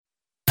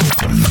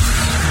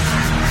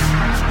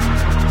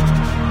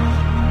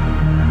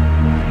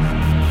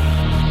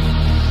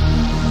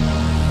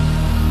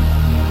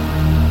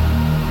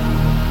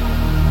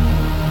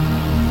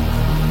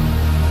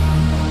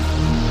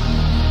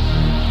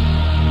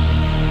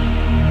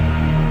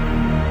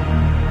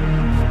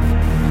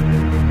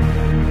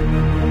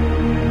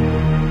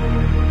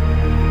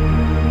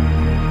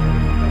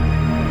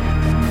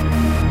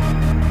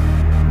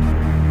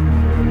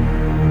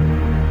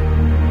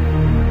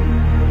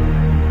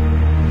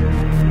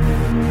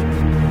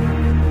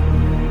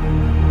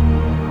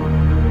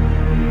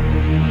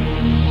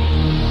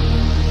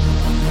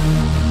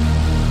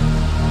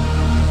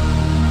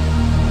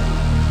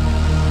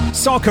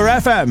Soccer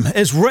FM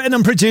is written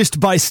and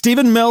produced by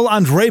Stephen Mill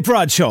and Ray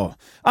Bradshaw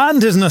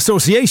and is in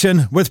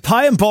association with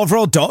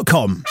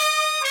pieandbovril.com.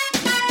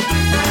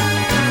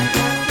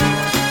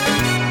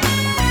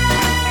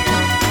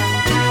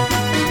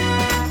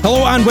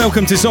 Hello and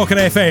welcome to Soccer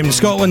FM,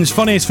 Scotland's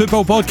funniest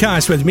football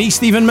podcast with me,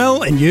 Stephen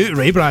Mill, and you,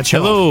 Ray Bradshaw.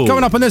 Hello.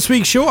 Coming up on this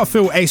week's show, a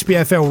full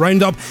SPFL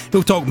roundup.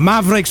 We'll talk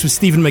Mavericks with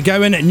Stephen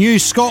McGowan, new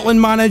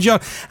Scotland manager,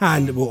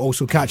 and we'll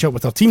also catch up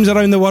with our teams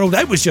around the world.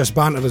 It was just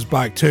banter us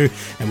back too,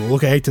 and we'll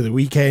look ahead to the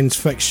weekend's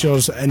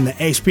fixtures in the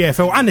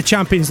SPFL and the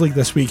Champions League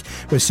this week,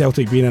 with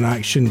Celtic being in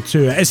action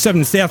too. It's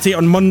 7:30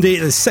 on Monday,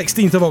 the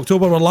 16th of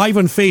October. We're live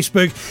on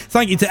Facebook.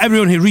 Thank you to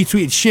everyone who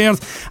retweeted, shared,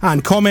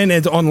 and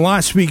commented on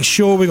last week's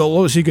show. We got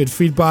lots of good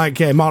feedback.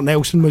 Mark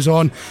Nelson was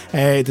on,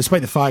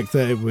 despite the fact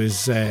that it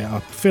was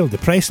a fairly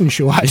depressing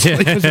show, actually,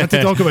 because we had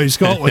to talk about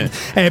Scotland.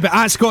 But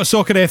at Scott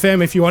Soccer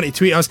FM, if you want to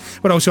tweet us,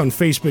 we're also on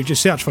Facebook.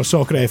 Just search for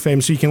Soccer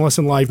FM so you can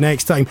listen live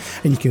next time,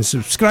 and you can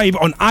subscribe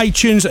on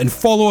iTunes and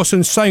follow us on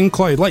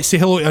SoundCloud. Let's say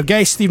hello to our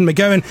guest, Stephen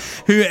McGowan,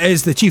 who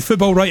is the chief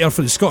football writer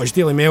for the Scottish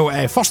Daily Mail.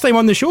 First time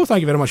on the show.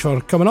 Thank you very much for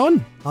coming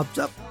on.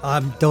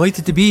 I'm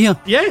delighted to be here.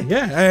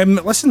 Yeah.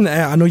 Listen,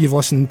 I know you've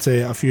listened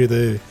to a few of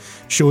the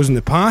shows in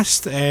the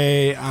past,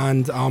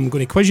 and I'm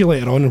going to quiz you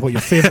later on what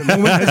your favourite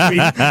moment has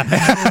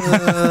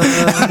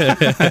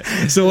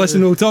been. So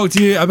listen, we'll talk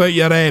to you about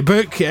your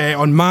book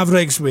on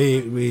Mavericks.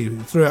 We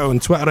threw it on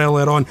Twitter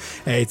earlier on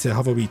to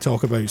have a wee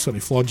talk about sort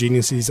of flawed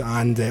geniuses,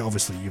 and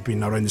obviously you've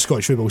been around the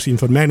Scottish football scene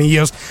for many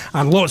years,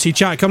 and lots of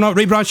chat coming up.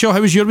 Ray Bradshaw,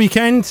 how was your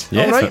weekend?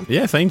 Yeah, all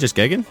right? Fine, just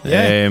gigging.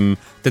 Yeah.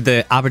 Did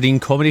the Aberdeen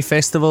Comedy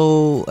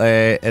Festival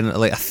in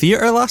like a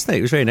theatre last night.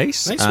 It was very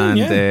nice. Nice one,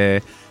 yeah.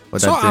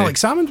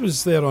 Alex Salmond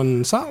was there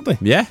on Saturday.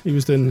 Yeah, he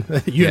was doing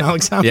you and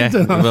Alex Salmond.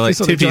 Yeah, we're like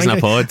two peas in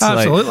a pod.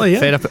 Absolutely,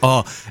 like,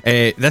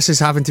 yeah. This has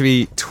happened to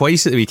me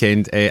twice at the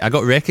weekend. I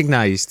got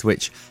recognised,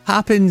 which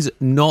happens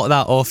not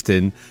that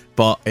often.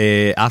 But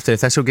after the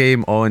Thistle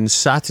game on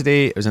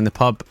Saturday, I was in the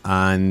pub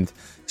and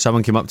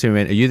someone came up to me and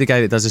went, "Are you the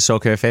guy that does the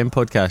Soccer FM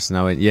podcast?" And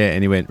I went, "Yeah."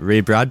 And he went, "Ray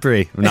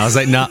Bradbury." And I was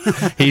like, "Nah,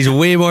 he's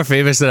way more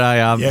famous than I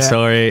am." Yeah.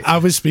 Sorry. I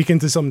was speaking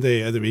to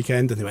somebody at the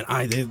weekend and they went,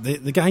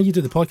 the guy you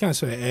do the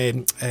podcast with,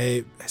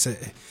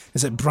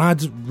 is it Brad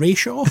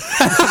Rayshaw?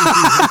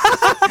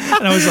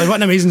 And I was like, what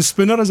an amazing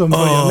spoonerism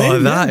for your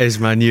name. That is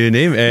my new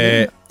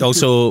name.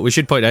 Also, we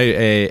should point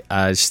out,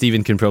 as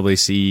Stephen can probably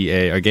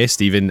see, our guest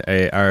Stephen,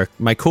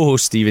 my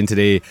co-host Stephen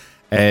today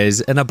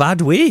is in a bad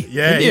way.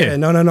 Yeah.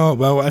 No.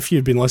 Well, if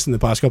you'd been listening the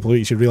past couple of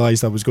weeks, you'd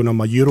realised I was going on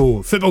my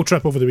Euro football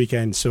trip over the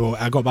weekend. So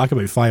I got back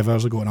about 5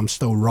 hours ago and I'm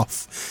still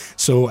rough.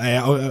 So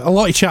a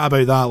lot of chat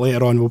about that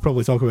later on. We'll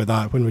probably talk about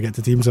that when we get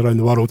to teams around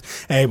the world.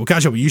 We'll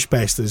catch up with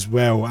Youthbest as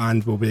well,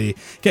 and we'll be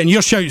getting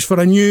your shouts for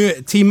a new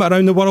team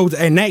around the world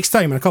next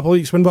time in a couple of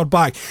weeks when we're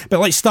back. But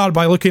let's start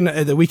by looking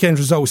at the weekend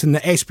results in the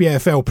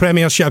SPFL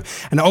Premiership,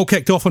 and it all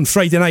kicked off on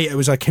Friday night. It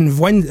was a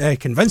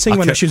convincing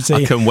win, I should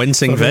say. A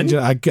convincing win.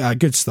 A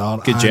good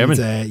start. Good German.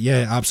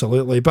 Yeah,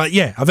 absolutely. But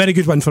yeah, a very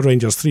good win for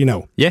Rangers,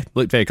 3-0. Yeah,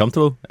 looked very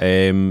comfortable.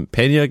 Pena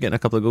getting a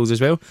couple of goals as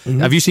well.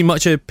 Mm-hmm. Have you seen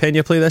much of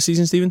Pena play this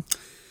season, Stephen?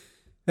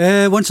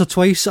 Once or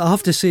twice. I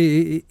have to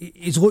say,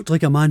 he's looked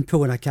like a man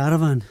pulling a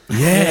caravan.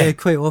 Yeah.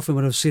 Quite often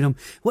when I've seen him.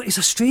 Well, he's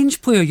a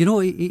strange player, you know.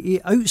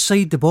 He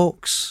outside the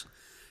box,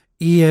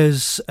 he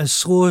is as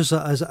slow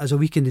as a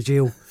week in the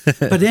jail.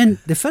 But then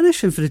the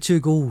finishing for the 2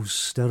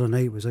 goals the other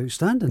night was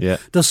outstanding. Yeah.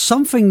 There's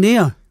something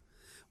there.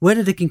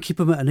 Whether they can keep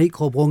him at a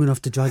nightclub long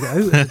enough to drag it out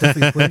is a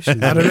different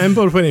question. I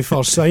remember when he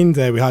first signed,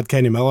 we had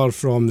Kenny Miller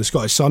from the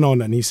Scottish Sun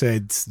on, and he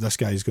said, "This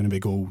guy's going to be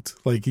gold."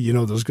 Like, you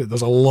know,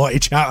 there's a lot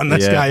of chat on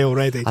this guy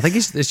already. I think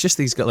it's just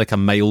he's got like a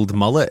mild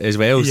mullet as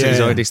well, so he's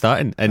already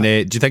starting. And do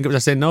you think it was a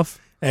send off?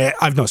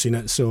 I've not seen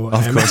it, so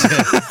of course.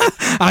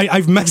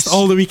 I've missed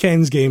all the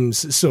weekend's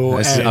games, so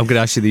I'm going to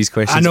ask you these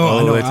questions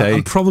all the way time.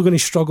 I'm probably going to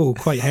struggle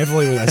quite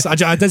heavily with this.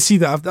 I did see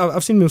that.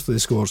 I've seen most of the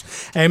scores.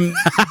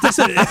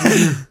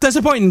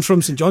 Disappointing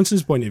from St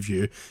Johnstone's point of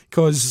view,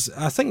 because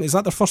I think, is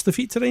that their first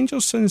defeat to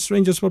Rangers since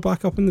Rangers were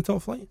back up in the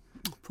top flight?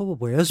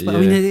 Probably is, but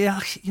I mean,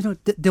 you know,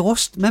 they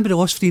lost. Remember, they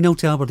lost 3-0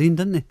 to Aberdeen,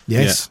 didn't they?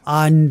 Yes.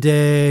 Yeah.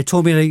 And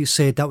Tommy Wright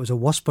said that was a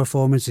worst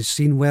performance he's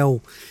seen.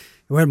 Well,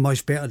 they weren't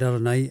much better the other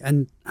night,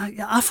 and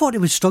I thought they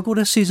would struggle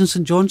this season,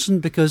 St Johnstone,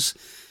 because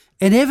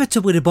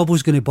inevitably the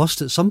bubble's going to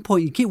burst at some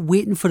point. You keep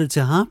waiting for it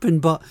to happen,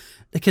 but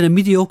the kind of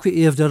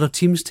mediocrity of the other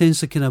teams tends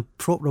to kind of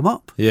prop them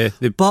up. Yeah.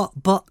 But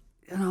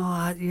you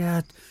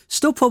know,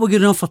 still probably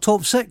good enough for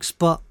top 6,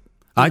 but.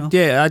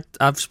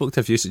 I've spoken to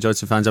a few St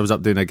Johnstone fans. I was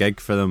up doing a gig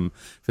for them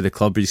for the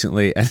club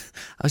recently, and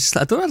I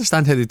don't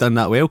understand how they've done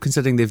that well,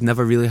 considering they've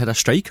never really had a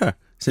striker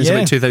since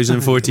about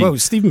 2014. Well,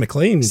 Stephen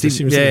McLean seems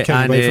to be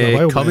kind of away for a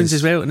while. Cummins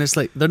as well, and it's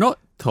like they're not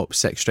top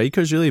 6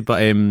 strikers really,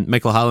 but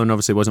Michael Halloran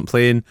obviously wasn't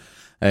playing.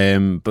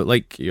 But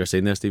like you were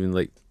saying there, Stephen,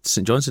 like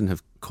St Johnstone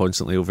have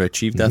constantly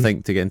overachieved, I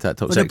think, to get into that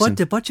top 6.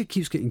 The budget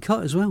keeps getting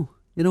cut as well.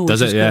 You know,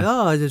 does it?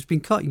 Yeah. It's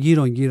been cut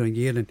year on year on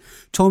year, and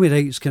Tommy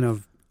Wright's kind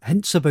of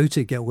hints about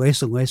it get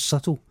less and less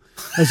subtle.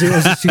 as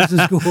the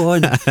seasons go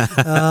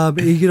on.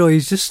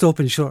 He's just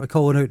stopping short of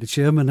calling out the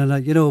chairman,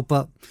 and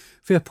but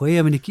fair play.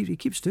 I mean, he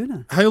keeps doing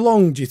it. How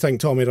long do you think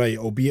Tommy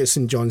Wright will be at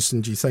St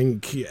Johnstone? Do you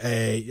think?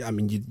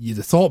 You'd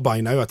have thought by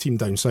now a team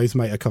down south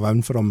might have come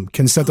in for him,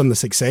 considering the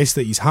success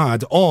that he's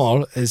had,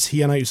 or is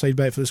he an outside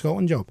bet for the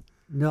Scotland job?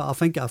 No, I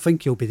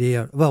think he'll be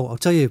there. Well, I'll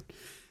tell you,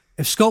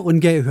 if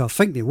Scotland get who I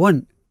think they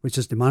want, which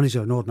is the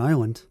manager of Northern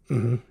Ireland,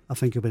 I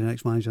think he'll be the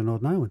next manager of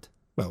Northern Ireland.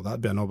 Well,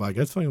 that'd be a not bad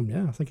good for him.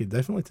 Yeah, I think he'd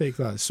definitely take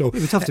that. So he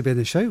would have to be in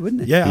the shout,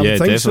 wouldn't he? Yeah, I would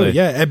think definitely. so.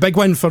 Yeah, a big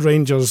win for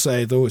Rangers,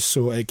 though,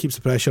 so it keeps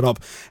the pressure up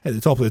at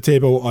the top of the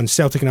table on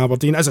Celtic and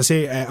Aberdeen. As I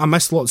say, I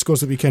missed a lot of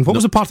scores the weekend. What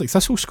was the Partick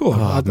Thistle score?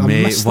 I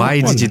mate,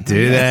 why did you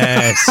do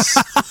this?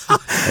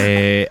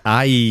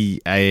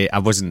 I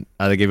wasn't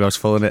at the game. I was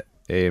following it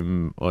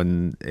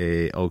on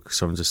all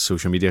sorts of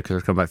social media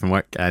because I come back from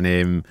work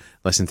and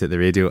listened to the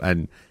radio,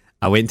 and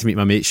I went to meet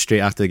my mates straight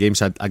after the game.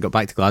 So I got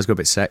back to Glasgow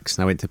about 6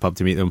 and I went to the pub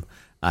to meet them.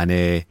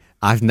 And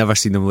I've never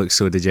seen them look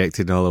so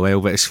dejected in all the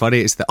while. But it's funny,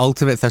 it's the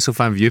ultimate Thistle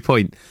fan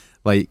viewpoint.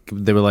 Like,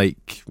 they were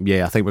like,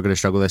 yeah, I think we're going to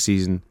struggle this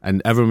season.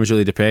 And everyone was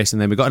really depressed.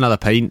 And then we got another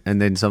pint,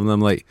 and then some of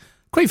them like,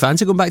 quite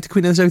fancy going back to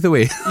Queen of the South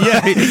away.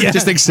 Yeah.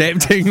 Just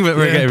accepting that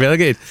we're getting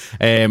relegated.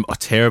 A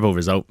terrible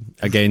result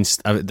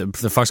against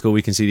the first goal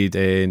we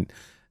conceded.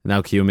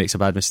 Now Keogh makes a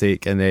bad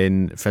mistake, and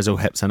then Frizzle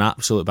hits an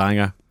absolute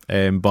banger.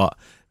 But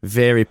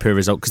very poor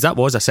result, because that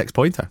was a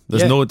 6-pointer.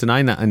 There's no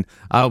denying that. And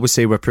I always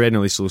say we're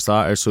perennially slow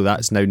starters, so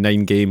that's now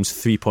 9 games,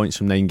 3 points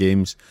from 9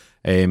 games,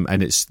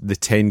 and it's the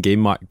 10 game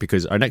mark,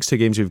 because our next 2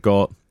 games we've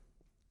got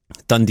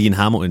Dundee and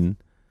Hamilton,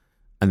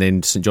 and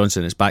then St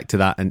Johnstone. It's back to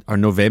that. And our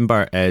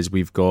November is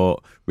we've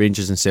got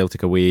Rangers and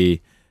Celtic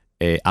away,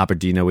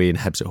 Aberdeen away, and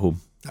Hibs at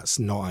home. That's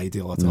not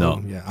ideal at all.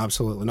 No. Yeah,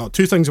 absolutely not.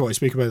 2 things I want to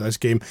speak about this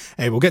game.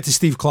 We'll get to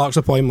Steve Clarke's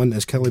appointment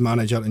as Killie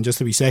manager in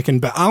just a wee second.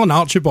 But Alan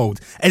Archibald,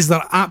 is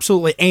there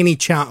absolutely any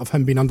chat of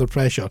him being under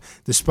pressure,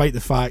 despite the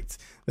fact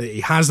that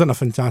he has done a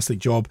fantastic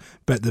job,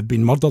 but they've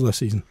been murdered this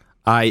season?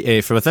 From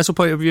a Thistle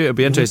point of view, it'll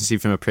be interesting to see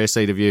from a press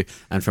side of view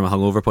and from a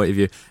hungover point of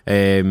view.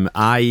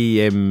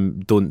 I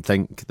don't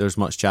think there's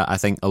much chat. I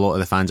think a lot of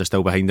the fans are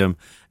still behind him.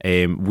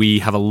 We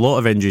have a lot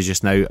of injuries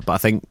just now, but I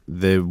think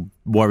the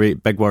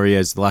big worry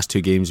is the last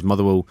 2 games,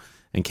 Motherwell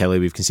and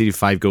Killie, we've conceded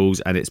 5 goals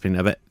and it's been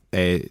a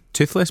bit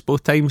toothless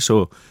both times,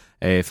 so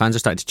fans are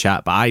starting to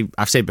chat. But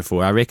I've said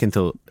before, I reckon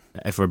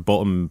if we're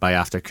bottom by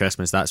after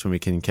Christmas, that's when we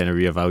can kind of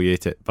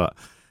reevaluate it. But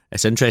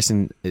it's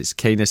interesting, it's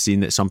kind of seen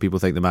that some people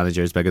think the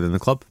manager is bigger than the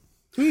club.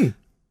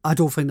 I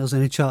don't think there's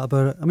any chat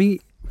about it. I mean,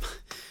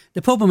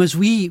 the problem is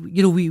we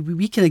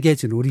kind of get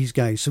to know these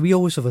guys, so we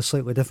always have a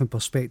slightly different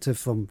perspective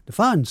from the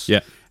fans. Yeah.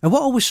 And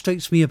what always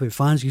strikes me about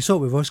fans, you saw it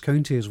with Ross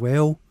County as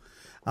well.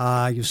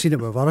 You've seen it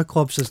with other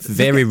clubs. It's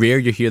very rare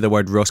you hear the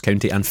word Ross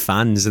County and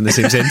fans in the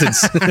same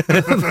sentence.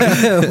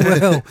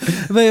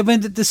 well, I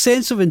mean, the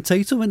sense of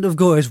entitlement they've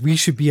got is we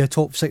should be a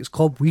top 6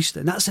 club.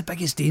 And that's the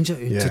biggest danger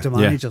to the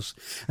managers.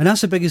 And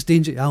that's the biggest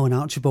danger to Alan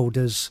Archibald,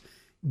 is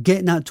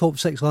getting that top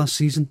 6 last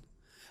season.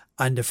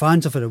 And the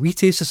fans have had a wee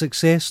taste of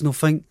success and they'll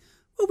think,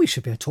 well, we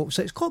should be a top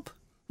 6 club.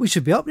 We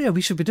should be up there.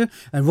 We should be doing.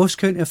 And Ross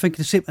County are thinking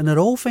the same. And they're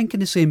all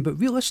thinking the same. But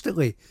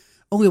realistically,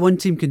 only one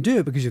team can do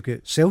it, because you've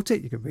got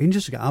Celtic, you've got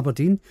Rangers, you've got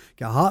Aberdeen, you've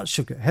got Hearts,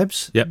 you've got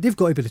Hibs. Yep. They've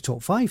got to be the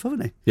top 5, haven't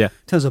they? Yeah.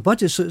 In terms of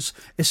budget. So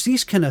it's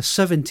these kind of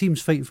 7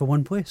 teams fighting for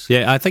one place.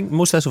 Yeah, I think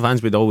most Thistle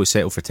fans would always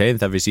settle for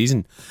 10th every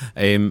season.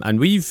 And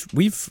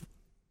we've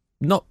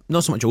not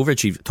so much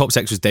overachieved. Top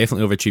 6 was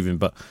definitely overachieving,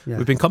 but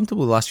we've been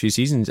comfortable the last few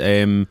seasons.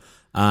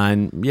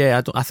 And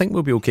yeah, I think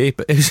we'll be okay.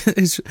 But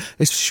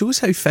it shows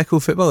how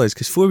fickle football is,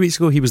 because 4 weeks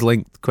ago he was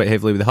linked quite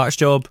heavily with the Hearts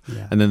job,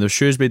 and then there's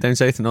Shrewsbury down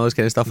south and all this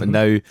kind of stuff, and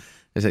now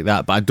it's like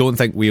that. But I don't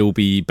think we'll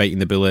be biting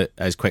the bullet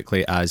as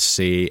quickly as,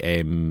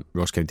 say,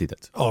 Ross County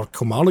did. Or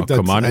Kilmarnock did.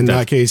 In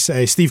that case,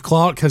 Steve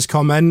Clarke has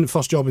come in,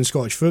 first job in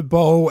Scottish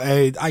football.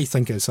 I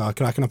think it's a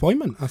cracking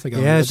appointment. I think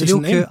it's a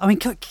decent name. I mean,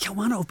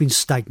 Kilmarnock have been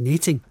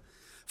stagnating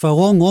for a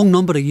long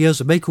number of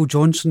years. Michael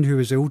Johnson, who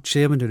was the old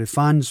chairman, who the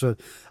fans were...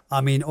 I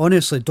mean,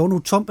 honestly,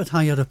 Donald Trump had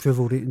higher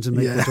approval ratings than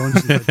Michael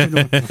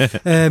Johnson.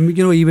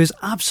 But, he was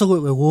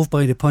absolutely loathed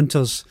by the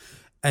punters.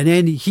 And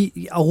then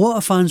a lot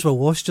of fans were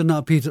lost during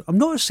that period. I'm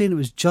not saying it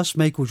was just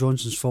Michael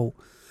Johnson's fault,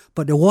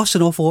 but they lost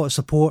an awful lot of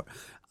support.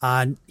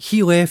 And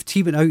he left,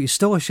 he went out, he's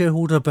still a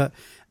shareholder. But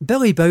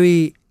Billy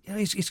Bowie,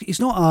 he's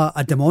not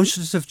a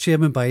demonstrative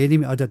chairman by any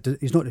means.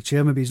 He's not the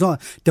chairman, but he's not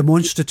a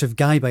demonstrative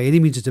guy by any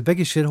means. He's the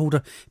biggest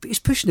shareholder, but he's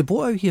pushing the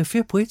boat out here.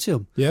 Fair play to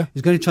him. Yeah,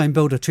 he's going to try and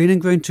build a training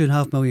ground,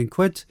 £2.5 million.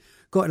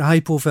 Got a high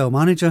profile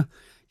manager.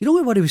 You know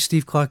what worry with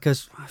Steve Clarke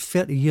is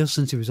 30 years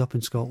since he was up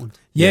in Scotland.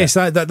 Yes,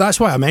 that's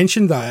why I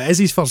mentioned that. It is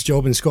his first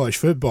job in Scottish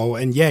football,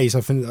 and he's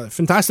a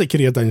fantastic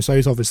career down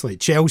south. Obviously,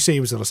 Chelsea, he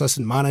was their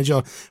assistant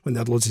manager when they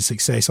had loads of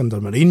success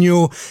under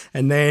Mourinho,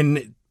 and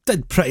then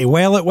did pretty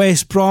well at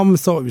West Brom.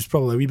 Thought he was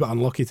probably a wee bit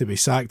unlucky to be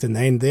sacked in the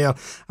end there,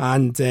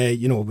 and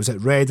was at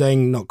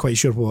Reading. Not quite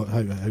sure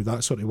how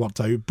that sort of worked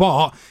out,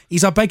 but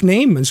he's a big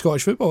name in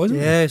Scottish football, isn't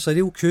he? Yeah, it's a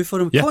real coup for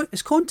him. Yeah.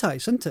 It's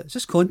contacts, isn't it? It's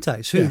just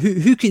contacts.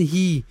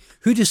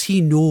 Who does he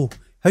know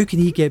How can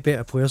he get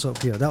better players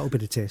up here? That'll be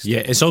the test. Yeah,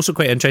 it's also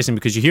quite interesting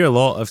because you hear a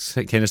lot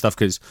of kind of stuff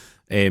because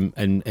in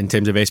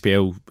terms of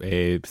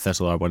SPL,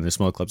 Thistle are one of the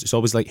small clubs. It's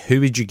always like, who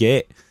would you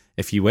get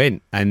if you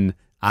went? And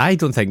I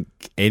don't think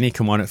any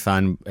Kilmarnock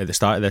fan at the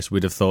start of this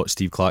would have thought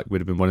Steve Clarke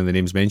would have been one of the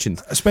names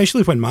mentioned.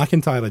 Especially when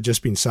McIntyre had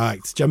just been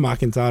sacked. Jim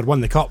McIntyre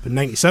won the Cup in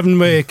 97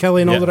 with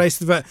Kelly and all the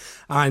rest of it,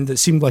 and it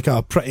seemed like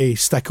a pretty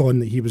stick-on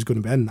that he was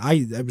going to be in.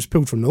 It was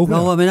pulled from nowhere.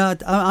 No, I mean,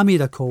 I made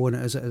a call on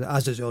it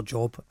as is your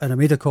job, and I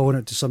made a call on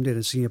it to somebody in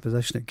a senior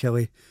position at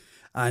Kelly,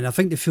 and I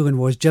think the feeling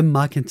was Jim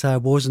McIntyre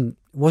wasn't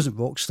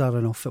rock star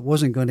enough. It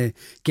wasn't going to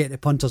get the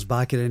punters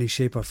back in any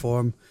shape or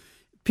form.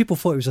 People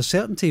thought it was a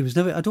certainty. He was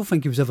never. I don't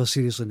think he was ever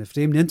seriously in the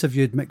frame. They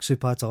interviewed Mixu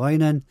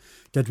Patalainen,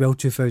 did well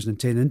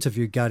 2010,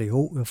 interviewed Gary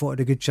Holt, who thought had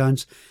a good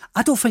chance.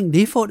 I don't think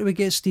they thought they would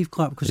get Steve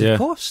Clarke because of the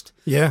cost.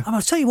 Yeah. And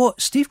I'll tell you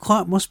what, Steve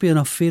Clarke must be in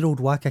a fair old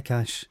whack of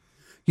cash.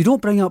 You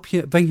don't bring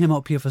him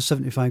up here for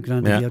 75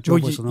 grand a year.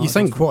 Well, you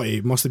think what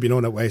he must have been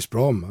on at West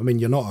Brom. I mean,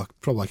 you're not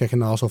probably kicking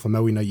the arse off $1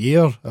 million a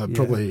year.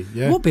 Probably,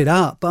 It won't be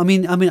that. But I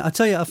mean, I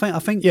tell you, I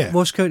think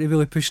Ross County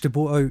really pushed the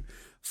boat out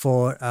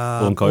for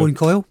Owen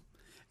Coyle.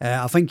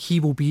 I think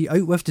he will be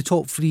out with the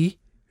top three,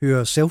 who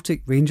are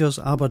Celtic, Rangers,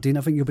 Aberdeen.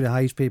 I think he'll be the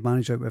highest paid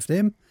manager out with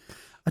them.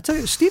 I tell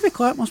you, Stevie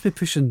Clarke must be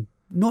pushing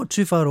not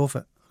too far off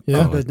it.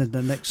 Yeah.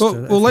 The next,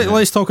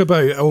 let's talk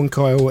about Owen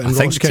Coyle and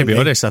Ross County. To be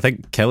honest, I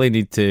think Kelly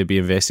need to be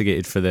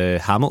investigated for the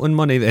Hamilton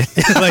money. Yeah,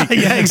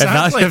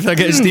 exactly. If they're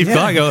getting Steve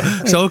Clarke,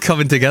 it's all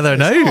coming together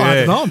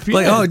now. Do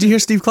you hear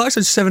Steve Clarke's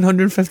on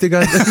 750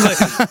 grand? Is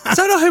that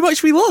not how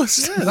much we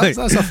lost? Yeah,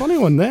 that's a funny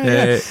one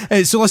there.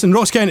 So listen,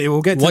 Ross County,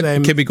 we'll get to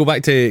them. Can we go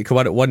back to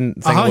one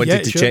thing I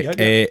wanted to check?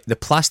 The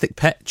plastic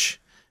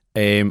pitch.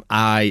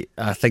 I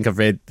think I've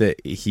read that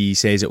he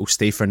says it will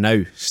stay for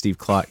now, Steve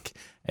Clarke.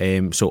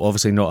 So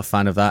obviously not a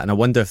fan of that, and I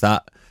wonder if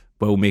that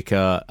will make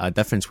a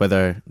difference,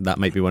 whether that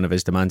might be one of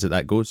his demands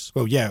that goes.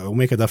 Well, yeah, it'll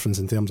make a difference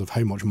in terms of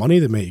how much money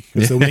they make,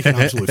 because they'll make an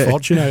absolute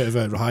fortune out of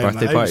it.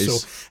 Birthday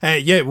parties.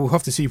 So, we'll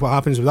have to see what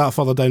happens with that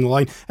further down the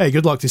line.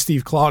 Good luck to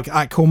Steve Clarke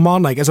at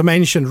Kilmarnock. As I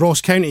mentioned,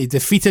 Ross County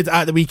defeated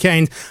at the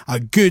weekend.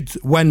 A good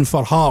win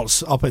for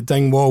Hearts up at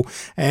Dingwall.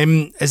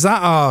 Is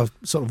that a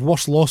sort of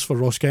worse loss for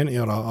Ross County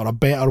or a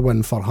better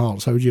win for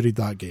Hearts? How would you read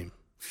that game?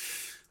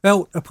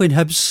 Well, they're playing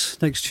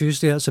Hibs next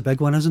Tuesday. That's a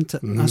big one, isn't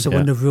it? That's the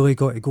one they've really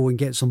got to go and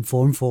get some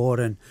form for,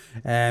 and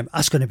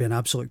that's going to be an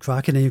absolute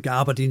crack. And then you've got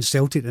Aberdeen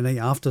Celtic the night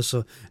after,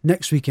 so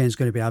next weekend's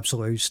going to be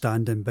absolutely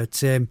outstanding.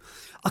 But I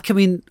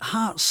mean,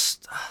 Hearts,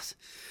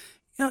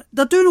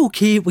 they're doing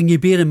okay when you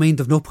bear in mind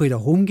they've not played a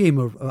home game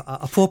or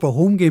a proper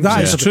home game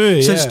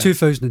since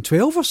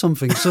 2012 or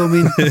something. So I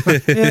mean,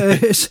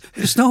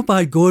 it's not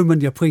bad going when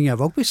you're playing a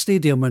rugby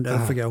stadium and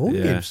for your home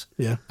games.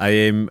 Yeah,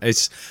 I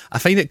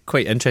find it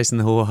quite interesting,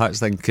 the whole Hearts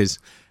thing, because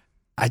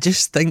I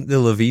just think the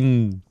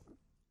Levine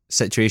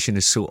situation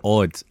is so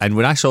odd. And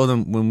when I saw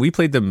them, when we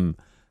played them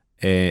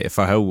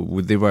for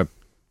Hull, they were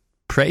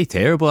pretty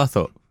terrible, I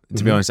thought,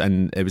 to be honest.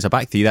 And it was a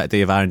back three that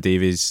day of Aaron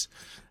Davies.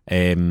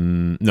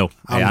 Aaron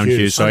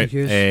Hughes,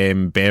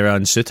 Berra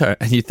and Suter,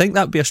 and you'd think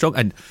that'd be a strong.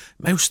 And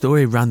Miles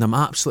Story ran them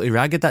absolutely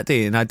ragged that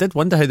day, and I did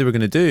wonder how they were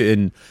going to do,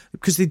 and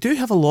because they do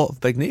have a lot of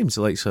big names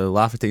like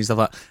Lafferty and stuff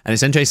like that. And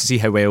it's interesting to see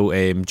how well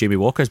Jamie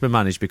Walker's been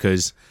managed,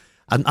 because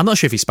I'm not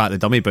sure if he spat the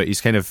dummy, but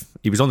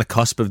he was on the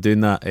cusp of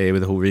doing that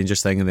with the whole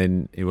Rangers thing, and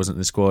then he wasn't in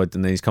the squad,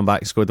 and then he's come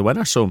back and scored the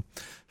winner. So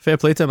fair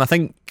play to him. I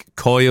think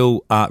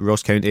Coyle at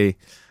Ross County,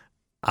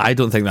 I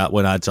don't think that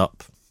one adds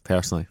up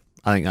personally.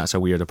 I think that's a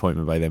weird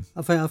appointment by them.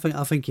 I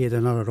think he had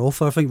another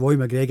offer. I think Roy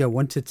McGregor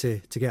wanted to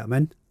get him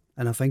in,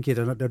 and I think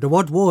the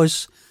word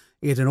was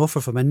he had an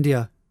offer from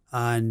India,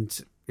 and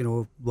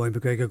Roy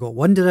McGregor got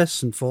wind of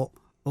this and thought,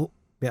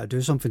 better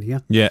do something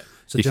here. Yeah.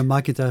 So Jim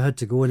McIntyre had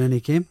to go, and then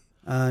he came.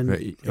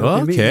 And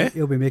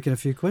he'll be making a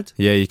few quid.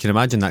 Yeah, you can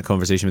imagine that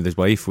conversation with his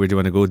wife. Where do you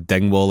want to go,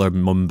 Dingwall or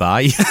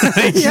Mumbai?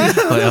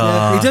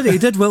 He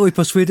did well. He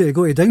persuaded to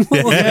go to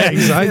Dingwall. Yeah,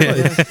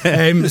 exactly.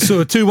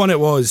 So 2-1 it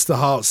was, the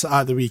Hearts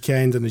at the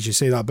weekend, and as you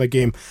say, that big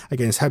game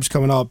against Hibs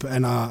coming up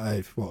in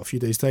a few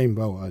days' time.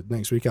 Well,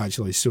 next week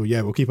actually. So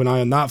yeah, we'll keep an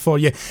eye on that for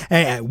you.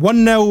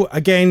 1-0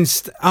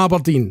 against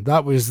Aberdeen.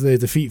 That was the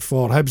defeat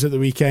for Hibs at the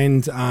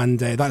weekend, and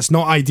that's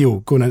not ideal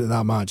going into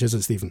that match, is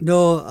it, Stephen?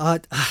 No,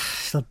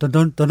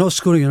 they're not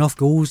scoring enough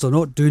goals. They're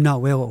not doing that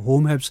well at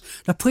home, Hibs.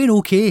 They're playing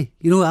okay.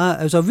 It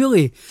was I'll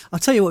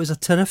tell you what, it was a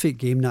terrific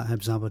game, that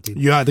Hibs Aberdeen.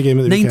 You had the game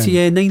at the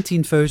weekend.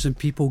 19,000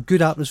 people,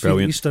 good atmosphere.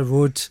 Brilliant. Easter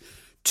Road.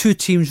 Two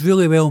teams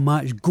really well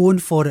matched, going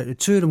for it. The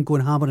two of them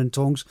going hammer and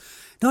tongs.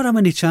 Not that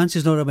many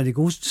chances, not that many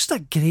goals. Just a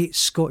great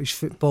Scottish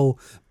football,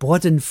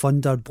 blood and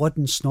thunder, blood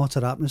and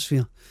snotter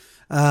atmosphere.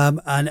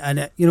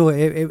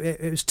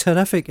 It was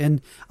terrific.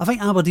 And I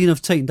think Aberdeen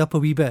have tightened up a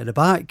wee bit at the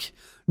back.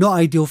 Not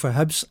ideal for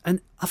Hibs. And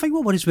I think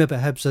what worries me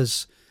about Hibs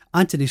is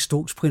Anthony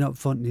Stokes playing up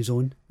front in his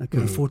own, like a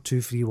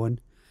 4-2-3-1.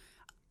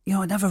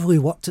 it never really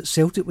worked at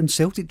Celtic when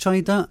Celtic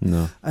tried that.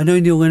 No. And now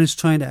Neil Lennon's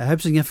trying it at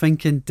Hibs, and you're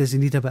thinking, does he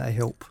need a bit of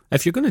help?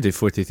 If you're going to do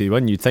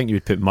 4-3-1, you'd think you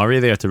would put Murray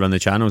there to run the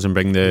channels and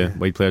bring the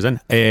wide players in.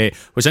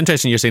 What's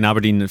interesting, you're saying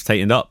Aberdeen have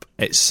tightened up.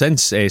 It's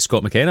since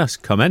Scott McKenna's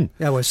come in.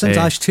 Yeah, well, since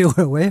Ash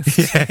Taylor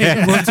left.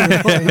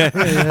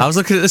 I was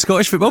looking at the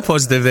Scottish football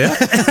positive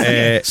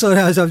there. Sorry,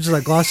 I was just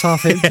like glass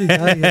half empty.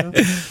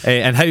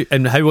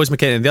 And how was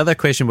McKenna? And the other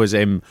question was,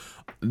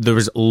 there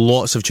was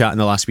lots of chat in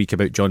the last week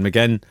about John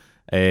McGinn.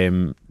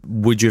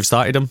 Would you have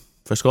started him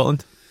for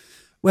Scotland?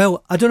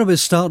 Well, I don't know about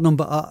starting him,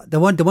 but the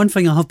one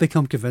thing I have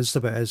become convinced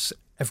about is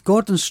if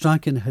Gordon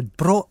Strachan had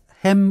brought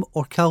him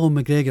or Callum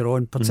McGregor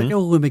on,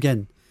 particularly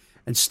McGinn,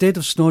 instead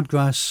of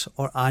Snodgrass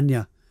or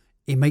Anya,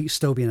 he might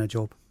still be in a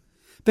job.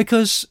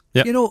 Because,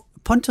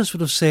 punters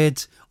would have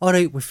said, all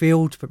right, we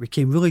failed, but we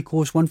came really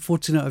close, won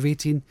 14 out of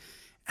 18.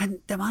 And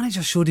the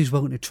manager showed he's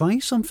willing to try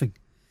something.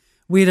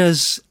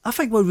 Whereas I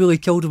think what really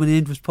killed him in the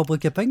end was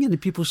public opinion, and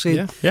people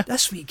saying,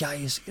 this wee guy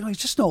is, he's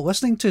just not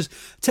listening to us.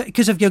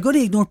 Because if you're going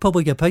to ignore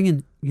public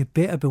opinion, you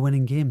better be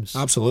winning games.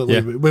 Absolutely.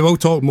 Yeah. We will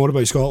talk more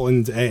about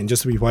Scotland in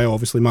just a wee while.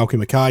 Obviously, Malcolm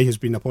Mackay has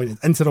been appointed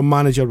interim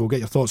manager. We'll get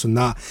your thoughts on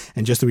that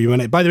in just a wee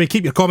minute. By the way,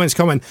 keep your comments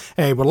coming.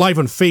 We're live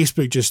on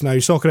Facebook just now,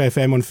 Soccer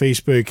FM on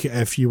Facebook,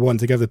 if you want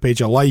to give the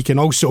page a like. And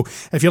also,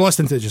 if you're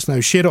listening to it just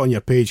now, share it on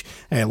your page.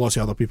 Lots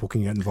of other people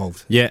can get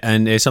involved. Yeah,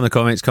 and some of the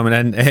comments coming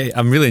in.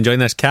 I'm really enjoying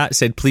this. Kat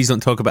said, please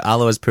don't talk about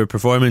Alloa's poor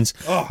performance.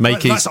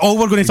 That's all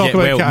we're going to talk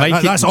about,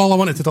 Kat. That's all I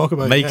wanted to talk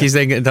about. Mikey's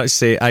then getting in touch to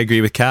say, I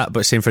agree with Kat,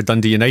 but same for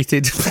Dundee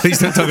United. Please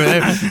don't talk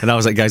about them. And I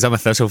was like, guys, I'm a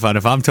Thistle fan.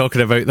 If I'm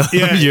talking about them,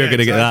 you're going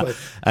to get that.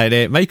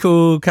 And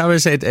Michael Cameron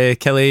said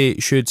Kelly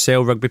should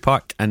sell Rugby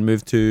Park and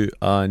move to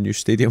a new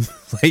stadium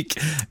like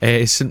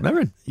St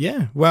Mirren.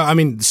 Yeah, well, I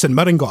mean, St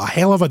Mirren got a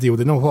hell of a deal.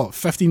 They know what,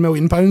 £15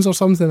 million or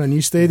something, a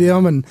new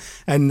stadium,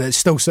 and it's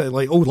still sitting,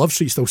 like Old Love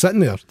Street's still sitting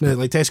there.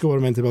 Like Tesco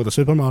were meant to build a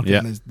supermarket,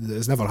 and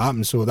it's never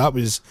happened. So that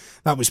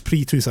was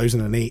pre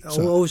 2008.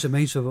 So. Always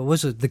reminds me of it.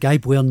 Was it the guy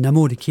Blair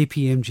Nimmo, the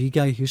KPMG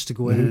guy who used to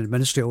go in and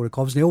administrate all the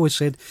clubs? And he always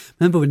said,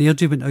 remember when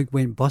Airdrie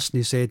went bust, and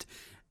he said,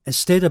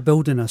 instead of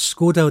building a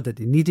Skoda that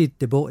they needed,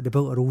 they built a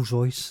Rolls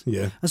Royce.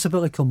 Yeah, that's a bit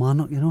like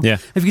Kilmarnock, Yeah.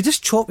 If you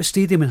just chop the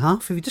stadium in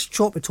half, if you just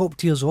chop the top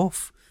tiers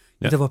off,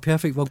 you'd have a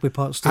perfect Rugby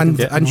Park stadium.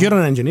 And you're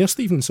an engineer,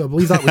 Stephen, so I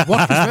believe that would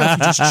work as well. If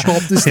you just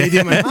chop the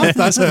stadium in half,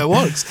 that's how it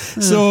works.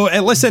 So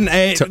listen,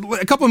 a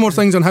couple more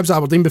things on Hibs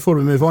Aberdeen before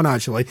we move on,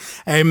 actually.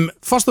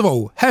 First of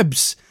all,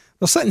 Hibs,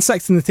 they're sitting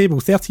sixth in the table,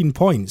 13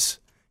 points.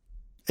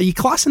 Are you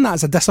classing that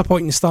as a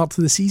disappointing start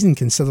to the season,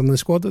 considering the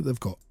squad that they've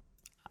got?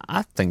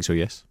 I think so,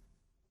 yes.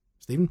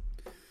 Stephen?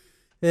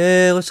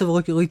 Let's have a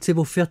look at league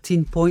table.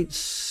 13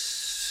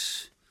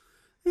 points.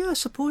 Yeah, I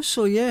suppose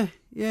so. Yeah.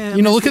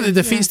 Look at the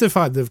defeats they've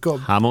had. They've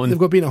got Hamilton. They've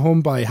got beaten at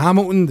home by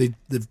Hamilton.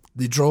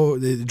 They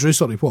drew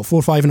sort of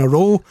 4-5 in a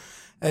row.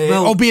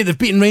 Albeit they've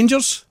beaten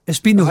Rangers. It's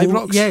been the home.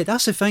 Ibrox. Yeah,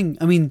 that's the thing.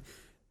 I mean,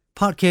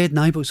 Parkhead and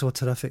Ibrox are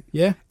terrific.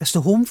 Yeah, it's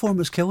the home form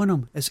that's killing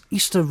them. It's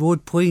Easter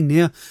Road playing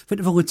there. I think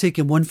they've only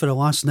taken one for the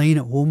last 9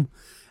 at home.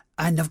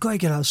 And they've got to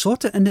get that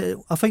sorted.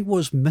 And I think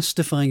what's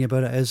mystifying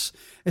about it is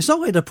it's not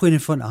like they're playing in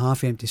front of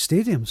half-empty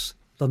stadiums.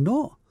 They're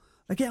not.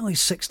 They're getting like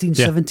 16,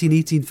 17,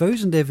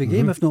 18,000 every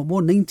game, if not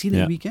more, 19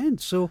 in a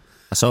weekend. So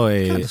I saw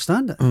I can't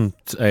understand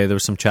it. There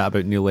was some chat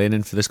about Neil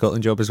Lennon for the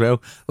Scotland job as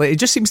well. Like, it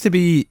just seems to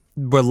be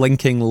we're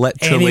linking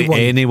literally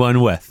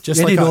anyone with. Just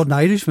any like Northern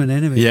Irishman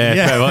anyway.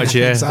 Yeah, pretty much,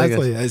 yeah.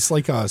 Exactly. It's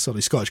like a sort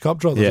of Scottish Cup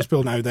draw. They're just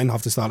built now, then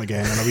have to start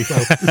again in a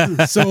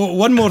week. So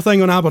one more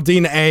thing on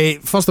Aberdeen.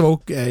 First of all,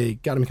 Gary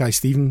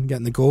Mackay-Stephen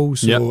getting the goal.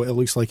 So it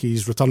looks like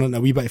he's returning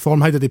a wee bit of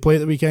form. How did they play at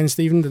the weekend,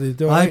 Stephen? Did they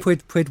do it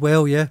right? Played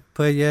well, yeah.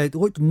 It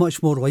looked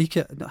much more like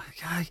it.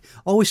 I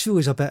always feel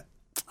he's a bit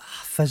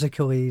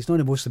physically, he's not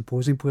the most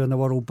imposing player in the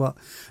world, but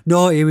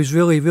no, he was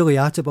really, really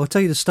at it. But I'll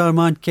tell you, the star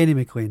man, Kenny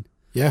McLean.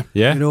 Yeah.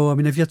 I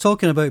mean, if you're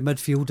talking about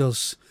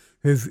midfielders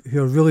who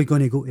are really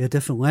going to go to a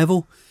different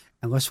level,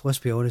 and let's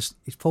be honest,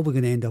 he's probably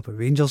going to end up at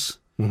Rangers,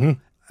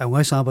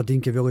 unless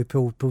Aberdeen can really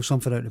pull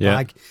something out of the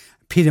bag,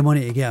 pay the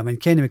money to get him. And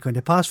Kenny McLean,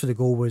 the pass for the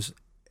goal was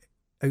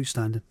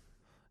outstanding.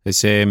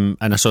 It's and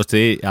I saw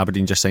today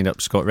Aberdeen just signed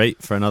up Scott Wright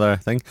for another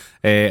thing.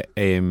 I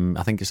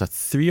think it's a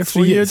 3 or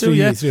 4 year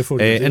deal. 3 or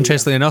 4 years.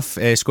 Interestingly enough,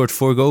 scored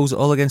 4 goals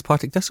all against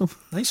Partick Thistle.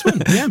 Nice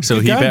one. Yeah.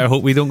 So he better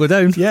hope we don't go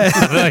down. Yeah.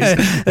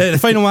 The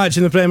final match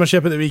in the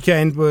Premiership at the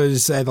weekend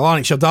was the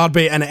Lanarkshire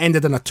Derby, and it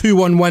ended in a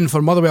 2-1 win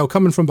for Motherwell,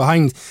 coming from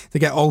behind to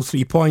get all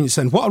 3 points.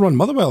 And what a run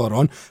Motherwell are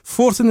on!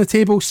 4th in the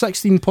table,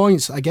 16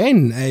 points.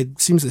 Again, it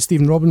seems that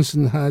Stephen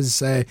Robinson has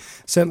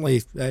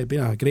certainly been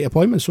a great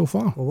appointment so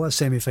far. Well, what a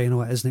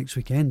semi-final it is next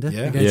weekend.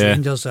 Against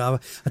Rangers. I tell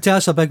you,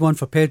 that's a big one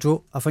for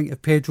Pedro. I think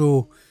if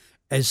Pedro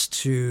is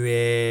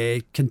to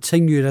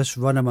continue this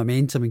run of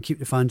momentum and keep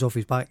the fans off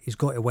his back, he's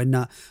got to win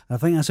that. And I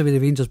think that's the way the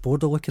Rangers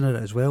board are looking at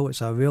it as well.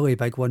 It's a really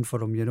big one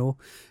for him,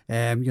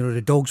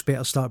 the dogs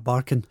better start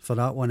barking for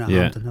that one at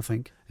Hampton, I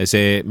think. It's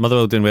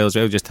Motherwell doing well as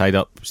well, just tied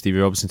up Stevie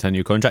Robinson to a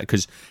new contract,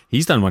 because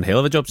he's done one hell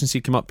of a job since he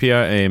came up here,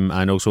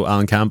 and also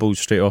Alan Campbell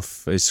straight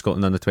off his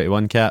Scotland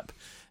under-21 cap.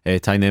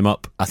 tying them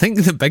up. I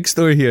think the big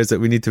story here is that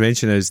we need to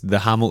mention is the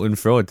Hamilton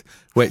fraud,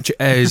 which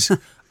is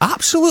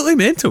absolutely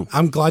mental.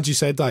 I'm glad you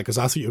said that, because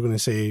I thought you were going to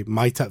say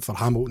my tip for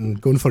Hamilton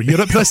going for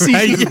Europe this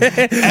season. Right,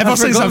 yeah. Ever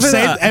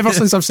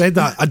since I've said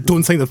that, I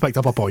don't think they've picked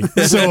up a point.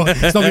 So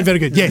it's not been very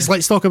good. Yes,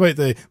 let's talk about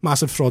the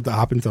massive fraud that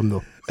happened to them,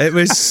 though. It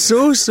was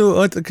so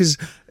odd because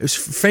it was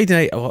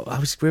Friday night.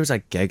 Where was I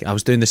gig? I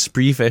was doing the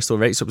Spree Festival,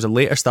 right? So it was a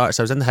later start.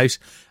 So I was in the house,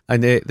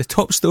 and the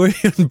top story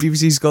on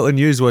BBC Scotland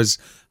News was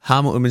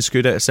Hamilton been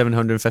screwed out of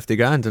 750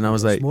 grand, and I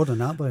was like, more than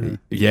that, by now.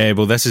 yeah.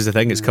 Well, this is the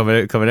thing. It's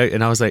coming out,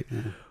 and I was like,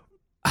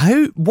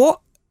 how?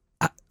 What?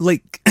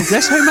 Like, is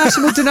this how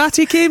Massimo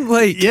Donati came?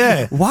 Like,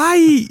 Yeah.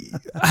 Why?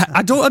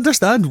 I don't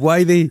understand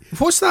why they.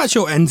 What's the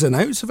actual ins and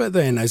outs of it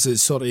then? Is it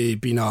sort of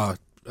been a,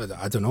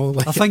 I don't know,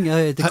 like, I think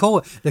they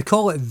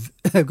call it.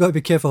 I've got to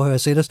be careful how I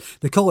say this.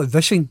 They call it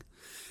vishing.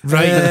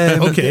 right?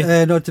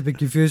 Okay. Not to be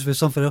confused with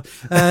something else.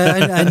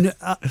 And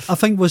I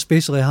think what's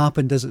basically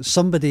happened is that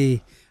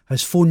somebody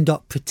has phoned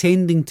up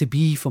pretending to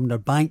be from their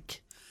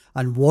bank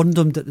and warned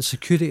them that the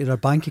security of their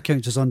bank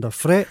accounts is under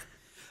threat,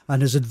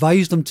 and has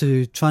advised them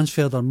to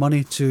transfer their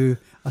money to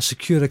a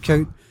secure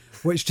account,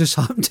 which just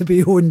happened to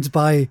be owned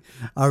by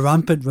a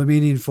rampant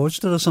Romanian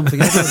fraudster or something.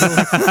 I don't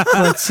know.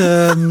 But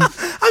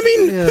I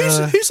mean,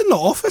 yeah. who's in the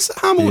office at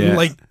Hamilton? Yeah.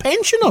 Like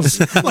pensioners?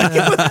 Like,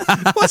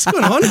 what's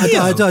going on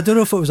here? I don't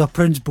know if it was a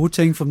Prince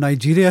Boateng from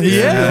Nigeria.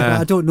 Yeah.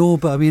 I don't know,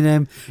 but I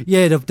mean,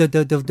 yeah,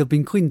 they've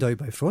been cleaned out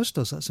by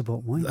fraudsters. That's the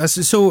bottom line.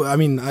 So, I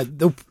mean,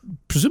 they'll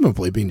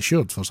presumably be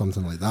insured for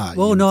something like that.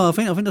 Well, no, I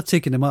think they're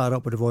taking the matter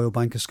up with the Royal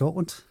Bank of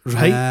Scotland,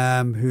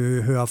 Right.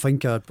 Who I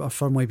think are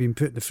firmly being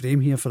put in the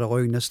frame here for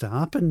allowing this to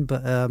happen.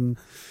 But I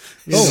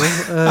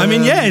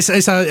mean, yeah,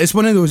 it's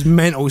one of those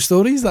mental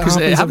stories that Because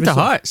happens it happened to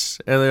every so- Hearts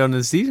earlier on in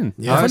the season.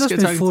 Yeah. I Hearts think get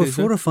there's been targeted.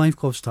 four or five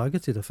clubs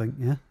targeted. I think,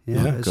 yeah.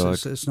 Yeah.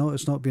 It's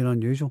not been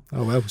unusual.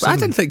 Oh well, But I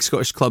didn't think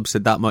Scottish clubs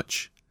had that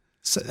much.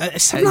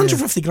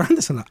 750 grand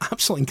is an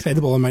absolutely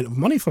incredible amount of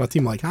money for a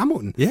team like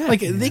Hamilton. Yeah.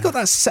 Like, they got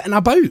that sitting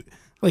about.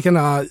 Like in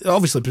a,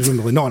 obviously,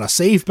 presumably not in a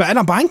safe, but in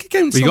a bank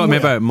account. Well, you got to somewhere.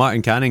 remember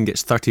Martin Canning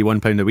gets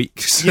 £31 a week.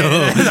 So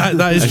Yeah,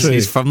 that is true.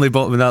 He's firmly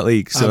bottom of that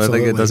league. So I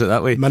think it does it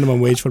that way. Minimum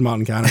wage for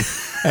Martin Canning.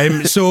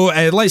 So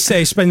let's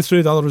spin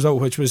through the other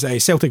result, which was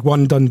Celtic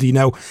 1, Dundee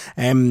 0.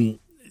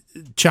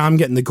 Cham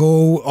getting the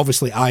goal.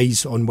 Obviously,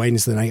 eyes on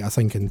Wednesday night, I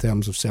think, in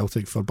terms of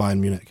Celtic for Bayern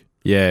Munich.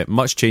 Yeah,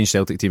 much changed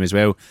Celtic team as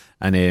well.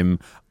 And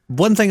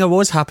one thing I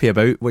was happy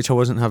about, which I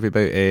wasn't happy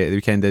about the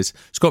weekend, is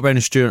Scott Brown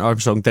and Stuart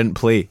Armstrong didn't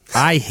play.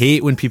 I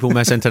hate when people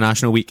miss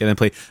international week and then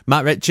play.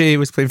 Matt Ritchie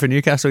was playing for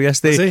Newcastle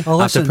yesterday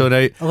after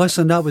pulling out.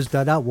 Listen, that was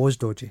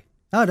dodgy.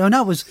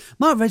 That was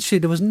Matt Ritchie.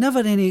 There was never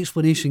any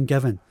explanation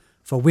given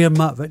for where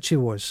Matt Ritchie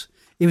was.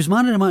 He was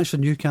man of the match for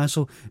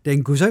Newcastle,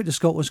 then goes out to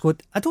Scotland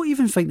squad. I don't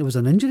even think there was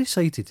an injury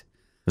cited.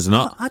 Was it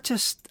not? I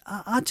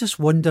just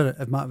wonder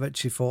if Matt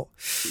Ritchie thought,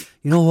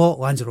 you know what,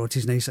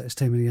 Lanzarote's nice at this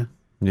time of the year.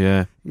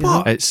 Yeah,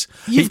 But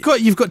you've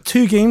got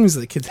two games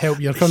that could help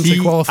your country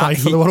qualify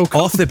for the World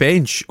Cup. Off the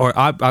bench, or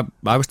I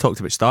was talked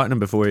about starting him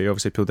before he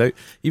obviously pulled out.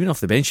 Even off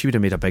the bench, he would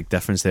have made a big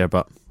difference there,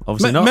 but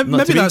obviously not.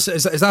 Maybe is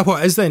that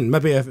what it is then?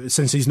 Maybe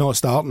since he's not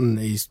starting,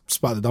 he's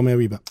spat the dummy a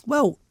wee bit.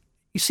 Well,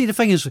 you see, the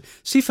thing is,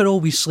 for all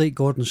we slate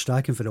Gordon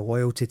Strachan for the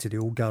loyalty to the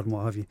old guard and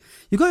what have you,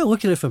 you've got to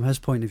look at it from his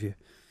point of view.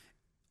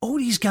 All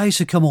these guys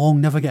who come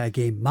along never get a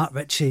game. Matt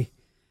Ritchie,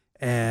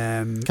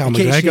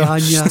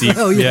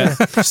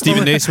 McGregor,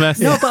 Stephen Naismith.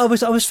 No,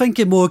 but I was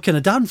thinking more kind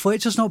of Darren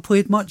Fletcher's not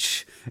played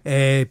much.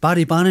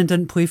 Barry Bannon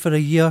didn't play for a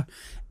year,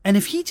 and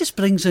if he just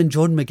brings in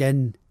John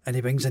McGinn and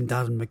he brings in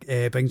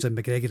brings in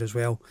McGregor as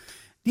well,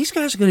 these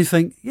guys are going to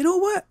think, you know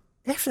what?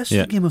 If this is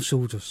a game of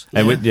soldiers,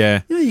 You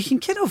know, you can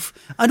kind of.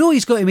 I know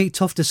he's got to make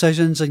tough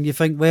decisions, and you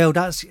think, well,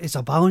 it's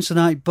a balancing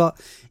act, but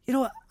you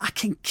know, I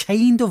can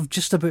kind of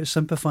just about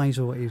sympathise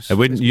with what he's. It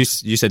wouldn't. You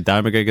said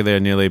Darren McGregor there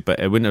nearly, but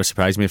it wouldn't have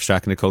surprised me if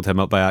Strachan had called him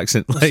up by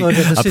accident. Like Sorry,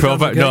 did I say a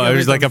proper. Darren No, McGregor? it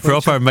was like a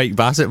proper Mike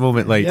Bassett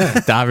moment, like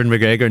Darren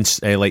McGregor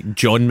and like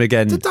John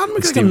McGinn. Did Darren and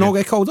McGregor Steve not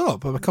get called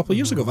up a couple of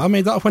years ago? I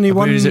made that up when he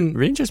won. Was it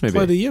Rangers maybe?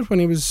 Player of the year when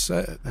he was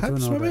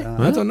Hibs, know maybe. about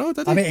that. I don't know.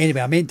 Did he?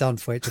 I meant Darren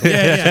Fletcher.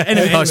 Yeah.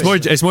 Anyway,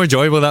 It's more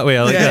enjoyable that way.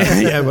 I like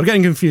that. Yeah, we're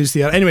getting confused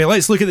here. Anyway,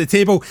 let's look at the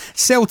table.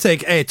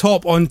 Celtic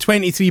top on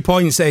 23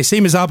 points,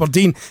 same as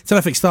Aberdeen.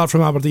 Terrific start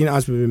from Aberdeen,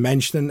 as we've been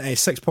mentioning.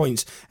 6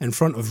 points in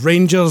front of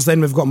Rangers.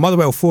 Then we've got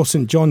Motherwell, Forth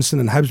St Johnstone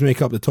and Hibs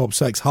make up the top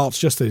 6. Hearts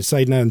just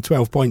outside now on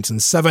 12 points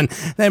and 7.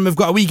 Then we've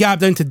got a wee gap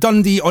down to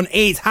Dundee on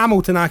 8,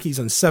 Hamilton Accies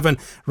on 7,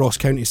 Ross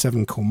County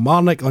 7,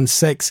 Kilmarnock on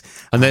 6.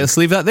 And let's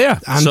leave that there.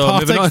 And So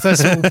moving on. Partick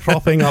Thistle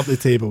propping up the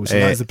table. So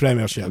that's the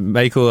Premiership.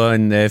 Michael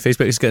on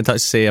Facebook is getting in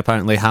touch to say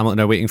apparently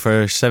Hamilton are waiting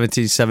for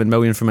 £77 7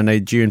 million from a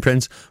Nigerian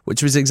prince,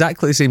 which was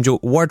exactly the same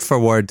joke, word for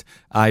word,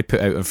 I put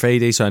out on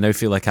Friday, so I now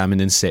feel like I'm in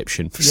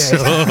Inception. So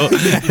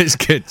it's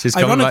good. Just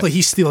ironically,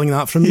 he's stealing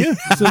that from you.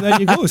 So there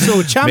you go.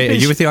 So championship. Mate, are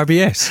you with the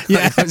RBS?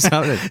 Yeah. What's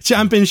happening?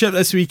 Championship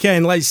this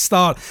weekend. Let's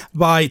start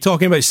by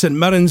talking about St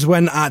Mirren's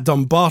win at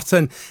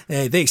Dumbarton.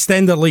 They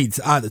extend their lead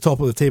at the top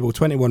of the table,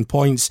 21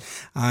 points,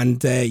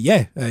 and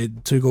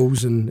 2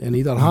 goals in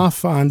either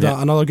half, and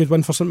another good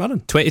win for St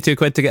Mirren. 22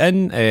 quid to get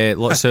in.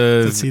 Lots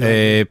of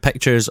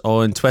pictures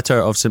on Twitter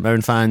of St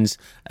Mirren fans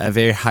at a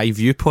very high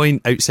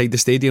viewpoint outside the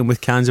stadium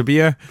with cans of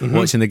beer,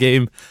 watching the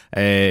game.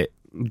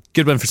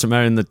 Good win for St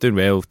Mirren. They're doing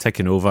well,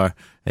 ticking over.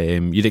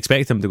 You'd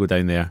expect them to go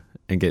down there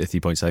and get the 3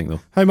 points, I think, though.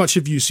 How much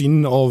have you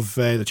seen of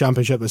the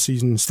Championship this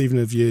season, Stephen?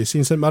 Have you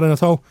seen St Mirren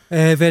at all?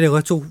 Very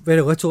little.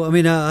 I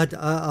mean,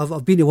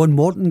 I've been to one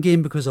Morton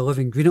game because I live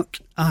in Greenock,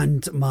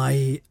 and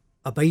my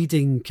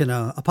abiding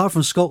apart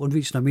from Scotland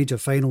reaching a major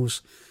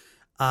finals,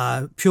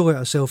 purely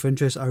out of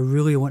self-interest, I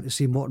really want to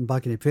see Morton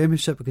back in the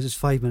Premiership because it's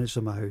 5 minutes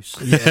from my house.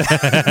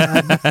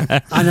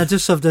 Yeah. and I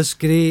just have this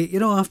great,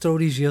 after all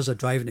these years of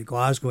driving to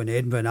Glasgow and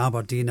Edinburgh and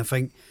Aberdeen, I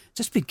think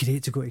just be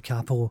great to go to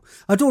Capello.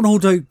 I don't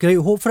hold out great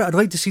hope for it. I'd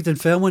like to see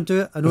Dunfermline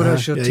do it. I know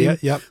that's your team.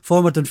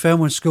 Former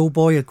Dunfermline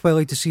schoolboy. I'd quite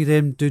like to see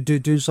them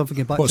doing something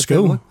in back to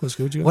school? What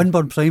school do you go?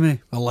 Winburn Primary.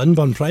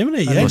 Linburn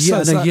Primary, yes.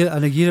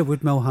 And a year at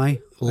Woodmill High.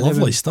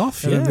 Lovely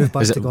stuff, yeah. Moved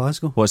back to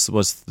Glasgow. What's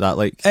that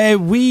like?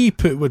 We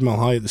put Woodmill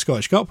High at the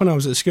Scottish Cup when I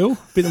was at school.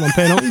 Beat them on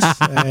penalties.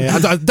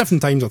 At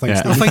different times, I think.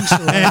 I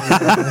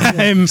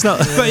think so.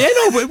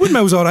 But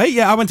Woodmill's alright.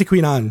 Yeah, I went to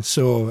Queen Anne,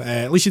 so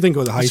at least you didn't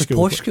go to the high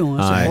school. It's a posh school.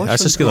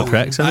 That's a school of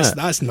pricks, isn't it?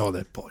 That's not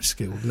a posh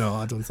school. No,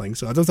 I don't think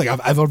so. I don't think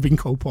I've ever been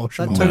called posh.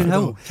 Town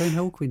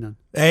Hill, Queen Anne.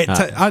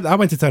 I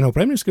went to Town Hill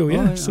Primary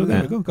School, so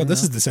there we go. God,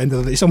 this is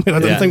descended somewhere I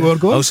didn't think we were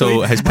going.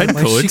 Also, his pin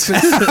code.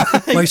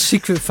 My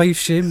secret 5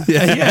 shame.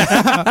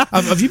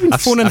 Have you been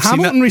phoning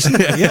Hamilton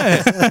recently?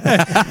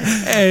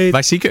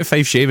 My secret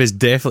 5 shame is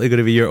definitely going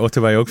to be your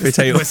autobiography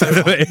title.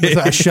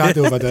 Without a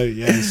shadow of a doubt,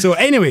 yeah. So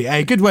anyway,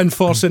 a good win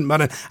for St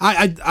Mirren.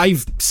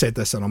 I've said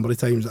this a number of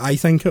times. I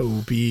think it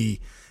will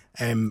be,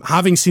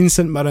 having seen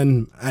St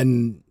Mirren,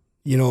 and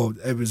it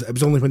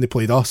was only when they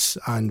played us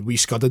and we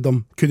scudded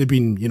them. Could have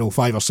been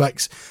 5 or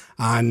 6,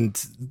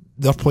 and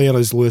their player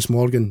is Lewis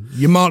Morgan.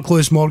 You mark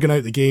Lewis Morgan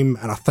out the game,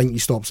 and I think he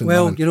stops St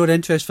Mirren. Well, the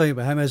interesting thing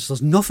about him is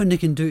there's nothing they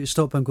can do to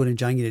stop him going in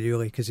January,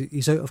 really, because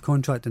he's out of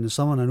contract in the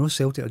summer, and I know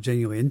Celtic are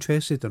genuinely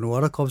interested, I know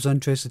other clubs are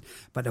interested,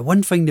 but the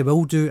one thing they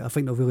will do, I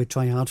think they'll really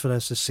try hard for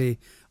this, is say,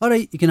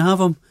 alright, you can have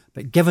him,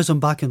 but give us him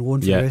back on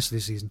loan for the rest of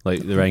the season.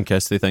 Like the Ryan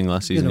Christie thing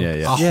last season.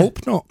 I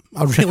hope not.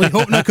 I really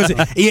hope not, because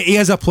he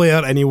is a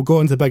player and he will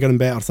go into bigger and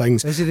better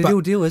things. Is he the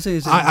real deal? Is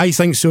he? I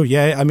think so,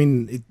 yeah. I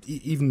mean,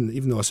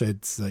 even though I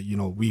said that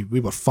we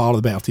were far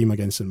the better team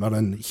against St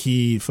Mirren,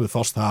 he, for the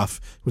first half,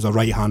 was a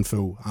right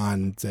handful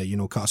and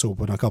cut us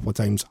open a couple of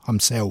times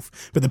himself.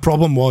 But the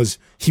problem was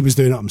he was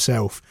doing it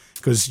himself,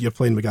 because you're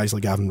playing with guys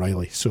like Gavin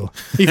Riley. So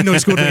even though he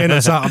scored at the end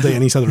of Saturday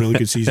and he's had a really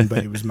good season, but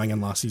it was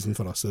minging last season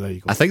for us, so there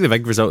you go. I think the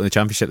big result in the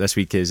Championship this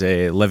week is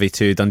Livy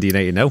 2, Dundee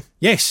United 0.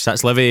 Yes,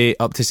 that's Livy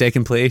up to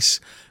second place.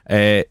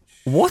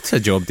 What a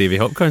job Davy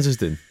Hopkins is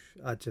doing.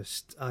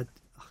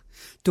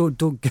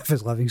 Don't give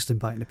us Livingston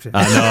back in the Premier.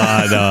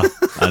 I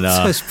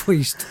know. Just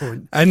please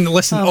don't. And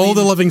listen, all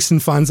the Livingston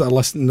fans that are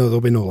listening, no,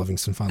 there'll be no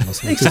Livingston fan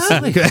listening.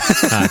 Exactly.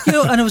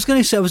 And I was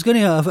going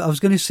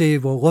to say,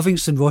 well,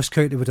 Livingston, Ross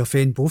County would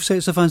offend both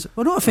sets of fans.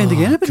 We're not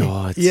offending anybody.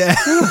 God. Yeah.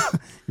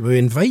 We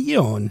invite you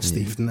on,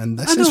 Stephen, and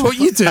this is what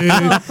you do.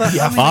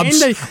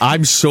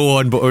 I'm so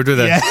on board with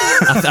it.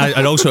 Yeah.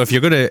 And also, if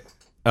you're going to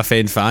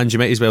offend fans, you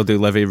might as well do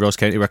Livy Ross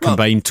County, where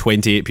combined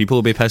 28 people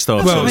will be pissed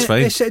off. So it's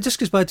fine. It just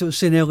goes back to what I was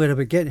saying earlier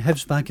about getting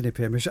Hibs back in the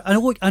Premiership.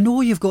 I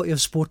know you've got your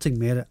sporting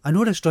merit. I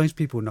know this drives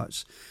people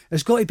nuts.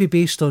 It's got to be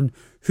based on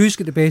who's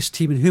got the best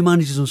team and who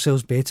manages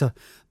themselves better.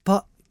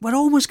 But we're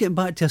almost getting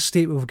back to a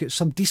state where we've got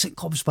some decent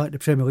clubs back in the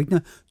Premier League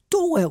now.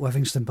 Don't let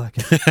Livingston back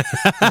in.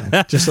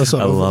 Just a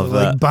sort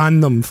of ban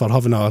them for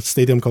having a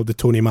stadium called the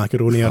Tony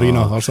Macaroni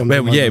Arena or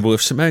something. Well, well,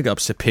 if St Mirren got up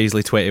to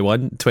Paisley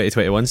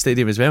 2021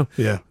 stadium as well.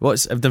 Yeah.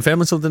 Have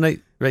Dunfermline sold the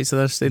night rights to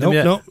their stadium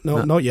yet?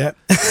 No, not yet.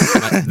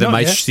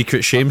 My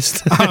secret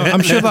shames.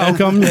 I'm sure that'll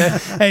come.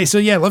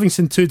 Yeah.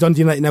 Livingston 2,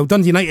 Dundee United 0.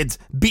 Dundee United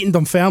beating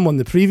Dunfermline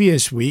the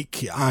previous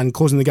week and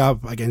closing the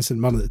gap against St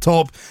Mirren at the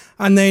top.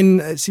 And then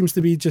it seems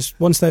to be just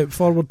one step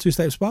forward, 2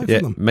 steps back for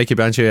them. Mikey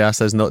Brancheau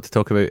asked us not to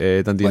talk about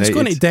Dundee United. Let's go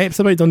into depth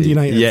about Dundee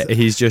United. Yeah,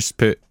 he's just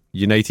put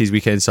United's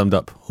weekend summed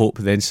up: hope,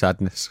 then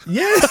sadness.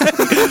 Yeah.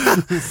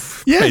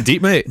 Pretty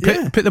deep, mate.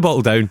 Put the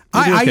bottle down.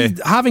 I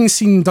having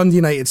seen Dundee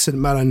United St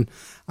Mirren,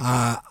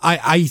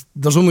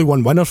 there's only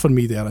one winner for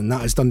me there, and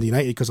that is Dundee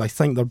United, because I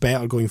think they're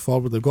better going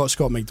forward. They've got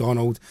Scott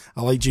McDonald.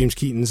 I like James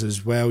Keatons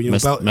as well.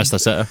 Mr.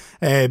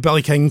 Sitter.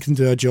 Billy King can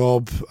do a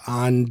job,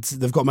 and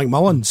they've got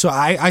McMullen. So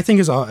I think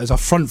as a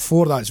front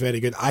four, that's very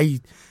good.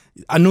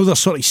 I know they're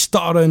sort of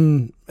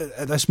stuttering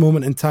at this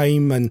moment in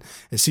time, and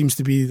it seems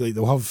to be like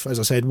they'll have, as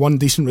I said, one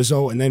decent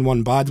result and then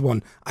one bad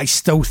one. I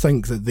still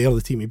think that they're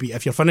the team to beat.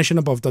 If you're finishing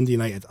above Dundee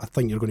United, I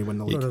think you're going to win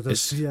the league.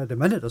 At the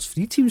minute, there's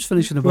 3 teams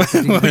finishing above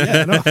Dundee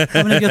United.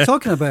 I mean, if you're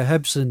talking about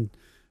Hibs and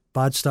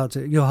bad start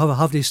to,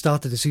 have they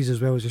started the season as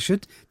well as they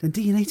should?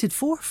 Dundee United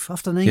 4th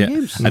after 9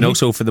 games. And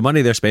also for the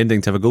money they're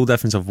spending to have a goal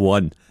difference of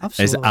 1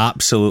 is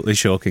absolutely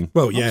shocking.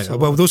 Well, yeah.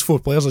 Absolutely. Well, those 4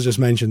 players I just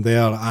mentioned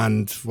there,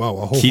 and a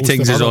whole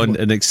Keatings is on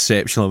an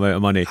exceptional amount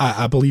of money.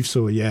 I believe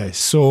so. Yeah.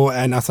 So,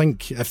 and I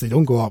think if they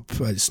don't go up,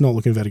 it's not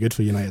looking very good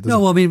for United.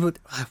 No, I mean, it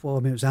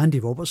was Andy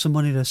Robertson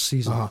money this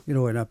season. What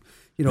we're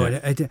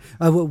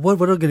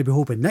going to be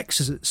hoping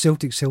next is that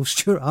Celtic sell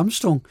Stuart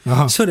Armstrong,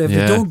 so that if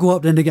they don't go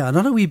up, then they get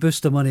another wee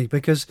boost of money,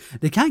 because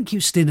they can't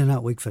keep staying in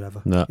that league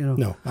forever.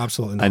 No,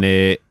 absolutely not. And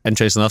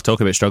interesting enough,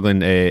 talking about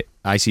struggling,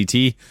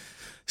 ICT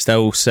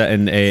still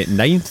sitting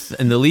 9th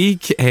in the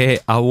league, a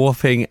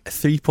whopping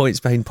 3 points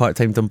behind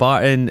part-time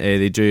Dumbarton.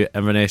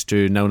 Inverness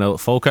drew 0-0 at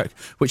Falkirk,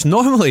 which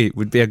normally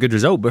would be a good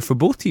result, but for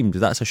both teams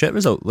that's a shit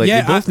result.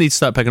 They both need to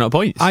start picking up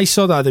points. I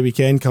saw that at the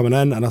weekend coming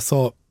in, and I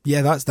thought,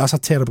 yeah, that's a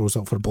terrible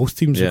result for both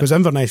teams, because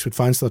Inverness would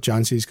fancy their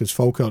chances, because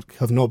Falkirk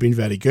have not been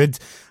very good.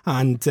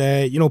 And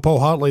Paul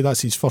Hartley,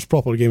 that's his first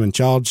proper game in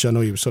charge. I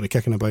know he was sort of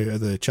kicking about at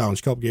the Challenge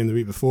Cup game the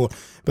week before,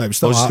 but it was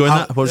still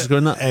what was the score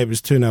in that? It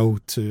was 2-0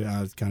 to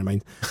I can't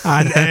mind,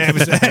 and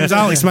it was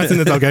Alex Smith in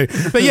the dugout.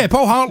 But yeah,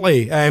 Paul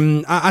Hartley,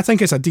 I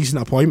think it's a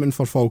decent appointment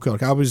for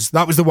Falkirk. That was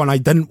the one I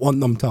didn't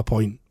want them to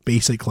appoint,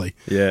 basically.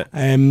 Yeah.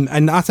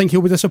 And I think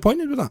he'll be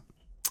disappointed with that.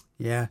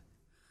 Yeah.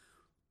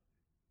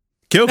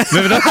 Cool,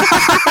 moving on.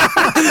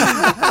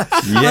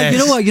 Yes. You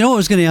know what I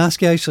was going to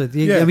ask you,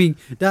 actually? I mean,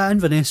 that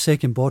Inverness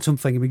second bottom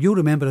thing, I mean, you'll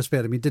remember this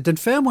better. I mean, did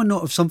Dunfermline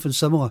not have something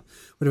similar,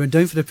 where they went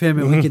down for the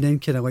Premier League and then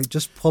kind of like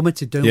just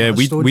plummeted down? Yeah,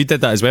 we did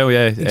that as well,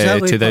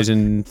 exactly.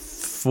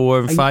 2004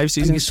 and 5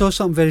 season. And you saw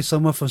something very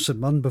similar from St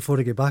Mirren before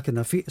they get back in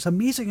their feet. It's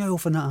amazing how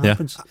often that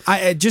happens.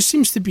 It just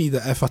seems to be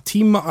that if a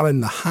team are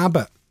in the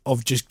habit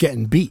of just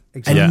getting beat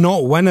and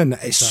not winning,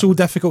 it's so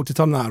difficult to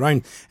turn that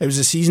around. It was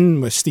a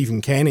season with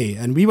Stephen Kenny,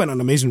 and we went on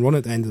an amazing run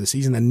at the end of the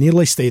season and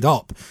nearly stayed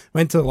up.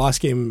 Went to the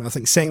last game, I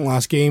think second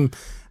last game,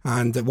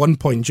 and at one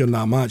point during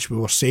that match we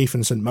were safe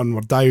and St Mirren were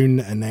down,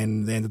 and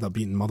then they ended up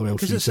beating Motherwell 3-2.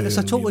 Because it's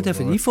a totally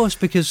different ethos,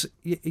 because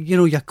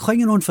you're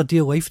clinging on for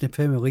dear life in the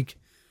Premier League,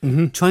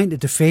 trying to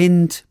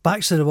defend,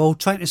 backs to the wall,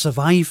 trying to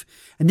survive,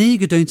 and then you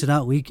go down to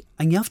that league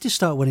and you have to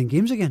start winning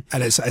games again.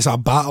 And it's a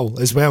battle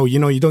as well.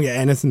 You don't get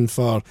anything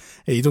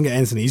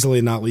easily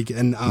in that league.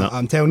 And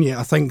I'm telling you,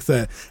 I think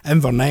that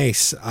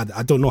Inverness,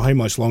 I don't know how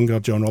much longer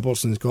John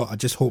Robertson's got. I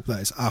just hope that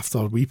it's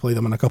after we play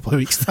them in a couple of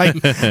weeks' time,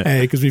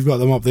 because we've got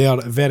them up there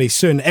very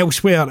soon.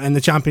 Elsewhere in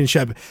the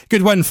Championship,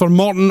 good win for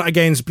Morton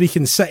against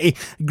Brechin City.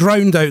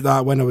 Ground out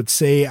that win, I would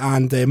say.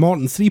 And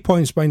Morton 3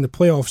 points behind the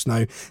playoffs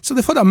now. So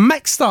they've had a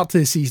mixed start to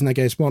the season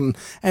against Morton.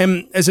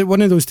 Is it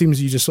one of those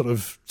teams you just sort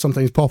of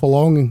sometimes pop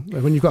along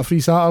when you've got a free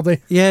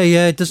Saturday? Yeah,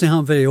 it doesn't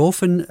happen very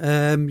often.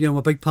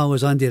 My big pal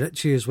is Andy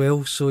Ritchie as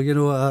well, so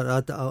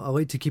I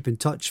like to keep in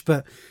touch.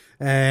 But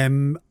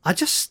I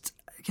just,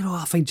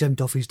 I think Jim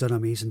Duffy's done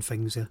amazing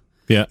things there.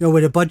 Yeah.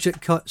 With the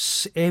budget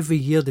cuts every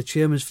year, the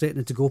chairman's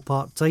threatening to go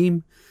part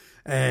time.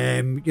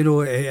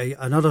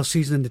 Another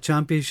season in the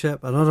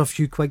Championship, another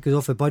few quid goes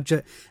off the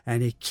budget,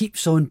 and he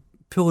keeps on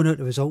pulling out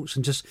the results,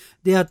 and just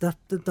they're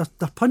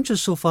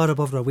punches so far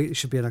above their weight they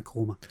should be in a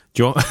coma.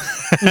 Do you want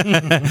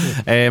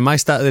my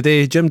stat of the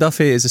day? Jim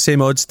Duffy is the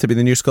same odds to be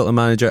the new Scotland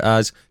manager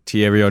as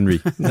Thierry Henry.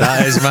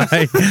 That is my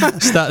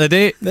stat of the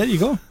day. There you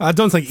go. I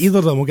don't think either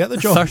of them will get the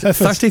job.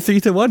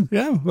 33-1.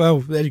 Yeah, well,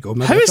 there you go.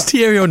 How is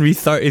Thierry Henry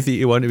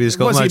 33-1 to be the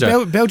Scotland manager?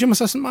 Was he Belgium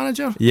assistant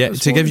manager? Yeah,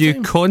 to give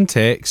you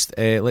context,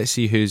 let's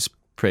see who's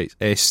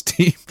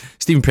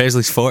Stephen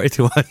Presley's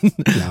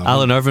 40-1,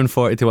 Alan Irvine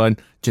 40-1,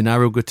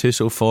 Gennaro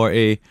Gattuso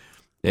 40,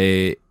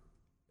 Gary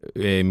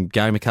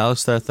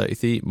McAllister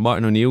 33,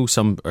 Martin O'Neill,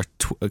 some are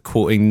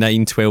quoting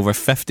 9, 12 or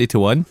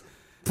 50-1.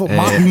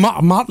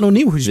 Martin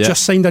O'Neill, who's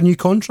just signed a new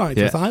contract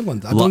with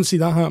Ireland. I don't see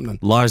that happening.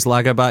 Lars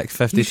Lagerback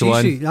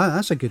 50-1.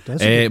 That's a good.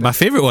 My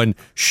favourite one,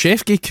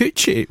 Chef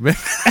Gikuchi,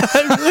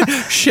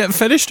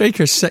 Finnish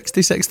striker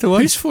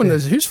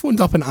 66-1. Who's phoned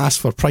up and asked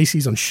for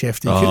prices on Chef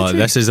Gikuchi? Oh,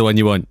 this is the one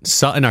you want.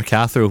 Sutton or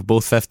Cathro,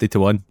 both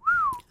 50-1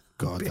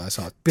 God, that's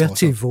a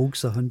Bertie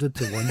Vogt's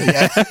 100-1.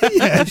 Yeah.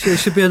 It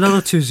should be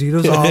another 2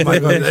 zeros. Oh my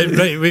God!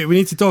 Right, we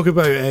need to talk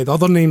about the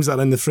other names that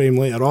are in the frame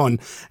later on.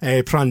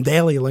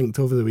 Prandelli linked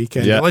over the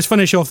weekend. Yeah. Let's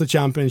finish off the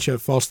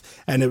Championship first,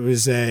 and it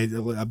was a bit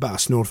of a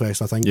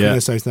snorefest, I think. Yeah.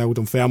 South now,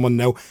 Dunfermline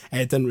now.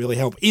 It didn't really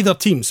help either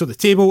team. So the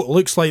table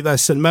looks like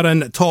this: St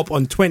Mirren top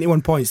on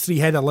 21 points, 3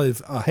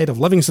 ahead of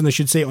Livingston, I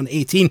should say, on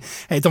 18.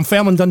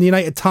 Dunfermline, Dundee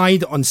United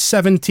tied on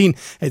 17.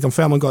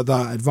 Dunfermline got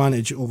that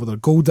advantage over their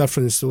goal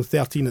difference, so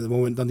 13 at the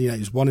moment. Dundee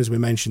United's 1, as we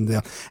mentioned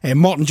there.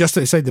 Morton just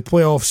outside the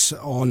playoffs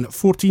on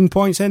 14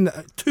 points in,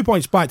 2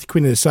 points back to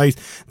Queen of the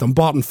South.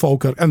 Dumbarton,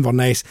 Falkirk,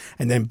 Inverness,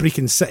 and then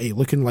Brecon City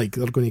looking like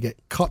they're going to get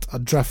cut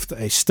adrift,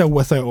 still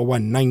without a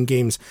win, 9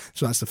 games,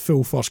 so that's the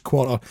full first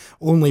quarter,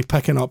 only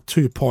picking up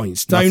 2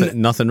 points.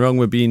 Nothing wrong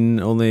with being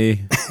only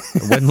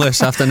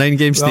winless after 9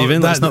 games,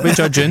 Stephen. Let's not be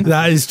judging.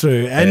 That is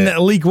true.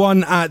 In League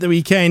One at the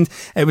weekend,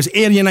 it was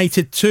Ayr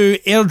United 2,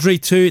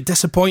 Airdrie 2.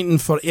 Disappointing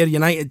for Ayr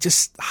United,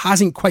 just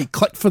hasn't quite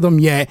clicked for them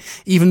yet,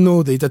 even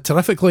though they did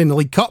terrifically in the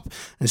League Cup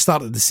and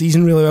started the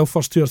season really well,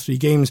 first 2 or 3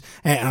 games,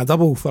 and a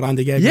double for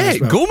Andy Geoghegan. Yeah,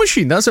 as well. goal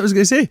machine, that's what I was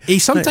going to say. He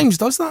sometimes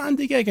does that,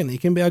 Andy Geoghegan. He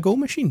can be a goal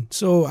machine,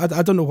 so I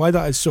don't know why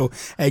that is. So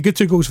good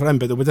 2 goals for him,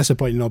 but they were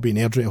disappointing not being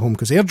Airdrie at home,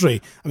 because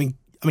Airdrie, I mean,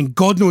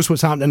 God knows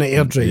what's happening at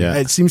Airdrie. Yeah.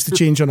 It seems to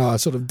change on a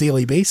sort of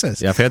daily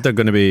basis. Yeah, I've heard they've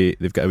got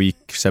a wee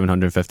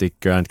 750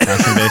 grand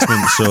cash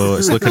investment, so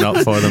it's looking up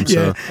for them.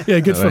 So yeah,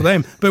 good for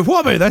them. But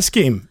what about this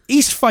game?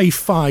 East Fife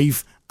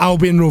 5,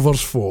 Albion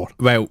Rovers 4.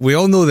 Well, we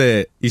all know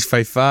that East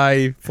Fife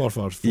 5.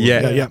 4.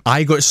 Yeah.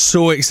 I got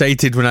so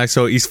excited when I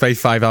saw East Fife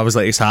 5. I was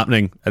like, it's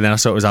happening. And then I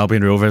saw it was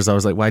Albion Rovers. I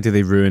was like, why do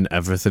they ruin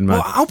everything, man?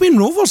 Well, Albion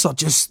Rovers are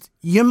just...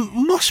 You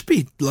must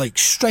be like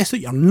stressed that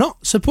you're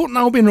not supporting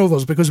Albion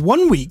Rovers, because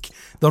one week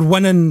they're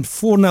winning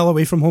 4-0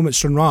 away from home at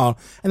Stranraer,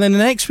 and then the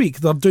next week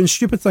they're doing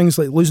stupid things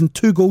like losing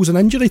 2 goals in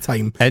injury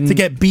time to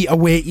get beat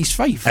away at East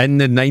Fife. In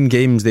the 9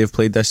 games they've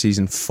played this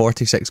season,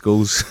 46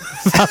 goals.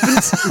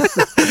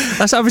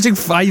 That's averaging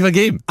 5 a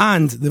game.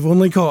 And they've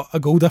only got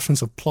a goal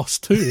difference of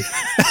 +2,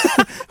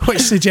 which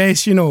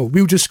suggests,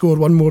 we'll just score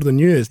 1 more than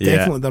you. It's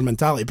definitely their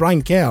mentality.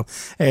 Brian Kerr,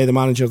 the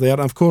manager there,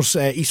 and of course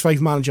East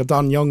Fife manager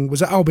Darren Young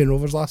was at Albion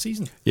Rovers last season.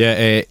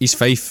 Yeah, East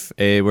Fife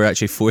were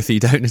actually 4-3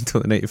 down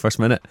until the 91st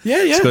minute.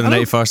 Yeah. Scored the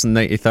 91st and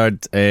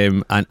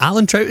 93rd. And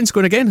Alan Troughton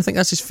scored again. I think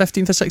that's his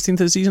 15th or 16th of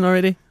the season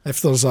already.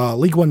 If there's a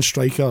League One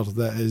striker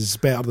that is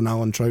better than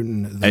Alan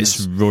Troughton, then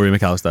it's Rory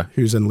McAllister,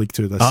 who's in League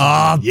 2 this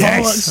season.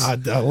 Yes, I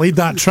laid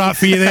that trap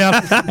for you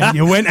there, and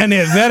you went in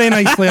it very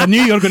nicely. I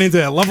knew you were going to do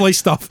it. Lovely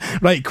stuff.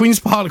 Right, Queen's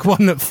Park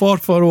won at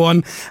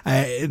 4-1.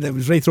 It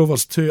was Raith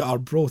Rovers 2,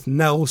 Arbroath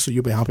 0, so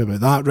you'll be happy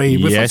about that, Ray.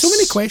 We've had so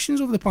many questions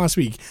over the past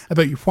week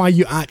about why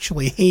you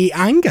actually hate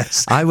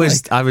Angus. I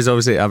was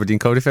obviously at Aberdeen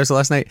Comedy Festival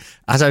last night.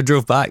 As I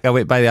drove back, I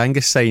went by the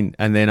Angus sign,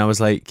 and then I was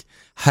like,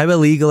 how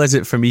illegal is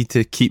it for me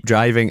to keep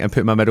driving and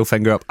put my middle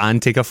finger up and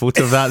take a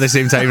photo of that at the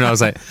same time? And I was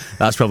like,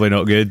 that's probably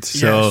not good.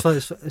 So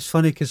it's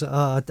funny because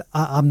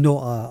I'm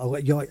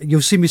not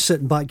you'll see me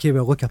sitting back here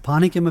with a look of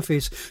panic in my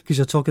face because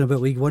you're talking about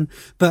League One,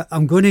 but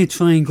I'm going to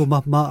try and go.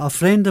 A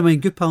friend of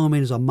mine, good pal of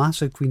mine, is a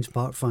massive Queen's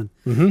Park fan.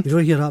 You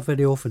don't hear that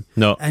very often.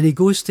 No. And he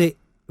goes to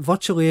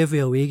virtually every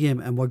away game,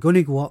 and we're going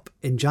to go up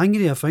in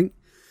January, I think.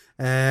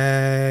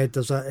 They're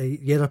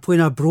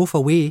playing Arbroath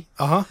away,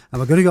 and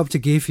we're going to go up to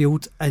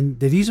Gayfield, and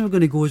the reason we're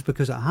going to go is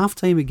because at half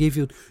time at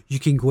Gayfield you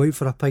can go out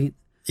for a pint.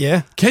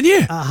 Yeah, can you?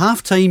 At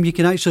half time you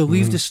can actually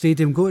leave the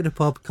stadium, go to the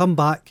pub, come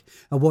back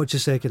and watch the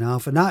second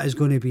half, and that is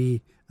going to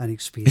be an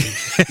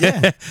experience.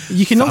 Yeah,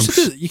 you can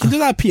also do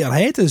that at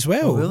Peterhead as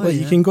well. Oh,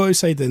 really? You can go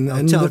outside and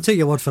I'll take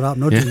your word for that. I'm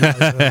not doing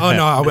that as well. Oh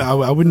no,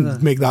 I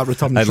wouldn't make that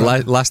return.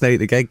 Last night at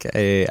the gig,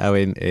 I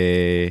went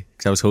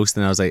because I was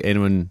hosting. I was like,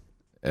 anyone?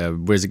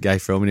 Where's the guy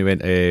from? And he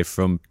went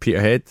from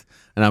Peterhead,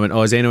 and I went,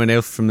 oh, is anyone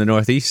else from the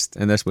northeast?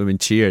 And this woman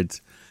cheered,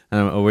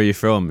 and I went, oh, where are you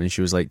from? And she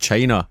was like,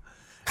 China.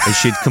 And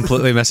she'd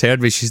completely misheard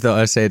me. She thought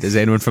I said, is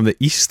anyone from the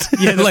east?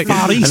 Yeah, the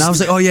Far East. And I was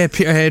like, oh yeah,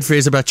 Peterhead,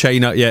 Fraserburgh,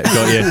 China. Yeah,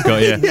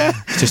 got you. Yeah.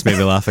 Just made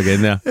me laugh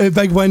again there. A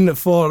big win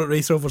for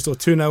Raith Rovers, though,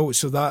 2-0,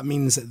 so that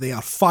means that they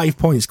are 5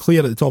 points clear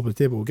at the top of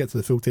the table. We'll get to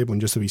the full table in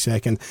just a wee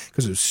second,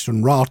 because it was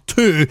Stranraer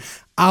 2,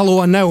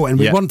 Alloa 0, and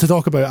we want to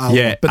talk about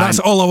Alloa, but that's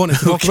all I wanted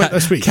to talk about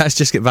this week. Let's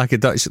just get back in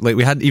touch. Like,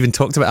 we hadn't even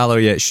talked about Alloa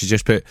yet. She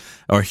just put,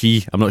 or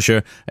he, I'm not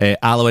sure,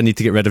 Alloa need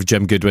to get rid of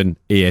Jim Goodwin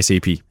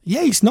ASAP.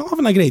 Yeah, he's not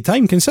having a great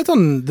time,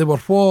 considering they were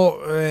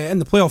in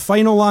the playoff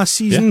final last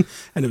season,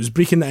 and it was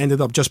Brecon that ended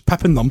up just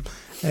pipping them.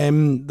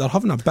 They're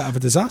having a bit of a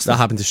disaster. That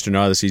happened to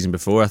Stranraer the season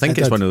before. I think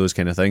it's one of those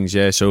kind of things.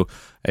 Yeah, so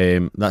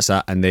that's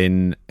that. And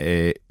then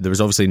there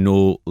was obviously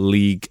no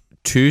League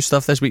 2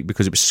 stuff this week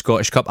because it was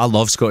Scottish Cup. I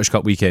love Scottish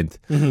Cup weekend.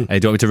 Do you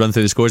want me to run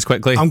through the scores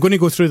quickly? I'm going to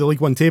go through the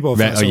League 1 table if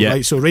that's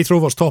right. So Raith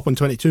Rovers top on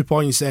 22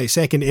 points,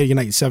 second Ayr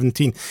United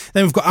 17.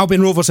 Then we've got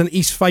Albion Rovers and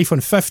East Fife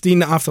on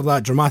 15 after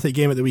that dramatic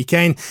game at the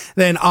weekend.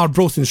 Then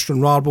Arbroath and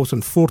Stranraer both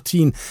on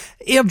 14.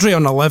 Airdrie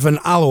on 11,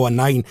 Alloa on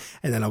 9,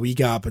 and then a wee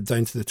gap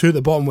down to the 2 at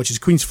the bottom, which is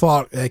Queen's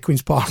Park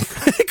Queen's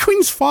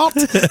Fart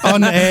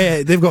on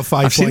they've got 5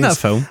 points. I've seen that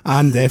film.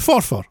 And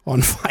Forfar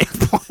on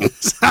 5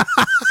 points.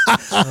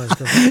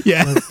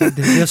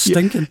 They're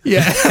stinking.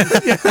 Yeah.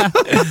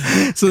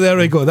 So there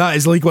we go. That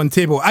is League 1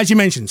 table. As you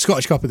mentioned,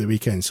 Scottish Cup at the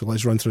weekend, so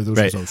let's run through those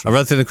results. I'll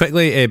run through them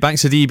quickly.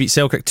 Banks of Dee beat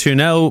Selkirk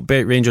 2-0,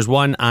 Berwick Rangers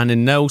 1,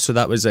 Annan 0, so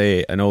that was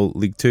an all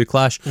League 2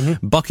 clash.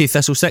 Bucky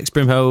Thistle 6,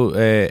 Broomhill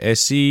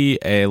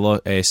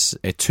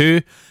SC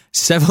 2,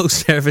 Civil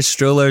Service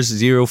Strollers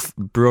 0,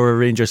 Brora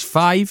Rangers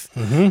 5.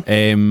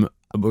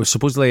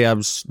 supposedly I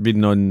was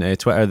reading on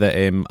Twitter that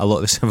a lot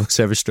of the civil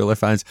service stroller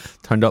fans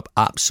turned up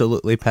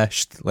absolutely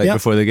pissed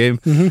before the game.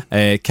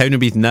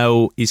 Cowdenbeath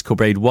 0, East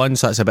Kilbride 1,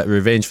 so that's a bit of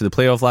revenge for the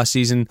playoff last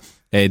season.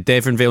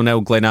 Devonvale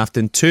 0,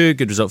 Glenafton 2,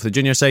 good result for the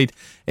junior side.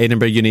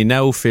 Edinburgh Uni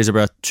 0,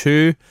 Fraserburgh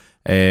 2.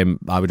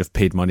 I would have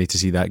paid money to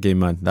see that game,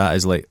 man. That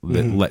is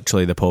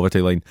literally the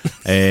poverty line.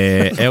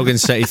 Elgin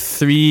City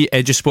 3,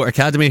 Edgesport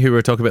Academy, who we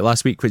were talking about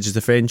last week, which is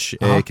the French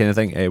kind of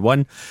thing,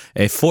 1.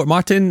 Fort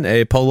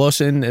Martin, Paul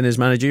Lawson in his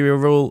managerial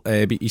role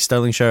beat East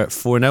Stirlingshire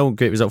 4-0.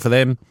 Great result for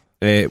them.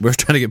 We're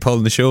trying to get Paul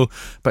on the show,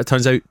 but it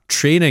turns out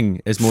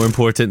training is more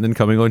important than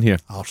coming on here.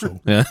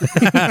 Yeah.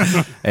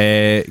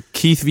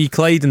 Keith v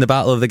Clyde in the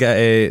battle of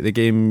the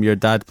game your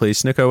dad plays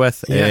snooker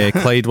with.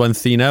 Clyde won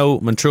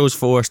 3-0. Montrose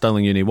 4,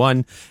 Stirling Uni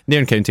 1,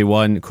 Nairn County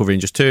 1, Cove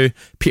Rangers 2,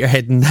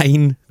 Peterhead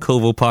 9,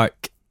 Colville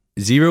Park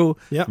 0.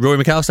 Rory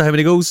McAllister, how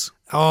many goals?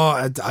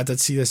 I did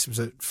see this. Was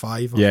it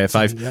 5?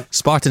 5. Yep.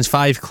 Spartans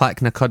 5,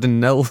 Clacknacudden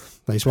 0.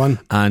 Nice one.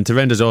 And to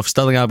round us off,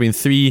 Stirling Albion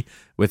 3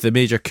 with the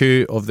major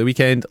coup of the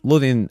weekend.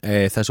 Lothian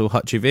Thistle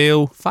Hutchie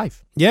Vale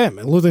 5. Yeah,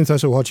 Lothian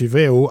Thistle Hutchie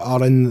Vale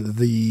are in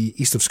the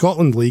East of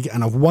Scotland League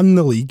and have won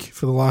the league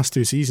for the last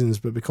 2 seasons,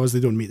 but because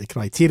they don't meet the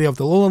criteria of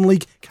the Lowland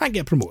League, can't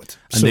get promoted.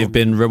 And they've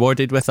been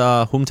rewarded with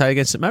a home tie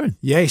against St Mirren.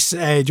 Yes. Do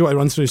you want to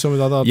run through some of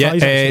the other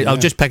ties? I'll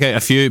just pick out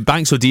a few.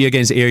 Banks O'Dea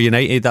against Ayr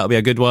United, that'll be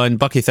a good one.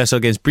 Bucky Thistle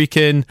against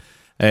Brechin.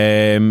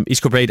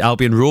 East Kilbride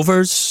Albion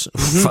Rovers,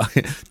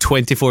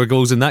 24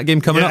 goals in that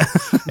game coming up.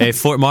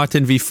 Fort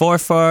Martin v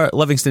Forfar,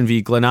 Livingston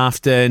v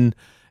Glenafton,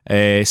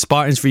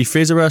 Spartans v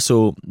Fraserburgh,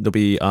 so there'll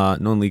be a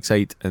non-league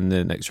side in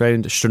the next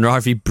round. Stranraer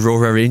v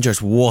Brora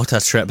Rangers, what a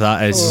trip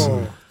that is.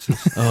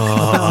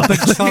 A big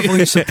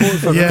travelling support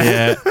for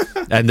yeah.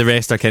 And the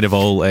rest are kind of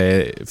all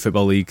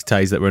Football League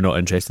ties that we're not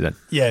interested in.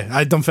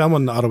 Yeah,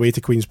 Dunfermline are away to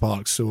Queen's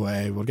Park, so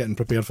we're getting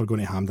prepared for going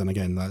to Hampden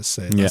again. That's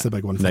the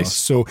big one for us.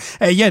 So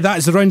that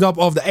is the roundup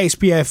of the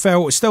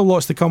SPFL. Still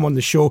lots to come on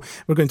the show.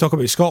 We're going to talk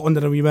about Scotland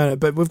in a wee minute,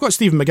 but we've got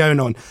Stephen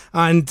McGowan on,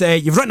 and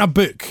you've written a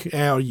book.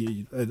 How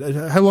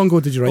long ago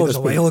did you write this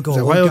book? A while ago.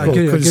 A while ago,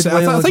 because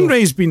I think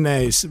Ray's been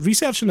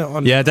researching it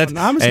on, I did. on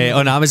Amazon.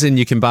 On Amazon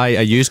you can buy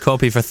a used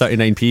copy for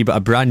 39p, but a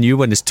brand new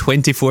one is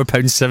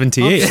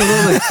 £24.78.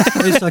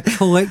 Absolutely. It's a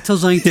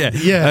collector's item.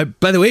 Yeah.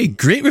 By the way,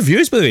 great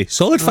reviews, by the way.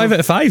 Solid 5 out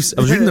of 5s.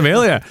 I was reading them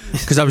earlier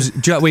because I was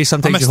due that way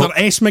sometimes. Mr.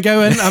 S.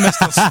 McGowan,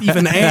 Mr.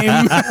 Stephen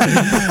M.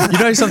 You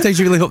know, sometimes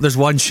you really hope there's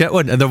one shit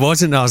one, and there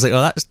wasn't. And I was like,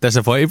 oh, that's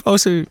disappointing. But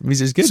also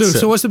means it's good.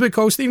 So what's the book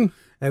called, Stephen?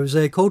 It was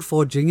called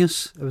For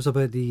Genius. It was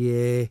about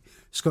the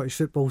Scottish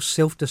football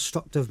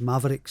self-destructive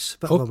Mavericks.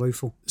 Bit of a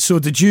mouthful. So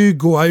did you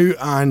go out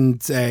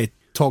and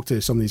talk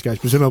to some of these guys,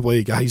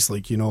 presumably guys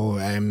like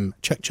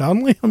Chick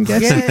Charnley, I'm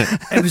guessing? Yeah,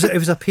 it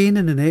was a pain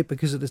in the neck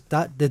because at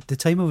the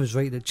time I was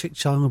writing it, Chick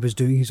Charnley was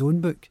doing his own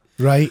book.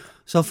 Right.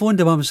 So I phoned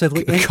him up and said,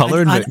 look,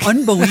 colouring book.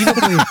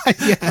 Unbelievably.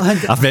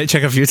 I've met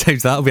Chick a few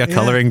times. That'll be a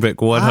colouring book,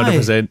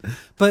 100%.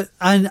 But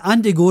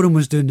Andy Gorham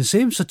was doing the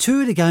same. So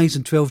 2 of the guys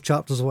in 12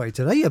 chapters I wanted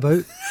to write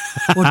about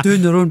were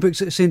doing their own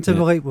books at the same time.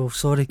 We're like, well,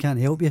 sorry, can't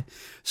help you.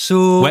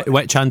 So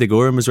which Andy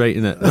Gorham was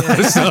writing it?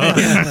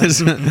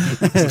 It's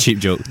a cheap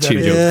joke.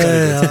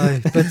 Yeah,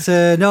 but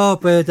I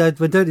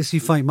went down to see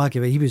Frank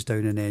McAvey. He was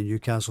down in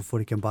Newcastle before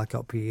he came back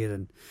up here,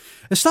 and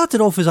it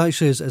started off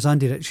as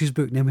Andy Ritchie's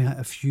book, and then we had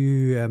a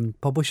few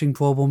publishing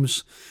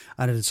problems,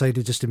 and I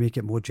decided just to make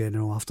it more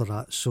general after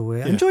that. So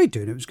I enjoyed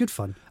doing it. It was good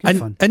fun.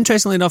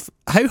 Interestingly enough,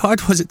 how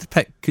hard was it to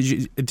pick?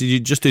 Did you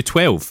just do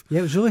 12? Yeah,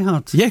 it was really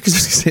hard. Yeah,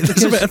 because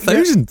there's about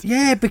 1,000.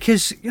 Yeah,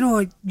 because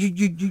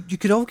you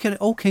could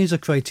all kinds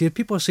of criteria.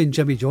 People are saying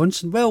Jimmy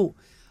Johnson. Well,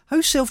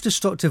 how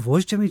self-destructive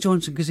was Jimmy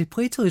Johnson? Because he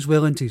played till he was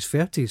well into his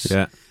 30s.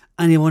 Yeah.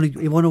 And he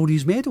won all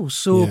these medals.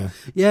 So,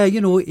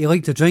 he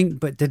liked to drink,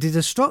 but did he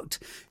destruct?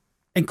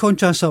 In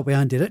contrast that with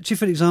Andy Ritchie,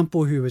 for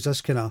example, who was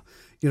this kind of,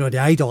 the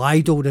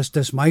idol,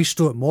 this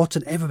maestro at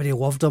Morton. Everybody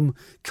loved him.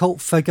 Cult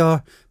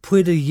figure.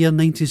 Player of the year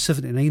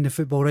 1979, the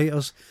Football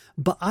Writers.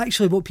 But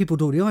actually what people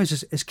don't realise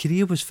is his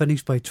career was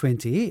finished by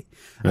 28.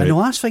 Right. And the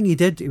last thing he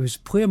did, he was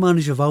player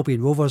manager of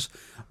Albion Rovers,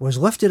 was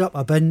lifted up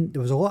a bin.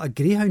 There was a lot of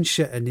greyhound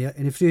shit in there,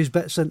 and he threw his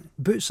boots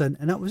in,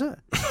 and that was it.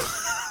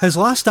 His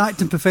last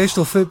act in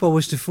professional football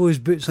was to throw his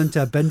boots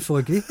into a bin full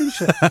of greyhound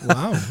shit.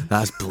 Wow,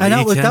 that's bleak. And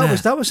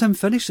that was him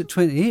finished at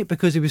 28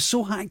 because he was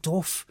so hacked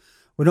off.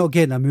 We're not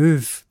getting a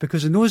move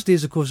because in those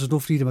days, of course, there's no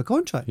freedom of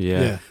contract.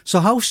 Yeah.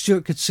 So Hal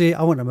Stewart could say,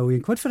 "I want £1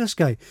 million for this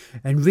guy,"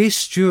 and Ray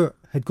Stewart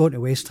had gone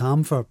to West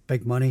Ham for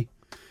big money.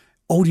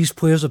 All these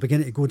players are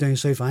beginning to go down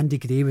south. Andy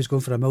Gray was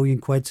going for £1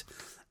 million,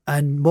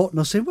 and Morton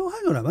are saying, "Well,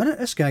 hang on a minute,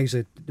 this guy's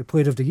the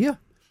player of the year,"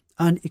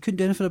 and he couldn't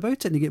do anything about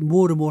it, and he get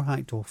more and more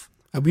hacked off.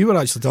 We were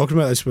actually talking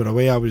about this. We were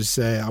away. I was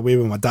away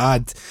with my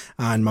dad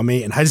and my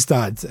mate and his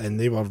dad, and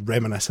they were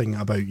reminiscing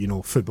about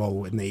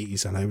football in the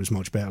 80s and how it was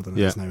much better than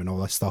it is now and all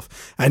this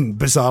stuff. And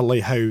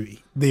bizarrely, how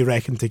they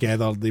reckoned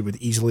together they would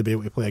easily be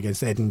able to play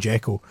against Edin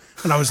Dzeko.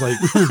 And I was like,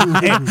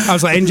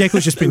 Edin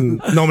Dzeko's just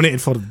been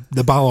nominated for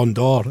the Ballon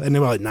d'Or. And they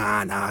were like,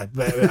 nah.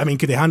 But, I mean,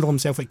 could he handle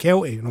himself at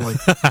Kelty? And I'm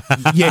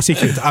like, yes, he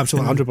could,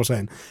 absolutely,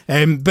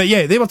 100%. But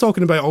yeah, they were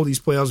talking about all these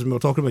players, and we were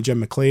talking about Jim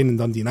McLean and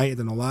Dundee United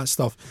and all that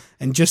stuff,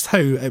 and just how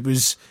it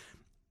was...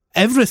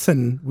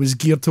 Everything was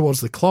geared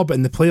towards the club,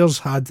 and the players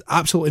had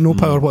absolutely no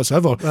power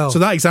whatsoever. Well, so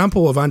that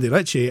example of Andy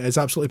Ritchie is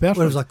absolutely perfect.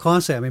 Well, it was a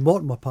classic. I mean,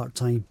 Morton were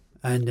part-time,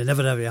 and they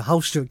never ever.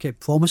 Hal Stewart kept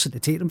promising to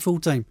take them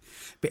full-time.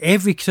 But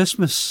every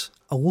Christmas,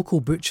 a local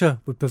butcher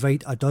would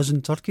provide a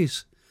dozen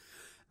turkeys.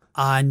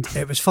 And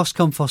it was first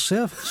come, first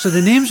serve. So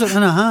the names were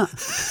in a hat,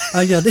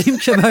 and your name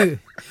came out.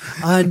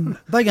 And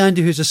Big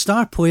Andy, who's a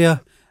star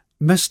player,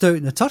 missed out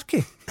on the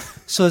turkey.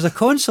 So as a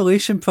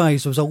consolation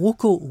prize, there was a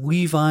local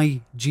Levi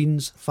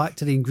jeans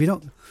factory in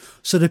Greenock.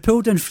 So they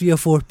pulled in 3 or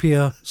 4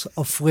 pairs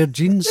of flared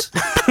jeans.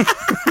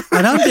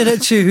 And Andy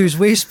Ritchie, whose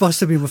waist must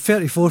have been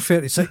 34,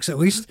 36 at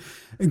least,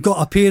 and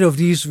got a pair of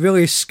these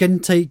really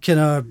skin-tight kind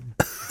of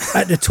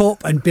at the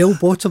top and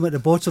bell-bottom at the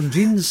bottom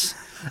jeans.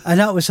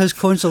 And that was his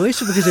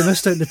consolation because he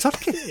missed out on the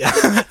turkey.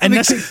 And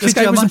this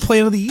guy was the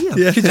player of the year.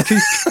 Yeah.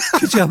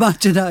 Could you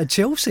imagine that at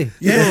Chelsea?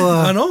 Yeah,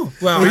 I know.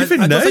 Well, I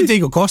don't think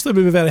Diego Costa would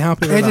be very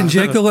happy with Edin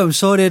that. Dzeko, I'm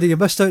sorry, Eddie, you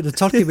missed out on the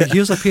turkey, but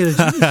here's a pair of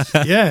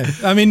jeans. Yeah,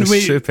 I mean,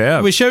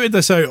 we shouted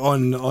this out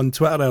on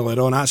Twitter earlier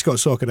on, at Scott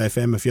Soccer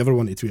FM, if you ever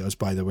want to tweet us,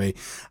 by the way.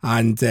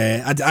 And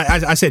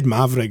I said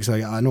Mavericks.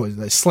 I know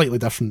it's slightly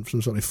different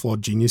from sort of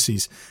flawed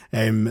geniuses,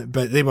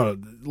 but they were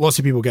lots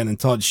of people getting in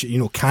touch. You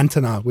know,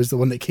 Cantona was the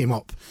one that came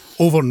up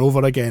over and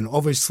over again.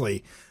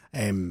 Obviously,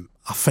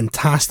 a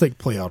fantastic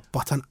player,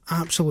 but an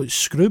absolute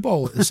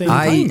screwball at the same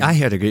time. I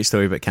heard a great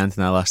story about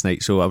Cantona last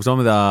night. So I was on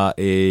with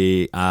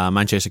a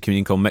Manchester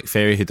comedian called Mick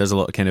Ferry, who does a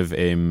lot of kind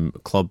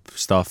of club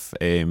stuff,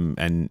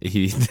 and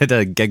he did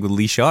a gig with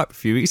Lee Sharp a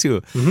few weeks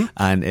ago,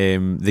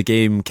 and the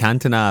game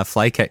Cantona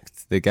fly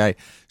kicked the guy.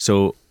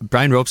 So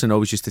Brian Robson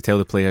always used to tell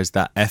the players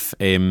that if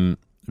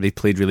they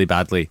played really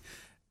badly,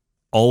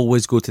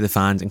 always go to the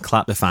fans and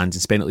clap the fans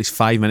and spend at least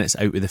 5 minutes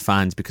out with the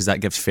fans, because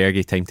that gives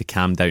Fergie time to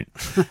calm down.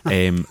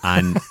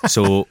 And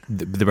so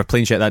they were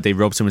playing shit that day.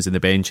 Robson was in the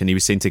bench and he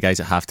was saying to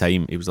guys at half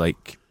time, he was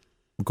like,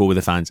 go with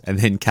the fans. And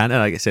then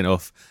Cantona got sent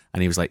off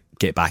and he was like,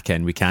 get back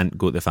in, we can't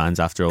go to the fans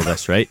after all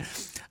this, right?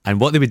 And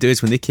what they would do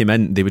is when they came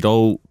in, they would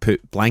all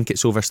put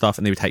blankets over stuff,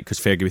 and they would hide, because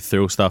Fergie would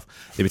throw stuff,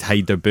 they would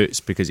hide their boots,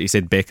 because he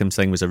said Beckham's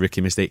thing was a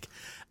rookie mistake.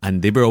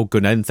 And they were all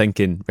going in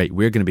thinking, right,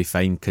 we're going to be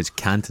fine because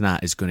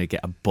Cantona is going to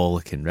get a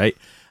bollocking, right?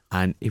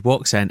 And he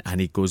walks in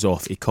and he goes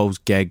off. He calls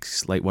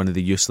Giggs like one of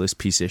the useless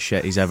pieces of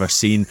shit he's ever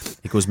seen.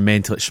 He goes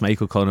mental at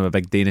Schmeichel, calling him a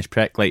big Danish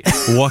prick, like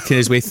walking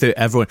his way through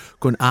everyone,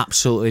 going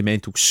absolutely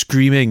mental,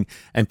 screaming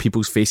in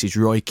people's faces,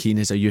 Roy Keane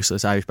is a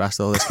useless Irish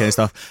bastard, all this kind of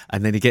stuff.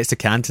 And then he gets to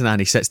Cantona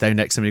and he sits down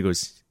next to him and he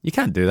goes, you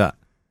can't do that.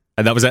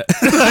 And that was it.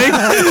 And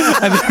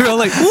they were all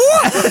like,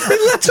 what? He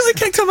literally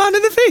kicked a man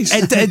in the face.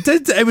 It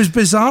did. It was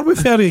bizarre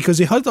with Fergie, because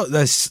he had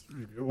this,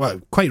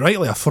 well, quite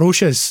rightly, a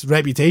ferocious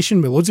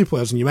reputation with loads of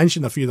players, and you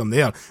mentioned a few of them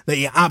there that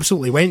he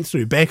absolutely went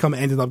through. Beckham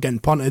ended up getting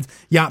punted.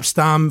 Jaap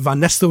Stam,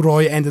 Van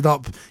Nistelrooy ended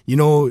up,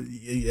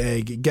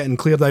 getting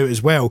cleared out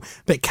as well.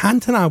 But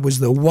Cantona was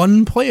the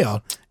one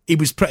player. He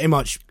was pretty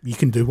much, you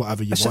can do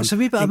whatever you want. It's a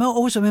wee bit, I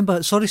always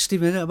remember, sorry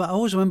Stephen, but I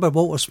always remember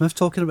Walter Smith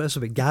talking about this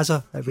about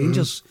Gaza at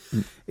Rangers.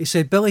 He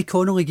said Billy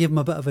Connolly gave him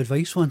a bit of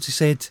advice once. He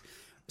said,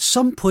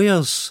 some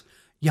players,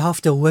 you have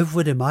to live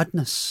with the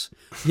madness.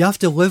 You have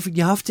to allow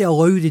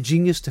the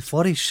genius to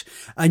flourish,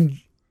 and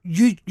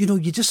you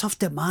just have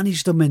to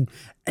manage them and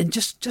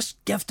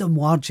just give them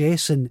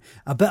largesse and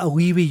a bit of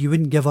leeway you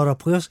wouldn't give other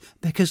players,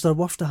 because they're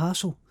worth the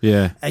hassle.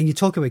 Yeah. And you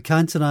talk about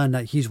Cantona and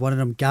that he's one of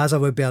them. Gaza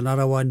would be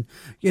another one.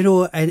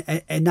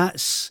 And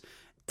that's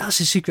the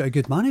secret of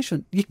good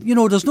management.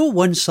 There's no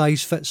one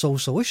size fits all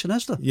solution,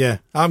 is there? Yeah.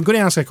 I'm going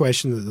to ask a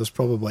question that there's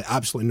probably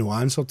absolutely no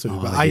answer to,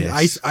 but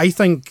yes. I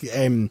think.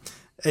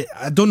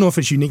 I don't know if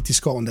it's unique to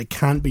Scotland. It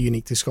can't be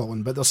unique to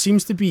Scotland, but there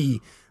seems to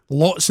be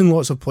lots and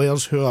lots of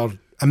players who are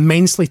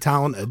immensely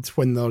talented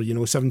when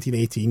they're 17,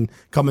 18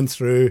 coming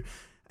through,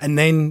 and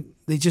then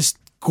they just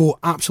go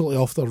absolutely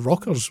off their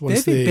rockers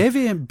once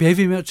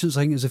bevy merchants,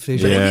 I think, is the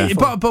phrase. Yeah.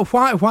 But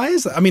why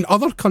is that? I mean,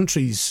 other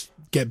countries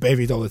get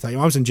bevied all the time.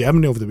 I was in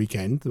Germany over the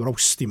weekend. They were all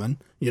steaming.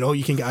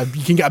 You can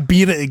get a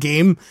beer at the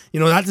game.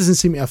 That doesn't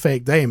seem to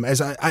affect them.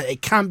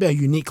 It can't be a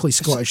uniquely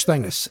Scottish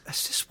thing. It's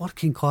just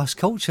working class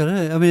culture, isn't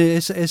it? I mean,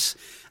 it's.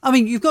 I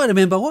mean, you've got to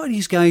remember, a lot of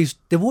these guys,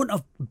 they won't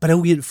have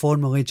brilliant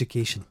formal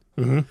education,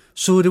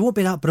 so they won't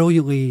be that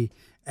brilliantly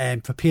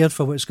prepared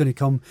for what's going to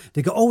come.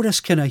 They got all this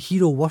kind of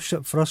hero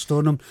worship thrust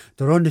on them.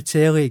 They're on the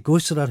telly. It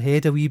goes to their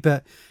head a wee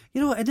bit.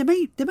 And they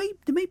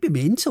might be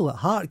mental at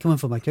heart coming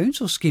from a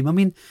council scheme. I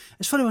mean,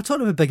 it's funny, we're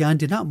talking about Big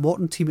Andy, that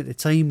Morton team at the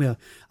time, where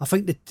I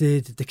think that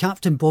the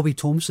captain, Bobby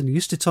Thompson,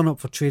 used to turn up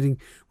for training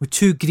with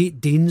 2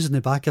 Great Danes in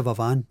the back of a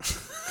van.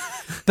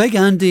 Big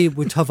Andy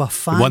would have a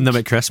fan. Won them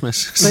at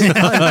Christmas.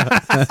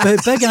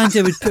 But Big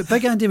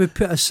Andy would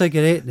put a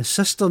cigarette in the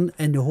cistern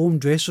in the home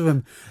dressing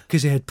room,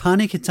 because he had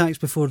panic attacks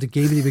before the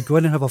game, and he would go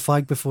in and have a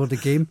fag before the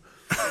game.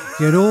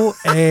 You know,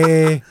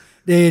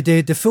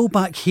 the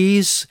fullback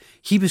Hayes,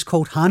 he was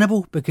called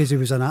Hannibal because he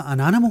was an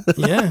animal.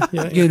 Yeah.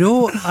 You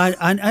know,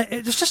 and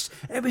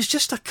it was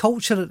just a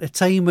culture at the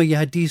time where you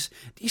had these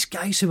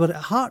guys who were at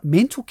heart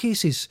mental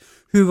cases,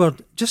 who were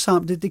just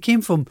they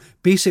came from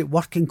basic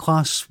working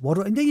class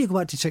world. And then you go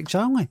back to Chick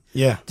Charnley,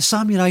 the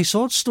samurai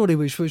sword story,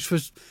 which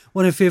was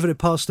one of the favourite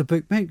parts of the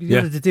book. Mate,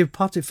 you know, the Dave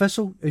Partick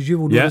Thistle, as you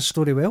will know the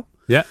story well.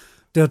 Yeah,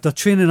 they're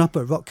training up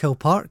at Rockhill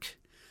Park,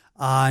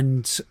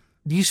 and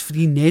these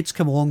three Neds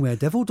come along with a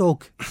devil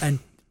dog, and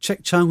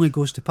Chick Charnley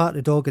goes to pat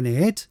the dog in the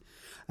head,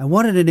 and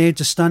one of the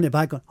Neds is standing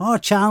back going, "Oh,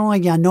 Charnley,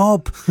 you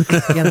knob,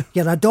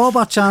 you're a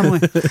dauber,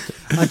 Charnley."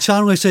 And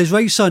Charnley says,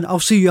 "Right, son, I'll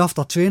see you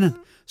after training."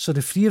 So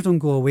the three of them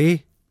go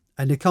away,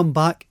 and they come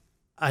back,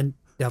 and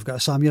they've got a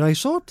samurai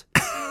sword.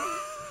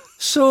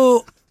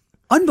 So,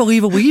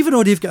 unbelievable, even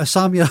though they've got a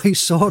samurai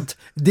sword,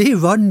 they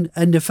run,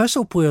 and the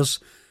Thistle players,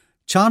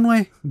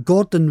 Charnley,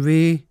 Gordon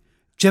Ray,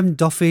 Jim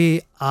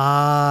Duffy,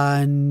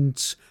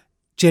 and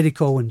Jerry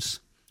Collins,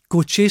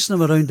 go chasing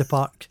them around the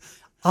park,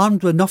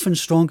 armed with nothing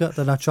stronger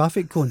than a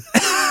traffic cone.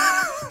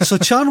 So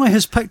Charnley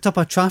has picked up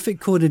a traffic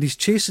cone and he's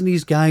chasing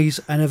these guys,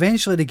 and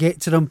eventually they get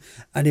to them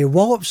and he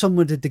wallops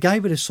someone, the guy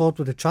with the sword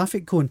with the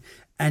traffic cone,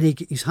 and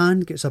his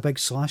hand gets a big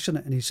slash in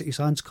it, and his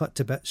hand's cut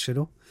to bits, you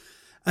know.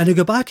 And they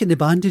go back and they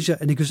bandage it,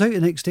 and he goes out the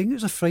next day. I think it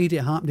was a Friday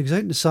it happened. He goes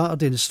out on the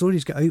Saturday, and the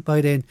story's got out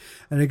by then.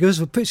 And he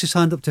puts his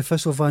hand up to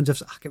Thistle fans, and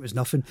says, it was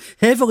nothing.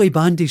 Heavily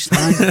bandaged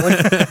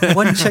hand.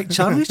 one Chick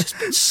Charnley's just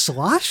been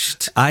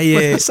slashed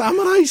with a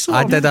samurai sword.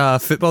 I did a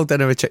football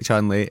dinner with Chick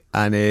Charnley,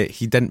 and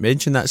he didn't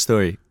mention that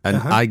story. And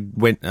I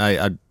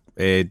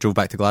drove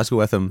back to Glasgow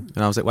with him,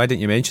 and I was like, "Why didn't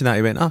you mention that?"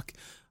 He went,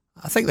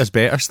 I think there's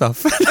better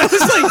stuff. I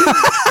was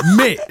like,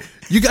 mate,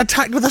 you got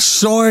attacked with a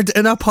sword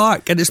in a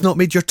park and it's not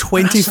made your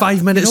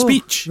 25-minute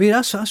speech. Mate,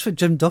 that's what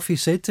Jim Duffy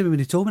said to me when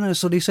he told me that.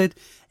 So he said,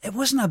 it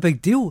wasn't a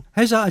big deal.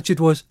 His attitude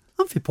was,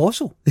 I'm for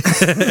Postle.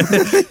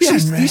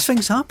 These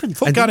things happen.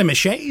 Folk got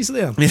machetes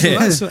there.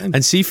 Yeah. So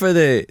and see, for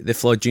the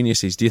flawed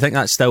geniuses, do you think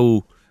that's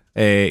still...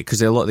 because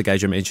a lot of the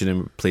guys you're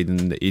mentioning played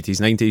in the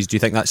 80s, 90s, do you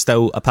think that's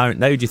still apparent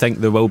now? Do you think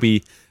there will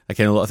be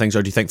a lot of things,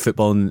 or do you think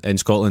football in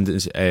Scotland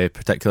in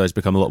particular has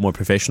become a lot more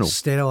professional?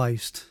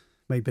 Sterilised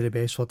might be the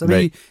best word. I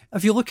mean,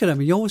 if you look at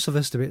it, you always have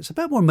this debate, it's a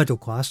bit more middle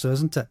class though,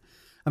 isn't it?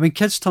 I mean,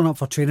 kids turn up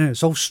for training,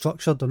 it's all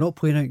structured, they're not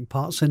playing out in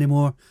parts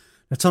anymore.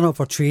 They turn up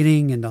for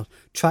training in their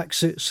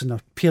tracksuits and their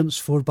parents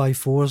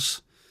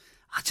 4x4s.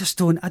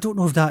 I don't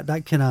know if that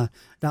kind of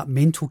that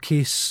mental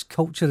case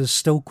culture is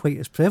still quite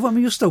as prevalent. I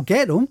mean, you'll still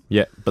get them.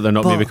 Yeah, but they're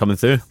not maybe coming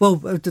through. Well,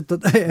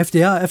 if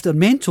they're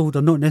mental,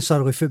 they're not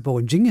necessarily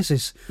footballing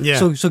geniuses.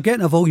 Yeah. So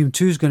getting a volume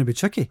 2 is going to be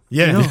tricky.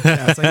 Yeah, you know?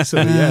 Yeah, I think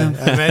so. Yeah.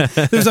 I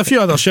mean, there's a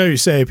few other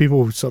shows.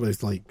 People sort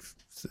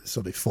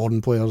of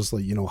foreign players,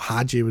 like, you know,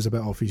 Hadji was a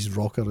bit off his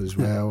rocker as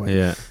well,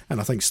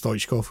 and I think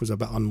Stoichkov was a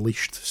bit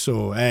unleashed.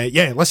 So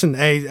listen,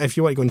 if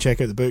you want to go and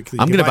check out the book,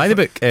 I'm going to buy the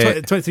book.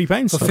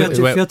 £23 for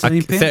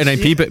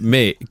 39p. But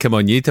mate, come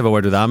on, you need to have a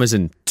word with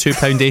Amazon.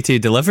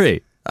 £2.80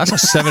 delivery. That's a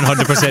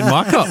 700%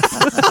 markup.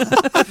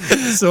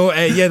 So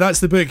that's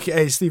the book,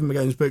 Stephen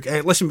McGowan's book.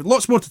 Listen,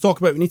 lots more to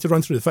talk about. We need to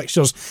run through the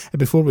fixtures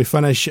before we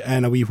finish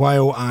in a wee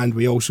while, and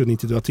we also need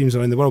to do our teams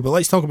around the world. But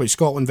let's talk about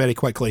Scotland very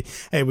quickly.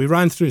 We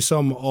ran through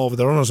some of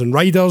the runners and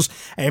riders.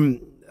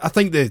 I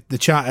think the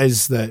chat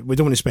is that we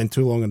don't want to spend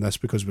too long on this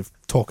because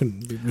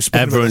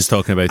everyone's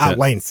talking about at it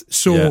length.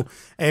 So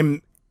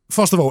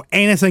first of all,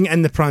 anything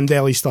in the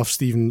Prandelli stuff,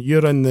 Stephen?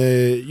 You're in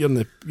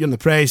the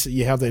press.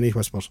 You heard any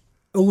whispers?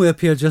 Only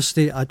appeared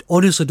yesterday. I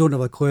honestly don't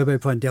have a clue about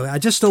Prandelli. I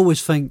just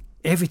always think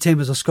every time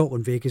there's a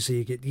Scotland vacancy,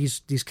 you get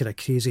these kind of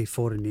crazy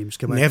foreign names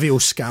come out.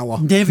 Neville Scala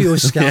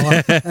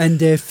and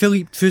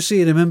Philippe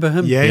Troussier, remember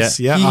him? Yes,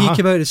 He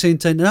came out at the same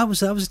time, and that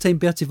was the time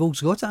Bertie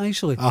Vogts got it,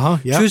 actually.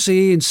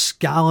 Troussier and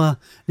Scala,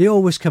 they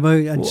always come out,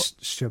 and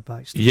Stuart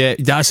Baxter. Yeah,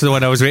 that's the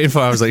one I was waiting for.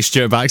 I was like,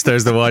 Stuart Baxter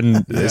is the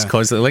one that's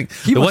constantly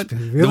linked. He must be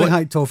really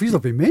hacked off. He's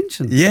not been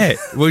mentioned. Yeah,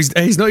 well,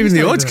 he's not even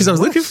in the odds because I was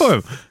looking for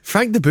him.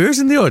 Frank de Boer's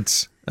in the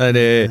odds.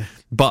 And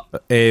but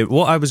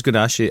what I was going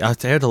to ask you, I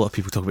heard a lot of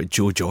people talk about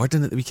Joe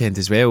Jordan at the weekend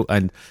as well,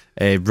 and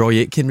Roy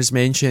Aitken was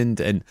mentioned,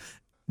 and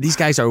these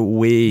guys are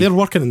they're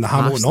working in the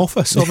Hamilton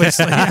office,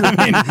 obviously.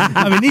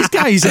 I mean, these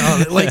guys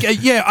are like,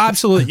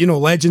 absolute, you know,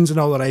 legends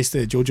and all the rest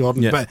of Joe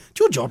Jordan. But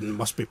Joe Jordan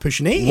must be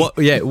pushing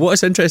 80. What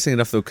is interesting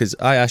enough though, because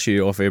I asked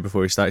you off air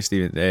before we started,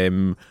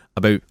 Stephen,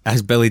 about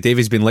has Billy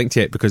Davies been linked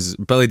yet? Because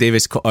Billy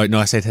Davies,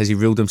 I said, has he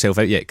ruled himself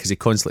out yet? Because he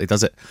constantly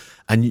does it.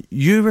 And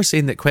you were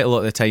saying that quite a lot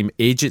of the time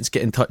agents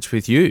get in touch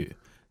with you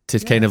to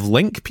kind of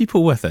link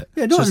people with it.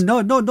 Yeah,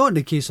 not in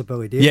the case of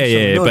Billy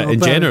Davies. But in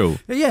general.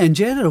 Yeah, in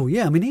general,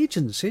 yeah. I mean,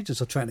 agents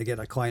are trying to get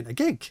a client a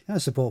gig.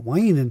 That's the bottom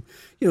line. And,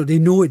 you know, they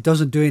know it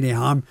doesn't do any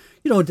harm.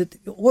 You know,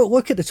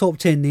 look at the top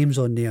 10 names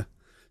on there.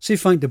 Say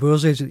Frank de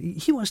Boer's agent,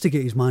 he wants to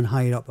get his man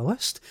higher up the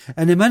list.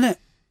 And the minute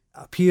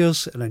it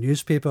appears in a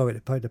newspaper,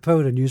 the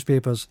power of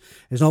newspapers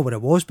is not what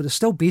it was, but it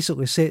still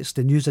basically sets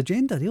the news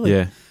agenda, really.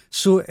 Yeah.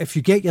 So if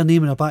you get your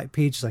name on a back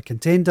page as a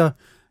contender,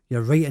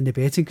 you're right in the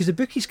betting, because the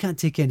bookies can't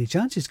take any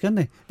chances, can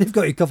they? They've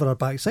got to cover our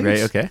backsides. Right,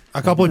 okay.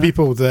 A couple of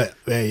people that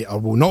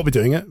will not be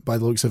doing it, by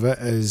the looks of it,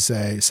 is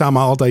Sam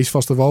Allardyce,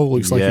 first of all.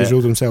 Looks like he's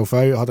ruled himself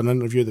out. Had an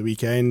interview at the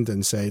weekend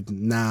and said,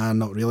 nah,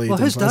 not really. Well,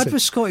 his dad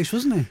was Scottish,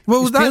 wasn't he?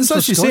 Well, His that's parents were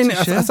what she's saying.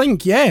 Scottish, I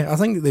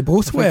think they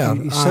both were.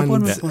 his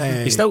sibling And,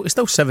 was- He's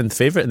still seventh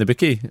favourite in the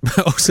bookie.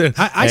 Also,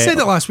 I said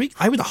it last week.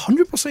 I would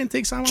 100%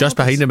 take Sam just Allardyce.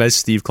 behind him is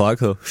Steve Clark,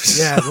 though.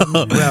 Yeah,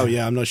 well,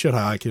 I'm not sure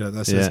how accurate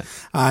this is.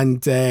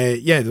 And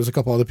there was a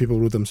couple other people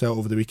who ruled themselves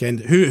over the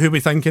weekend. Who we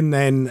thinking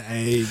then?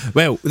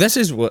 Well, this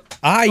is what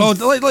I.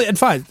 In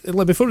fact,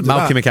 before we do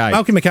Malky that,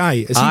 Malky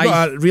Mackay. Has he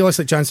got a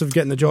realistic chance of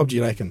getting the job, do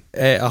you reckon?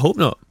 I hope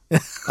not.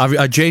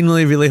 I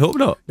genuinely really hope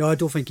not. No, I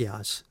don't think he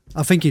has.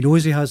 I think he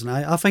knows he hasn't.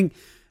 I think,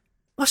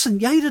 listen,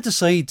 you either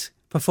decide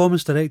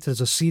performance director is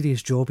a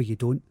serious job or you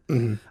don't.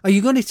 Mm-hmm. Are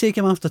you going to take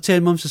him after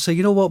 10 months and say,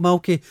 you know what,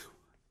 Malky,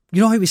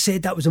 you know how we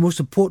said that was the most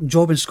important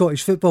job in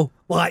Scottish football?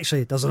 Well,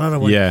 actually, there's another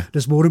one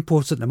that's more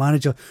important than the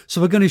manager.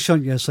 So we're going to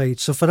shunt you aside.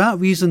 So for that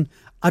reason,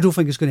 I don't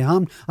think it's going to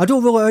happen. I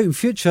don't rule it out in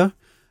future,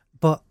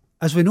 but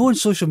as we know in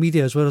social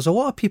media as well, there's a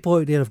lot of people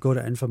out there who've got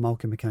it in for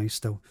Malky Mackay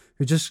still,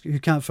 who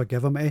can't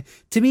forgive him.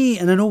 To me,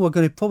 and I know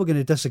we're probably going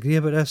to disagree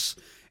about this,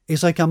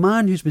 he's like a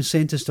man who's been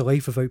sentenced to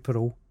life without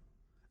parole.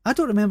 I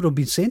don't remember him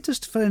being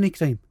sentenced for any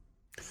crime.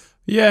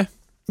 Yeah.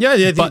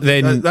 But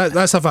then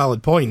that's a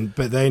valid point.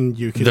 But then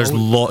you can. There's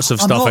lots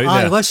of stuff out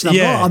there. Listen,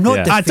 I'm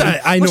not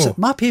defending. I know. Listen,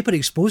 my paper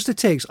exposed the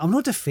text. I'm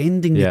not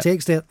defending the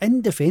text. They're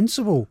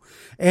indefensible.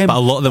 But a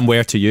lot of them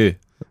were to you.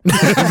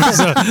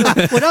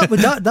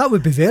 That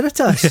would be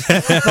Veritas.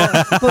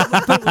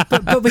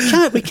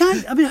 but we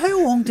can't. I mean,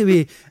 how long do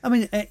we? I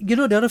mean,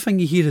 the other thing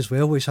you hear as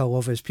well, which I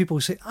love, is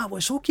people say, well,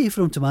 it's okay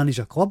for him to manage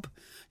a club.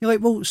 You're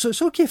like, well, so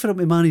it's okay for him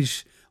to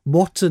manage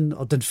Morton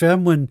or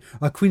Dunfermline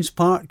or Queen's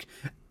Park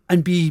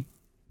and be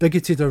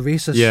bigoted or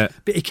racist,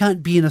 but he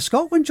can't be in a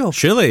Scotland job.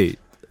 Surely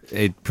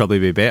it'd probably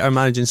be better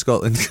managing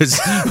Scotland because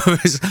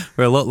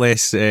we're a lot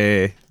less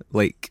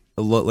ethnic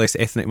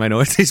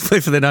minorities play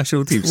for the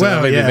national team, so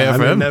that might be better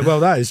for him. Well,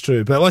 that is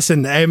true. But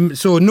listen,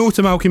 so no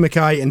to Malky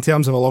Mackay in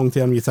terms of a long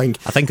term, you think?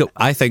 I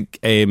think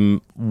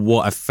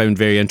what I've found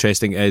very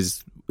interesting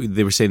is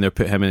they were saying they'll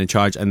put him in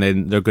charge and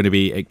then they're going to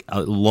be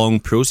a long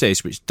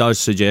process, which does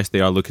suggest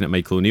they are looking at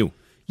Michael O'Neill.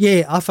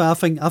 Yeah, I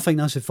think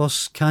that's the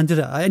first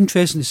candidate.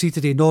 Interesting to see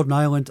today Northern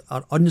Ireland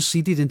are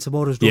unseeded in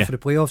tomorrow's draw for the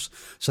playoffs.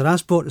 So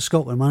that's brought the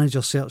Scotland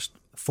manager search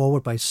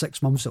forward by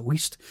 6 months at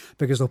least,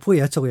 because they'll play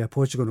Italy or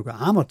Portugal and they'll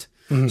get hammered.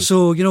 Mm-hmm.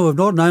 So, if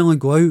Northern Ireland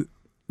go out,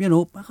 you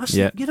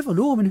never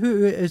know. I mean,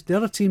 who is the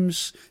other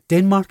teams?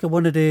 Denmark are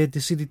one of the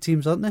seeded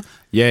teams, aren't they?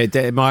 Yeah,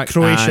 Denmark,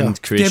 Croatia.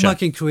 and Croatia.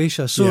 Denmark and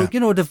Croatia. So,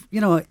 Nicholas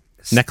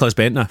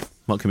Bentner,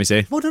 what can we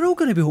say? Well, they're all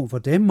going to be hoping for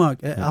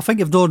Denmark. I think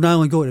if Northern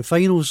Ireland go to the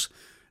finals,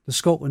 the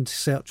Scotland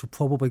search will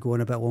probably go on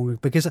a bit longer,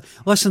 because,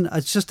 listen,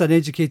 it's just an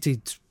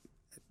educated,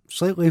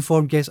 slightly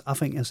informed guess. I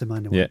think it's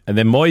Emmanuel. Yeah, and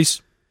then Moyes,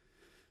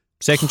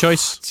 second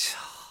choice.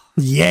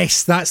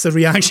 Yes, that's the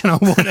reaction I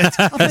wanted.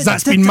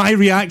 That's been my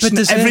reaction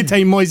every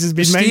time Moyes has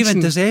been mentioned.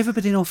 Stephen, does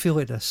everybody not feel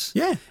like this?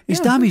 Yeah. He's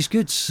damaged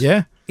goods.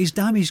 Yeah. He's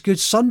damaged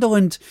goods.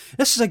 Sunderland,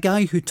 this is a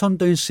guy who turned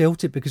down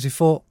Celtic because he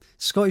thought,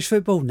 Scottish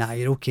football, nah,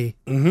 you're okay.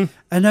 Mm-hmm.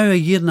 And now a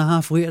year and a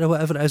half later or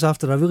whatever it is,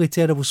 after a really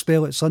terrible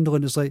spell at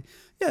Sunderland, it's like,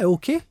 yeah,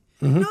 okay.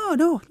 Mm-hmm.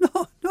 No.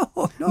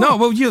 No,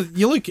 well, you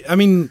look,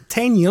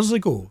 10 years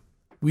ago,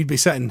 we'd be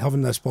sitting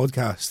having this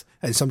podcast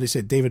and somebody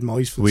said David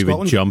Moyes for Scotland. We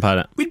would jump at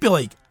it. We'd be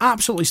like,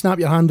 absolutely snap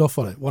your hand off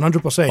for it,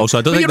 100%. Also,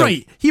 I don't but think you're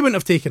right, he wouldn't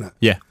have taken it.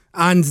 Yeah.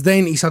 And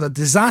then he's had a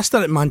disaster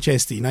at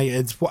Manchester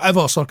United,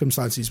 whatever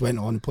circumstances went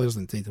on, players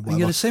didn't take it, and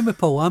you're the same with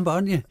Paul Lambert,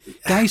 aren't you?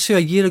 Guys who a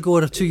year ago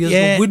or 2 years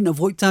ago wouldn't have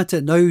looked at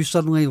it, now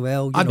suddenly,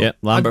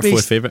 Lambert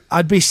fourth favourite.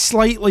 I'd be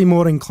slightly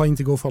more inclined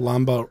to go for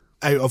Lambert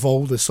out of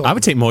all the sort I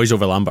would take Moyes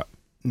over Lambert.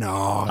 No,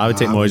 I would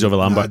take Moyes over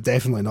Lambert. No,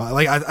 definitely not.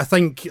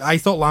 I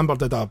thought Lambert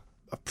did a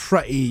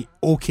pretty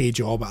okay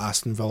job at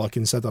Aston Villa,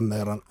 considering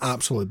they're an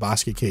absolute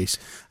basket case.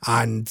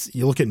 And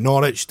you look at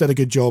Norwich, did a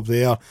good job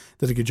there,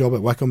 did a good job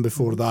at Wycombe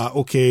before that.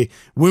 Okay,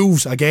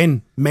 Wolves,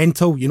 again,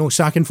 mental,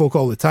 sacking folk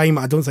all the time.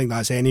 I don't think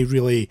that's any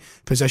really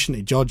position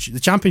to judge. The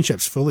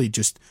Championship's fully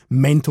just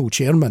mental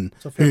chairman.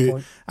 That's a fair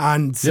point.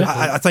 And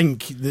I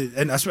think,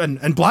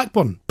 and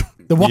Blackburn,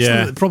 the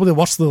worst, probably the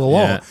worst of the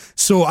lot. Yeah.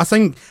 So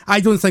I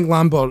don't think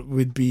Lambert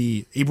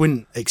he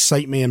wouldn't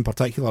excite me in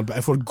particular, but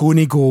if we're going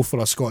to go for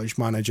a Scottish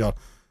manager,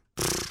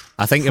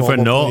 I think if we're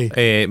not,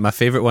 my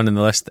favourite one on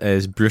the list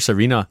is Bruce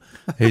Arena,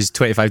 who's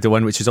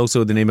 25-1, which is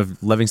also the name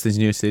of Livingston's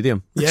new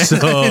stadium. Yeah, so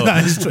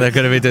they're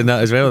going to be doing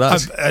that as well.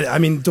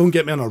 Don't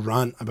get me on a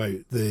rant about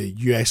the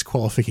US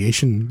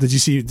qualification. Did you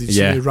see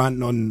me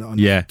ranting on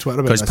Twitter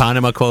about because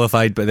Panama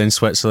qualified, but then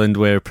Switzerland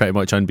were pretty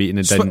much unbeaten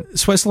and didn't.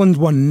 Switzerland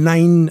won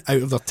 9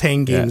 out of their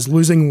 10 games,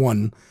 losing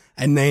 1,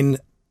 and then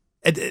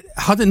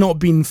had it not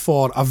been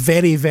for a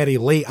very, very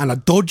late and a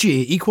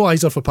dodgy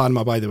equaliser for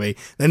Panama, by the way,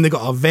 then they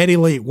got a very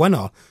late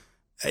winner.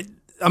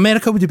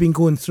 America would have been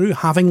going through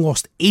having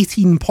lost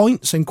 18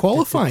 points in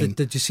qualifying.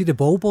 Did you see the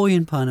ball boy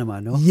in Panama?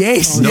 No.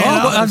 Yes. No,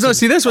 yeah, I've not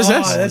seen this. What's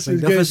this? This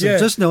is good, yeah.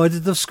 Just now,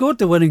 they've scored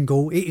the winning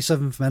goal,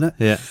 87th minute.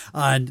 Yeah.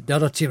 And the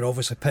other team are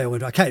obviously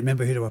piling. I can't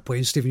remember who they were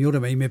playing, Stephen, you'll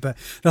remind me, but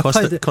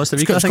Costa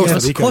Rica, I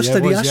think. Costa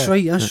Rica,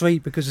 that's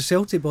right, because the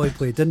Celtic boy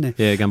played, didn't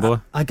he? Yeah,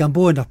 Gamboa.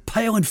 Gamboa, and they're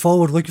piling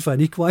forward looking for an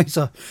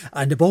equaliser,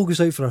 and the ball goes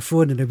out for a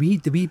throw, and the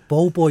wee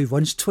ball boy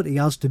runs 20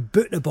 yards to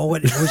boot the ball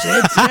into his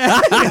head.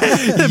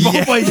 The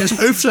ball boy just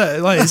hoofs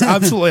it. Like, it's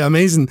absolutely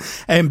amazing.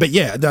 But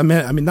yeah, I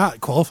mean,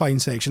 that qualifying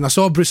section, I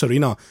saw Bruce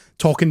Arena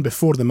talking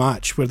before the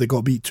match where they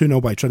got beat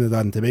 2-0 by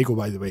Trinidad and Tobago,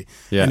 by the way.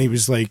 Yeah. And he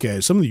was like,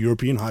 some of the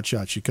European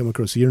hatchats should come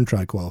across here and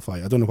try to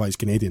qualify. I don't know why he's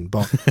Canadian,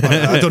 but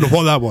I don't know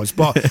what that was.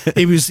 But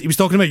he was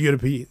talking about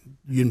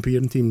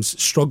European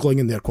teams struggling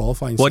in their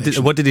qualifying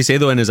section. What did he say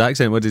though in his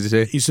accent? What did he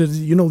say? He said,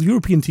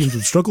 European teams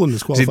would struggle in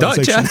this qualifying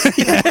Is he Dutch,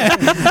 section.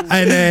 Yeah.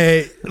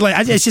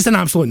 And it's just an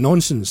absolute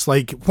nonsense.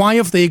 Like, why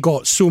have they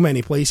got so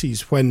many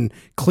places when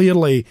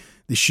clearly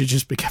they should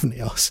just be given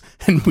to us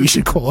and we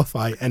should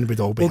qualify and we'd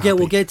all be happy.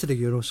 We'll get to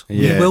the Euros.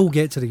 Yeah. We will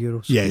get to the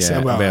Euros. Yes,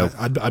 Yeah, well,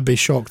 I'd be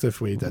shocked if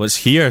we did. Well, it's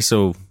here,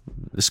 so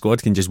the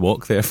squad can just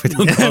walk there if we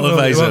don't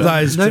qualify. Well,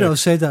 that is Now true. that I've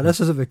said that, this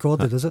isn't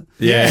recorded, is it?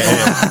 Yeah.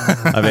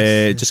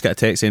 I've just got a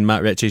text saying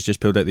Matt Ritchie's just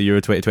pulled out the Euro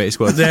 2020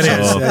 squad. There he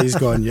is. Yeah, he's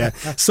gone, yeah.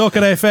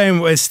 Soccer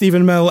FM with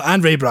Stephen Mill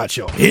and Ray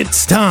Bradshaw.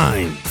 It's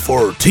time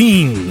for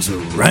Teams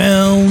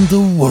Around the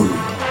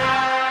World.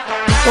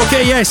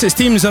 Okay, yes, it's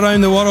teams around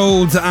the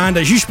world, and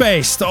a huge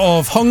best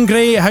of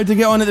Hungary. How did they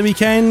get on at the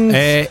weekend?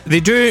 They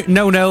drew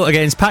 0-0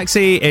 against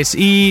Paxi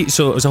SE,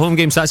 so it was a home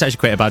game, so that's actually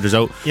quite a bad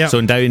result. Yep.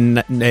 So down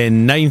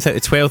 9th out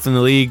of 12th in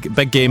the league.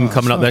 Big game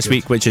coming up this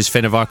week, which is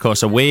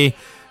Fenerbahce away.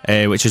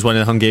 Which is one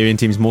of the Hungarian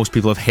teams most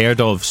people have heard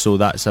of, so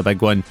that's a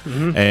big one.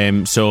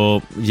 Mm-hmm.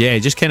 So yeah,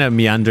 just kind of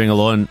meandering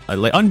along,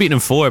 like unbeaten in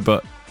 4,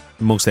 but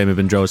most of them have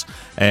been draws.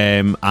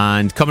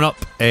 And coming up,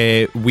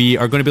 we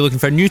are going to be looking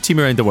for a new team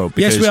around the world.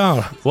 Yes, we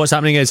are. What's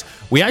happening is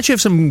we actually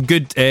have some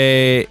good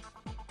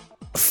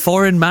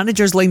foreign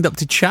managers lined up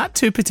to chat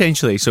to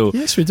potentially. So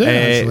yes, we do.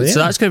 Actually, So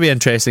that's going to be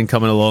interesting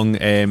coming along.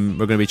 We're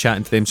going to be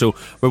chatting to them. So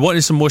we're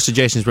wanting some more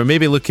suggestions. We're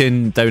maybe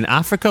looking down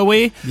Africa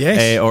way,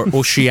 yes, or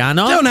Oceania.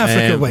 Down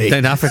Africa way.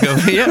 Down Africa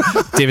way. Yeah,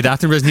 David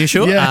Attenborough's new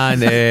show, yeah.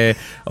 and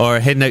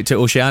or heading out to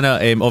Oceania.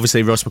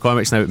 Obviously, Ross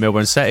McCormick's now at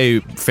Melbourne City.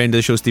 Friend of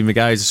the show, Steve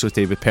Maguire, is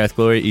associated with Perth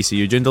Glory,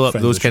 ECU Joondalup.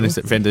 Those kind of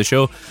friend of the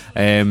show.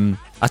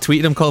 I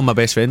tweeted him calling my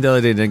best friend the other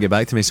day and didn't get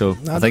back to me, so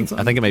I think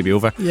it might be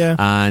over. Yeah.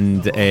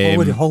 And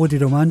holiday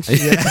romance.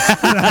 Yeah.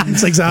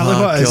 That's exactly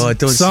what it is. God,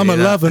 don't Summer say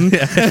that. loving.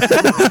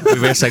 We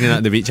were singing that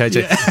at the beach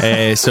actually.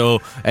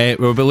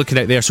 We'll be looking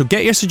out there, so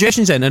get your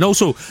suggestions in, and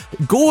also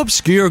go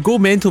obscure, go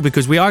mental,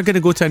 because we are going to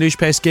go to a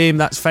Newspest game.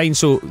 That's fine.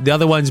 So the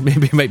other ones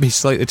maybe might be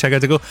slightly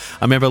triggered to go.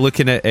 I remember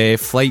looking at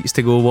flights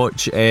to go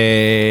watch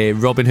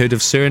Robin Hood of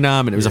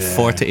Suriname, and it was a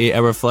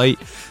 48-hour flight.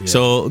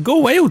 So go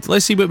wild,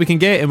 let's see what we can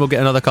get, and we'll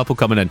get another couple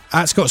coming in.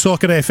 At Scott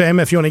Soccer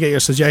FM if you want to get your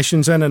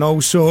suggestions in, and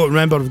also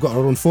remember we've got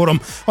our own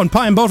forum on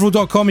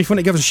pieandbovril.com if you want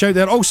to give us a shout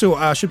there. Also,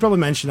 I should probably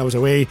mention I was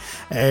away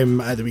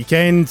at the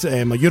weekend,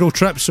 a Euro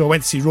trip, so I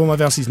went to see Roma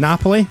versus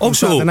Napoli on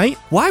Saturday night.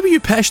 Why were you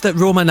pissed at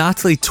Roma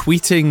Natalie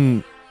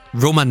tweeting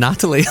Roma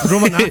Natalie?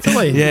 Roma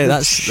Natalie? Yeah,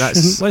 that's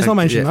let's not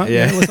mention that.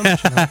 Yeah. Let's not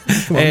mention that.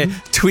 Come on.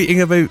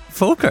 Tweeting about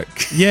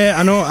Falkirk. Yeah,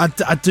 I know.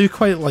 I do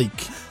quite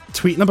like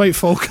tweeting about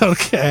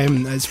Falkirk.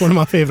 It's one of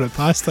my favourite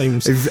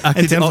pastimes in terms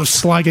of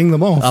slagging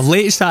them off. A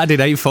late Saturday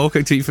night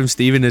Falkirk tweet from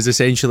Stephen is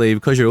essentially,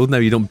 because you're old now,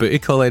 you don't booty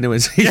call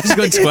anyone, so you just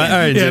go on Twitter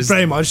and yeah,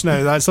 pretty much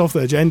now. That's off the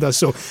agenda.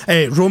 So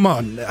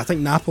Roma, I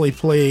think Napoli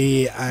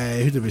play,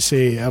 who did we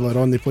say earlier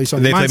on? They play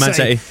something. They play Man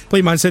City.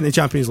 Play Man City in the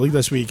Champions League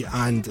this week,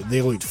 and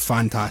they looked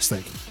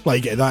fantastic.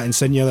 Like that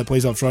Insigne that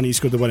plays up front, he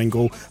scored the winning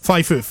goal.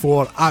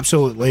 5'4",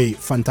 absolutely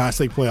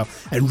fantastic player.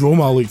 And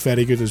Roma looked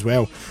very good as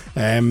well.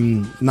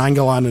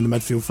 Nangolan in the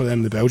midfield for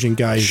them, the Belgian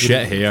guy.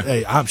 Shit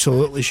hair.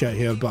 Absolutely shit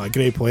hair, but a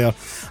great player.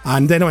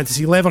 And then I went to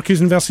see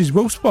Leverkusen versus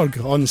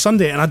Wolfsburg on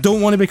Sunday, and I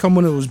don't want to become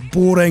one of those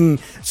boring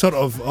sort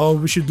of,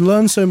 we should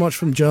learn so much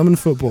from German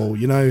football,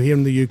 here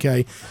in the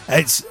UK.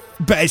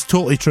 But it's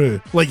totally true.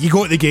 Like, you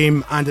go to the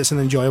game and it's an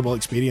enjoyable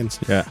experience.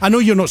 Yeah. I know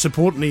you're not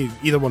supporting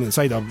either one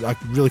inside. I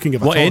really couldn't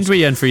give a What toss. end were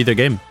you in for either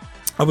game?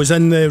 I was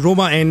in the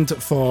Roma end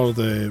for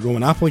the Roma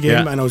Napoli game,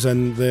 Yeah. and I was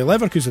in the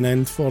Leverkusen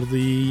end for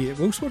the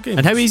Wolfsburg game.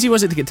 And how easy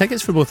was it to get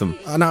tickets for both of them?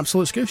 An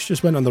absolute scoosh.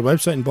 Just went on their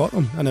website and bought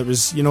them, and it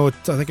was, I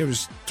think it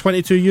was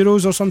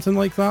 €22 or something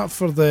like that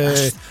for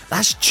the.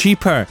 That's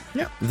cheaper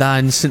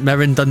than St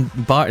Mirren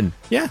Dunbarton.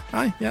 Yeah,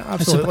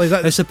 absolutely.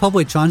 It's a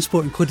public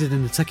transport included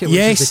in the ticket, which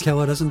is the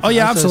killer, isn't it? Oh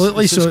yeah, That's-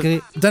 absolutely. it's So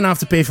great. didn't have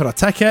to pay for a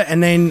ticket,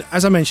 and then,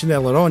 as I mentioned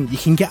earlier on, you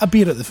can get a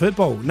beer at the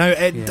football. Now,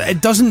 it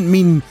doesn't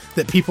mean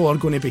that people are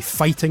going to be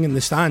fighting in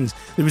the stands.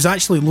 There was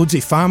actually loads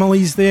of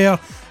families there,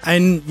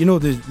 and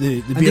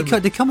the And beer.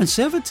 they come and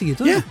serve it to you,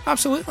 don't Yeah, they?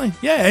 absolutely.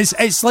 Yeah,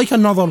 it's like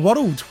another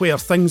world where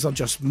things are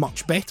just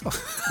much better.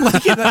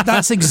 Like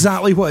that's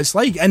exactly what it's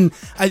like. And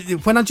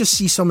when I just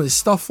see some of the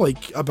stuff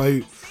like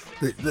about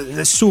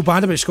that's so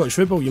bad about Scottish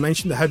football. You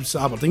mentioned the Hibs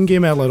Aberdeen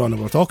game earlier on, and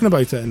we were talking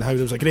about it and how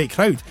there was a great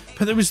crowd,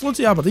 but there was loads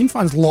of Aberdeen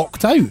fans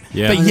locked out.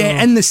 Yeah. But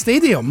yet in the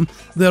stadium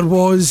there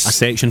was a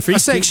section free. A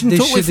section They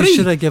totally should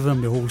free. have given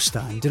them the whole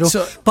stand, you know.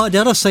 So- but the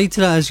other side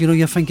to that is, you know,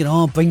 you're thinking,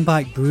 oh, bring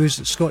back boos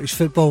at Scottish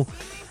football,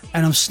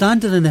 and I'm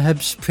standing in the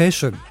Hibs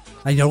press room,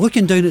 and you're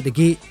looking down at the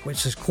gate,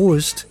 which is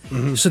closed,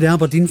 so the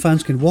Aberdeen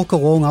fans can walk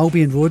along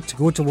Albion Road to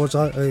go towards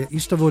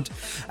Easter Road,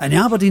 and the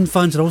Aberdeen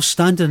fans are all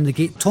standing in the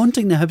gate,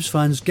 taunting the Hibs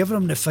fans, giving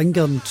them the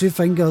finger and 2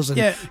 fingers, and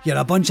Yeah. you're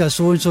a bunch of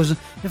so-and-sos.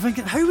 You're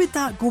thinking, how would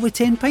that go with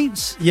 10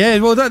 pints? Yeah,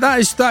 well, that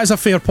is a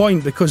fair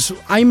point, because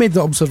I made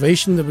the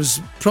observation there was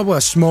probably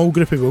a small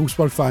group of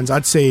Wolfsburg fans.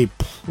 I'd say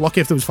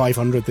lucky if there was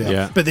 500 there,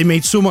 Yeah. but they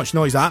made so much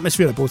noise. The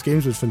atmosphere at both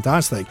games was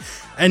fantastic.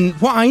 And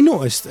what I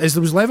noticed is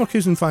there was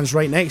Leverkusen fans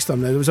right next to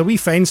them. Now there was a wee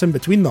fence in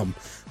between them,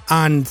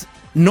 and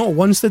not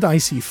once did I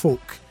see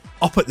folk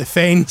up at the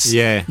fence.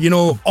 Yeah. You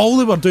know, all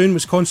they were doing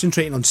was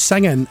concentrating on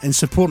singing and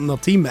supporting their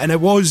team, and I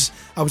was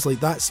like,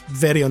 that's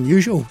very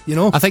unusual, you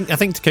know. I think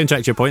to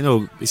counteract your point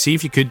though, see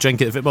if you could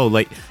drink at football.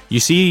 Like, you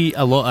see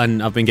a lot,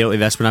 and I've been guilty of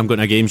this when I'm going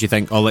to games. You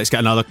think, oh, let's get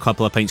another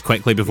couple of pints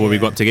quickly before we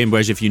go up to game.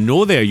 Whereas if you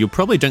know there, you'll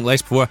probably drink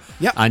less before.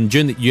 Yep. And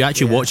during you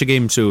actually watch a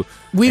game. So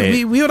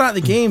We were at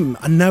the game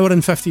an hour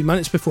and 15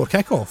 minutes before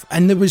kickoff,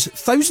 and there was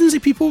thousands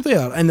of people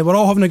there, and they were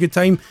all having a good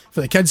time. For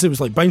the kids, there was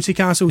like bouncy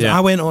castles. Yeah.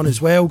 I went on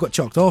as well, got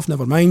chucked off.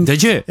 Never mind.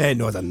 Did you?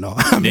 No, I did not.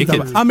 I made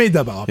Naked?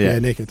 that bit up. Yeah. Yeah,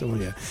 naked. Oh,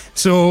 yeah.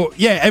 So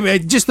yeah,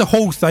 just the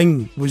whole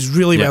thing was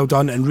really Yeah. well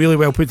done and really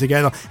well put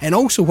together. And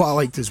also, what I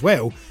liked as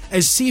well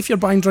is, see if you're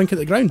buying drink at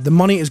the ground, the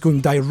money is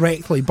going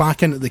directly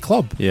back into the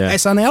club. Yeah.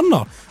 It's an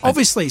earner.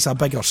 Obviously, it's a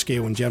bigger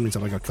scale, and Germany's a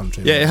bigger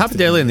country. Yeah, it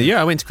happened early in the year.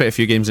 I went to quite a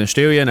few games in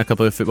Australia and a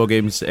couple of football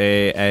games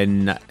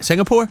in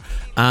Singapore,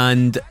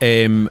 and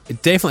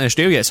definitely in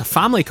Australia, it's a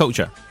family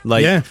culture.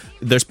 Like, Yeah.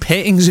 there's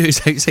petting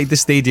zoos outside the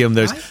stadium.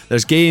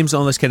 There's games,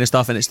 all this kind of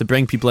stuff, and it's to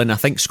bring people in. I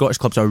think Scottish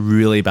clubs are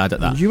really bad at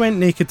that. You went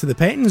naked to the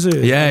petting zoo.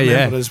 Yeah, I yeah.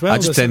 remember as well. I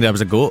just pretended I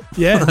was a goat.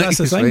 Yeah, Like, that's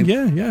the it's thing.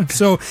 fine. Yeah.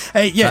 So,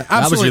 yeah, That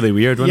was absolutely. really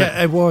weird, wasn't it?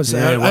 Yeah, it was.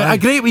 Yeah, well. A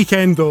great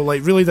weekend, though.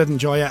 Like, really did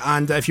enjoy it.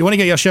 And if you want to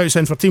get your shouts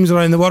in for teams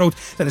around the world,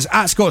 then it's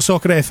at Scott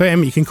Soccer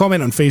FM. You can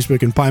comment on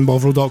Facebook and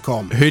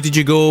pinebovril.com. Who did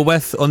you go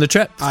with on the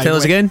trip? Tell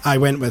us again. I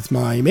went with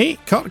my mate,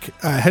 Kirk,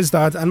 his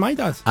dad, and my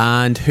dad.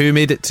 And who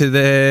made it to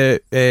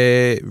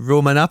the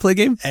Roma Napoli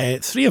game?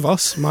 3 of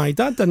us. My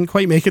dad didn't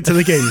quite make it to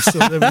the game, so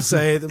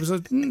there was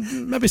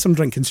maybe some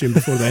drink consumed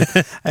before then.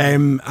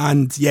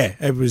 And yeah,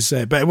 it was,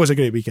 but it was a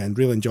great weekend.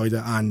 Really enjoyed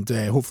it, and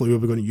hopefully we'll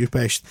be going to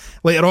Upest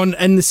later on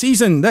in the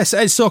season. This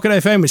is Soccer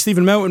FM with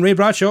Stephen Milton, Ray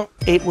Bradshaw.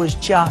 It was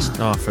just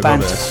Oh, I forgot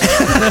about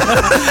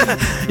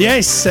this.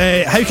 Yes,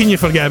 how can you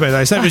forget about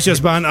this? It was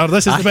just banter.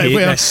 This is I the bit hate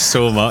where this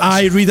so much.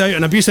 I read out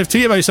an abusive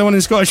tweet about someone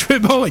in Scottish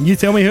football, and you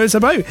tell me who it's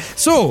about.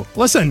 So,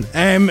 listen,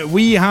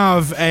 we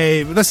have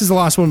this is the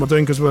last one we're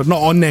doing because we're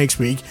not on next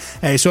week,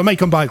 so it might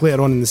come back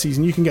later on in the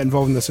season. You can get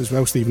involved in this as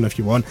well, Stephen, if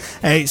you want.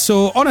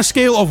 So, on a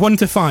scale of 1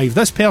 to 5,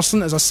 this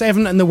person is a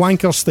 7 in the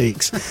Wanker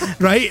Stakes.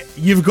 Right?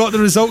 You've got the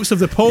results of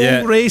the poll,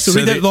 Yeah. Ray. So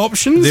read out the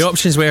options. The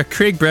options were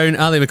Craig Brown,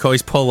 Ali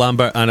McCoys, Paul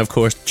Lambert, and of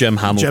course Jim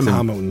Hamilton. Jim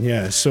Hamilton,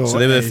 yeah. So So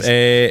they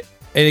were.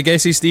 Any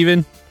guesses,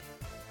 Stephen?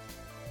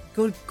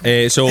 Go,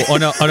 So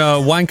on a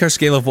wanker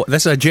scale of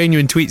this is a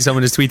genuine tweet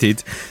someone has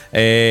tweeted.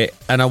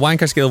 On a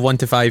wanker scale of 1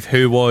 to 5,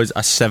 who was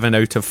a 7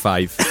 out of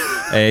 5?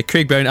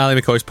 Craig Brown, Ali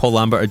McCoys, Paul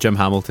Lambert, or Jim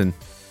Hamilton?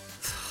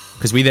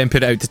 Because we then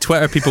put it out to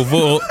Twitter, people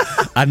vote,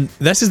 and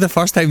this is the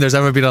first time there's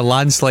ever been a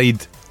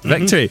landslide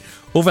victory.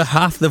 Over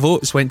half the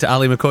votes went to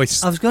Ali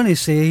McCoy. I was going to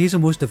say, he's the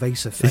most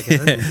divisive figure,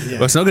 isn't he?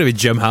 Well, it's not going to be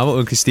Jim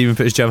Hamilton because Stephen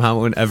puts Jim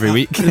Hamilton every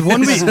week.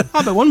 One week,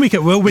 but 1 week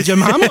it will be Jim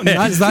Hamilton.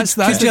 That's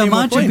Could the you game we're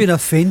imagine playing. being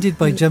offended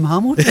by Jim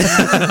Hamilton?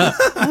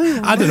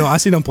 I don't know. I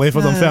seen him play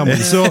for them fairly.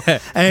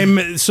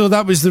 So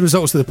that was the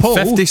results of the poll.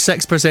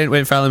 56%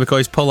 went for Ali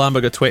McCoy. Paul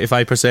Lambert got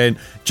 25%.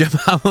 Jim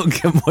Hamilton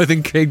got more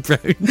than Craig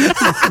Brown.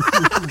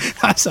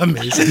 That's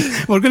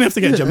amazing. We're going to have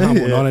to get Jim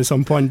Hamilton on at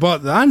some point. But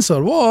the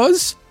answer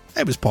was,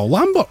 it was Paul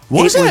Lambert. it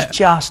was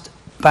just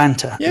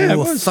banter. Yeah, it Oh,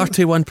 was.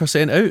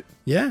 31% out.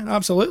 Yeah,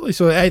 absolutely.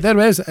 So there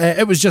is.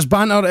 It was just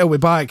banter. It'll be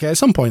back at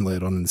some point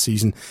later on in the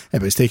season.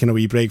 But it's taking a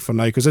wee break for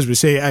now because, as we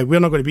say, we're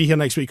not going to be here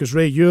next week because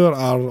Ray, you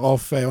are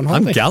off on I'm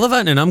holiday.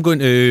 gallivanting. I'm going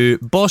to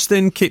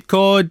Boston, Cape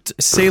Cod,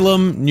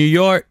 Salem, New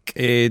York,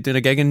 doing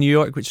a gig in New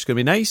York, which is going to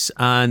be nice.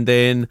 And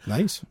then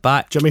Nice.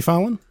 back. Jimmy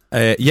Fallon.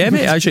 Yeah,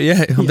 mate. Actually,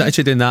 I'm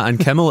actually doing that, and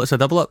Kimmel. It's a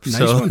double up. Nice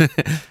so, one.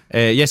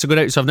 so go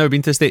out. So I've never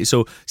been to the States.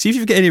 So see if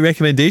you've got any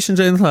recommendations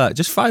or anything like that.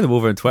 Just fire them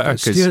over on Twitter.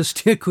 'cause-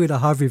 Steer clear to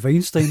Harvey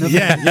Weinstein. isn't it?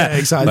 Yeah,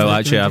 exactly. well,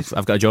 actually,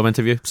 I've got a job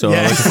interview, so Yeah.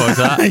 I'm looking forward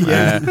to that.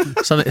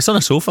 Yeah. It's on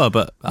a sofa,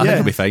 but I think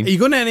it'll be fine. Are you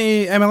going to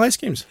any MLS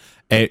games?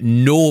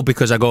 No,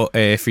 because I got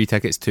free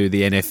tickets to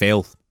the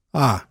NFL.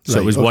 So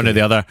it was one or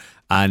the other,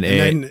 and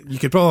And then you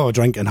could probably have a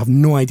drink and have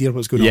no idea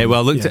what's going on. yeah.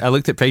 Well, I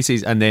looked at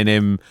prices, and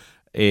then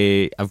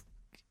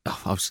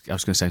I was going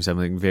to sound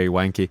something very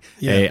wanky.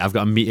 Yeah. I've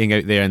got a meeting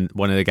out there, and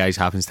one of the guys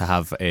happens to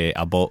have a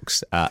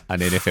box at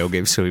an NFL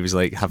game, so he was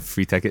like, have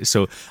free tickets.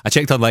 So I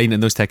checked online,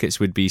 and those tickets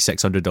would be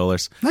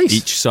 $600 Nice.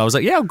 each. So I was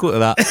like, yeah, I'll go to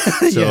that.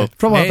 So Yeah,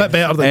 probably a bit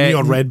better than New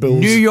York Red Bulls.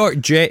 New York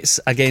Jets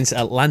against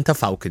Atlanta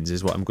Falcons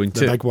is what I'm going to.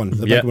 The big one.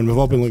 The Yeah. big one. We've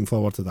all been looking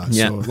forward to that.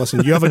 Yeah. So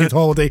listen, you have a good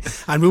holiday,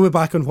 and we'll be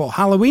back on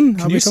Halloween?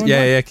 Can you,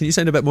 can you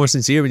sound a bit more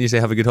sincere when you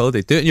say have a good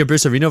holiday? Do it in your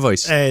Bruce Arena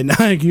voice. Have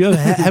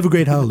a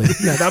great holiday.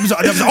 No, that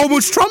was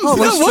almost Trump. Oh,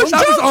 that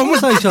was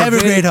almost. Have a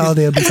great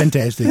holiday. It'll be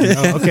fantastic.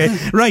 Okay,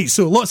 right.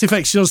 So lots of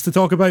fixtures to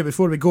talk about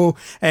before we go.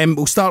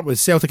 We'll start with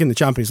Celtic in the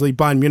Champions League.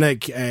 Bayern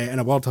Munich. In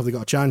a word, have they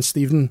got a chance,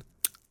 Stephen?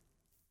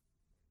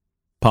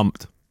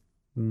 Pumped.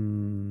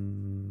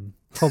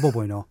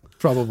 Probably not.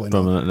 Probably not.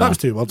 Probably not. That was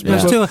 2 words.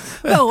 Yeah.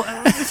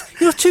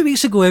 Well, 2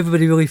 weeks ago,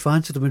 everybody really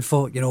fancied them and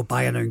thought,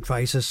 Bayern are in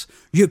crisis.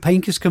 Jupp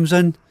Heynckes comes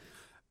in,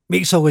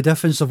 makes all the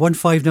difference. They've won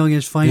 5-0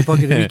 against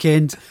Freiburg at the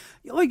weekend.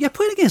 You're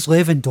playing against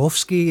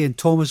Lewandowski and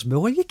Thomas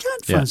Müller. You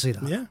can't fancy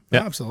that. Yeah, Yeah.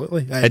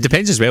 absolutely. It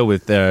depends as well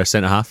with their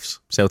centre halves,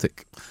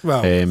 Celtic.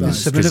 Well,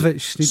 that's-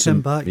 Simunovic needs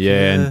him back.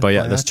 Yeah, and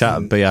Boyata. there's chat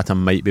Boyata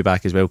might be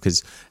back as well,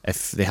 because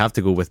if they have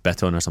to go with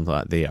Bitton or something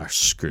like that, they are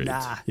screwed.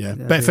 Yeah,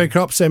 Betfred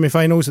Cup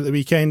semi-finals at the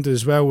weekend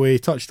as well. We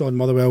touched on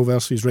Motherwell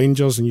versus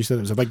Rangers, and you said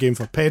it was a big game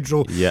for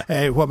Pedro.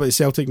 Yeah. What about the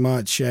Celtic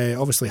match?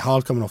 Obviously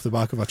hard coming off the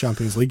back of a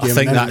Champions League I game.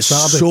 think and then that's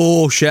Saturday.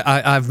 so shit.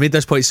 I've made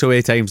this point so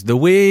many times. The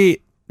way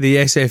the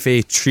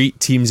SFA treat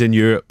teams in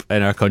Europe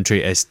in our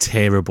country is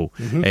terrible.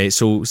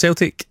 So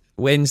Celtic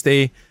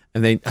Wednesday,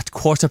 and then at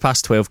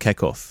 12:15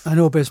 kickoff. I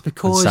know, but it's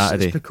because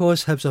Saturday.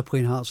 Hibs are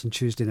playing Hearts on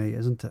Tuesday night,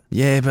 isn't it?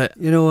 Yeah, but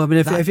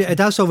If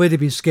that's already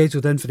been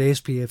scheduled in for the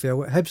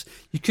SPFL, Hibs,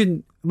 you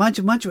couldn't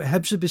imagine what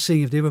Hibs would be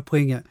saying if they were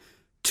playing at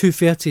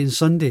 2:30 on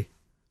Sunday,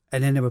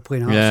 and then they were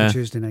playing Hearts on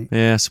Tuesday night.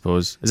 Yeah, I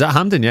suppose. Is that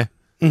Hampden? Yeah.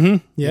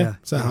 Yeah,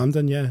 it's at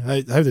Hampden. Yeah,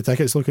 how the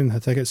tickets looking? The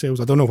ticket sales?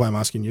 I don't know why I'm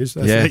asking you.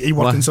 Yeah. You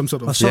work in some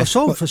sort of. I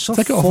saw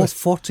ticket office.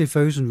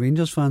 40,000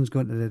 Rangers fans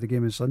going to the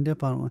game on Sunday.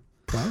 Apparently,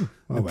 Wow.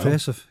 Oh,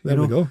 impressive. Well,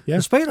 there we go. Yeah.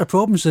 Despite their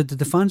problems,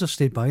 the fans have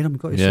stayed by them.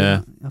 Got to say Yeah.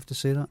 that. You have to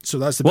say that. So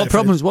that's the What Betfred-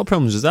 problems? What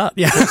problems is that?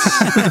 Yeah,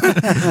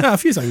 a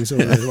few things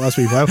over the last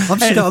wee while.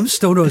 I'm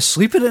still not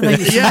sleeping at night.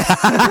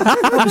 I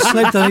haven't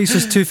slept at night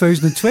since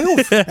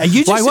 2012.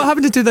 What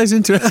happened in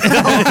 2012?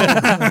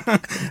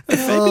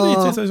 February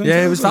 2012?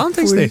 Yeah, it was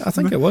Valentine's Day. I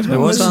think it was. It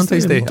was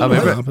Valentine's Day. I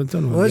remember it.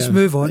 Don't know. Let's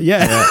move on.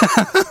 Yeah.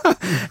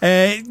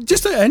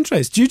 Just out of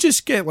interest, do you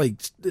just get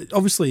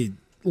obviously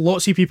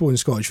lots of people in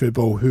Scottish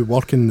football who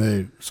work in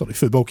the sort of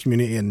football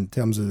community in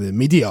terms of the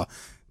media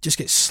just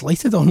get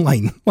slighted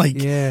online?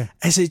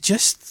 Is it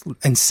just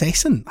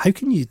incessant? How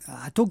can you?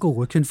 I don't go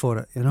looking for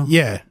it,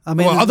 Yeah, I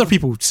mean, other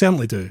people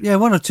certainly do. Yeah,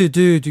 one or two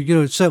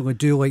do certainly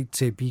do like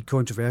to be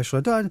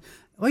controversial.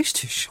 Life's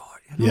too short,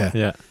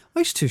 Yeah.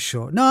 Life's too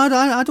short. No,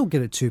 I don't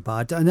get it too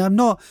bad, and I'm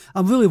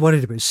really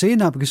worried about saying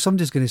that because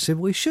somebody's going to say,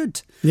 well, he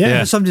should. Yeah.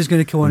 And somebody's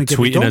going to come on and give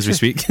me Tweeting as we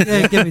speak.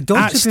 Yeah, give me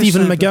At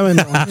Stephen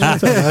McGowan on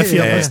Twitter, if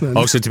you're listening.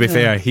 Also, to be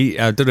fair,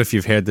 I don't know if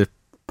you've heard the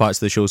parts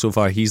of the show so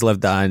far. He's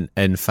lived that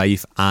in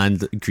Fife and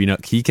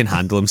Greenock. He can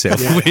handle himself.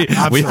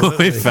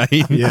 We're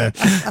fine. Yeah.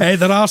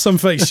 There are some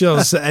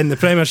fixtures in the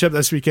Premiership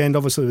this weekend.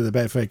 Obviously, with the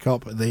Betfred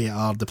Cup, they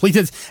are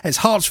depleted. It's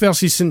Hearts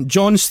versus St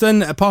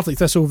Johnstone, Partick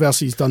Thistle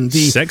versus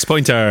Dundee,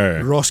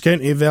 6-pointer. Ross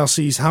County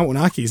versus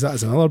Hamilton Accies. That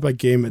is another big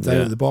game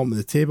down at the bottom of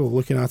the table.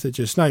 Looking at it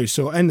just now.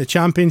 So in the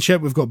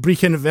Championship, we've got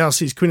Brechin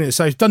versus Queen of the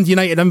South, Dundee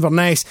United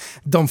Inverness,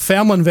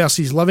 Dunfermline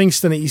versus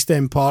Livingston at East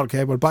End Park.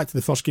 We're back to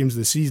the first games of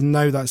the season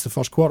now. That's the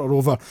first quarter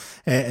over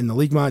in the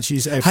league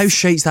matches. How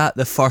shite's that?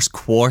 The first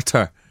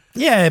quarter.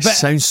 Yeah, but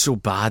sounds so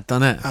bad,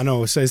 doesn't it? I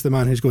know, says the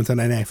man who's going to an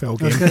NFL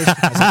game as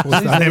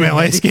opposed to an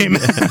MLS game.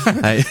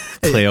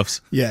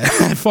 Playoffs. Yeah.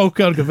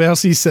 Falkirk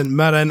versus St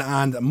Mirren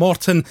and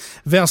Morton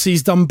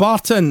versus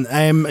Dumbarton.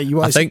 I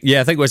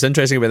think what's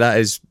interesting about that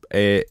is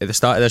at the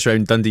start of this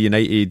round, Dundee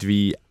United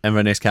v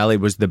Inverness Cali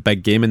was the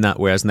big game in that,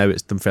 whereas now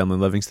it's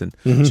Dunfermline Livingston.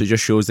 So it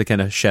just shows the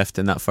kind of shift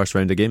in that first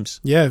round of games.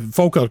 Yeah,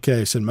 Falkirk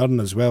St Mirren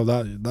as well.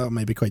 That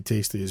might be quite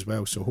tasty as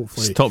well. So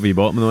hopefully it's top v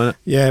bottom though, isn't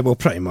it? Yeah, well,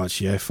 pretty much.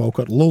 Yeah,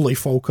 Falkirk, lowly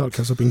Falkirk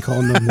as I've been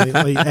calling them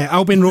lately.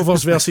 Albion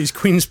Rovers versus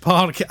Queen's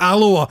Park.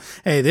 Alloa,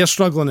 they're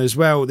struggling as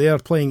well. They are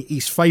playing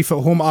East Fife at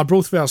home.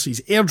 Arbroath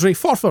versus Airdrie.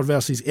 Forfar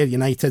versus Ayr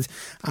United,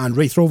 and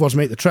Raith Rovers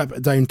make the trip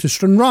down to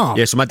Stranraer.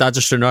 Yeah, so my dad's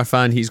a Stranraer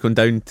fan. He's going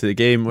down to the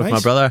game with my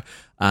brother,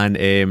 and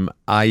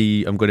I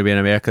am going to be in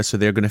America, so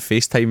they're going to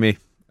FaceTime me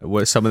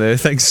with some of the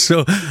things.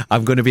 So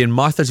I'm going to be in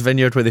Martha's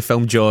Vineyard where they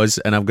filmed Jaws,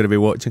 and I'm going to be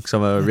watching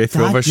some of Raith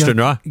Rovers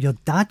Stranraer. Your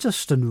dad's a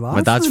Stranraer.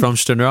 My dad's from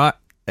Stranraer,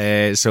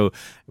 so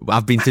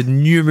I've been to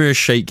numerous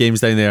shite games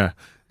down there.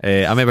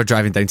 I remember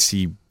driving down to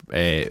see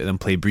them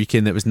play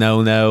Brecon that was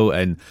 0-0,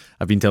 and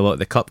I've been to a lot of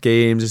the cup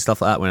games and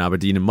stuff like that when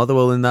Aberdeen and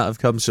Motherwell and that have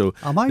come. So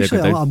I'm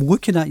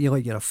looking at you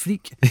like you're a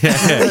freak.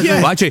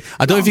 Well, actually,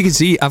 I don't know if you can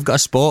see, I've got a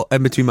spot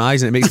in between my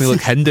eyes and it makes me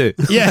look Hindu.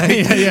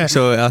 Yeah.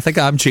 So I think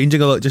I'm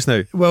changing a lot just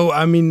now. Well,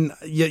 I mean,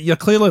 you're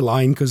clearly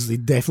lying because they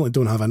definitely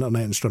don't have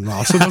internet in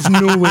Stranraer, so there's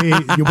no way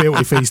you'll be able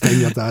to FaceTime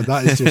your dad.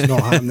 That is just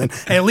not happening.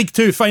 League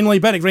 2, finally,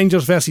 Berwick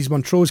Rangers versus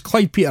Montrose,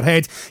 Clyde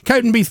Peterhead,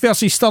 Cowdenbeath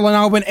versus Stirling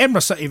Albion,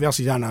 Edinburgh City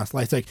versus Anna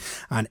Athletic,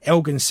 and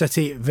Elgin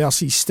City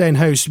versus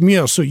Stenhouse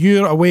Muir. So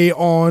you're away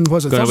on,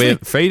 was it Going Thursday? away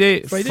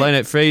Friday, flying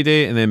out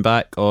Friday, and then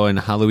back on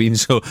Halloween.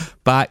 So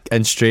back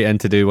and straight in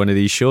to do one of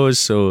these shows.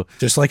 So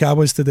just like I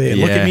was today.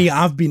 Look Yeah. at me,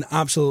 I've been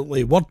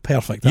absolutely word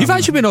perfect. you've haven't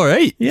actually been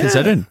alright,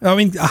 considering. I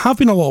mean, I have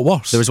been a lot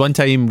worse. There was one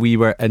time we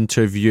were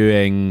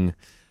interviewing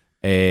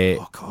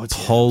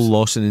Paul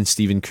Lawson and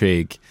Stephen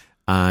Craig,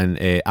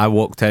 and I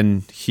walked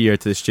in here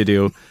to the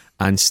studio,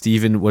 and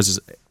Stephen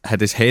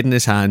had his head in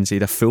his hands. He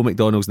had a full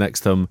McDonald's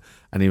next to him,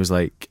 and he was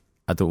like,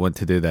 I don't want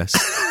to do this.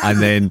 And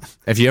then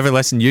if you ever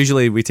listen,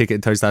 usually we take it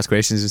in turns to ask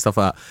questions and stuff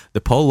like that. The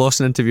Paul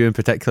Lawson interview in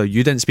particular,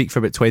 you didn't speak for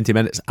about 20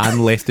 minutes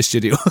and left the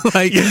studio.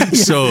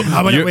 So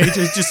I went away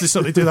just to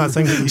sort of do that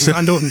thing that you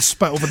stand over and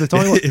spit over the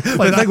toilet.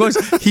 the thing was,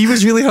 he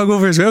was really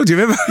hungover as well. Do you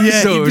remember?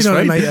 Yeah, so he'd it was been on a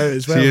fine. night out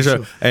as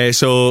well.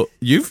 So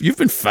you've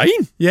been fine.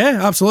 Yeah,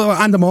 absolutely.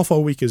 And I'm off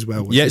all week as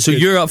well. which Yeah. is So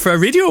good. you're up for a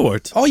radio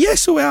award. Oh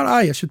yes, so we are.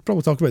 I should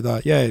probably talk about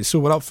that. Yeah, so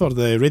we're up for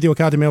the Radio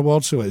Academy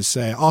Award. So it's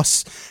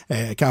us,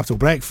 Capital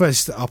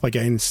Breakfast, up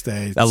against.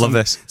 I love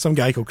this. Some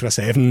guy called Chris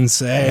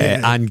Evans,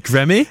 And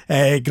Grimmy.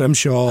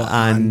 Grimshaw,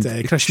 and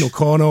Christian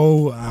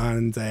O'Connell,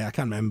 and I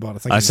can't remember. I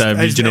think That's a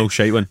regional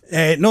shite one.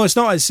 no, it's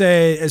not. It's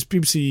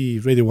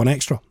BBC Radio 1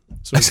 Extra.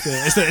 So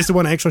it's the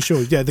 1 Extra show.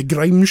 Yeah, the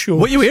Grime show.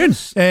 What are you wearing?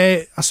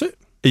 A suit.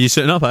 Are you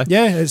sitting up, eh?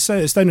 Yeah, it's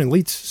down in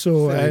Leeds.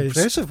 So Very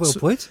impressive, well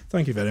played.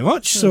 Thank you very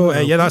much. So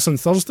that's on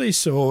Thursday.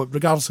 So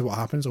regardless of what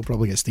happens, I'll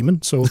probably get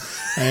steaming. So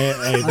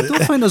I don't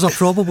think there's a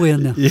probably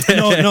in there.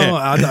 no,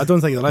 I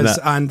don't think there is.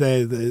 And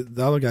the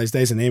other guys,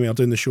 Des and Amy, are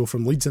doing the show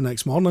from Leeds the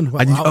next morning.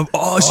 Well, And I'll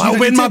you're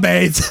win gonna my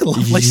bed.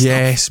 Lovely stuff.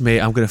 Yes, mate.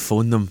 I'm going to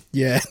phone them.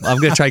 Yeah, I'm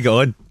going to try and get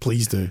on.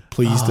 please do.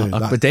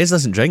 That- But Des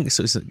doesn't drink,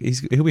 so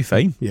he'll be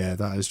fine. yeah,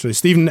 that is true.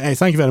 Stephen,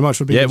 thank you very much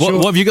for being Yeah. on the show.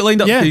 What have you got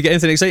lined up? Yeah. Do you get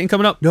anything exciting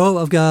coming up? No,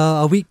 I've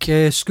got a week,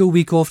 school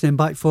week off, then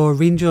back for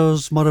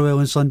Rangers, Motherwell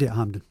and Sunday at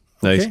Hampden.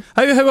 Nice.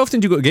 Okay. How often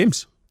do you go to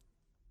games?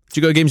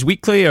 Do you go to games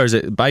weekly or is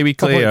it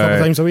bi-weekly? couple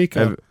times a week.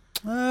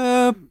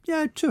 Yeah,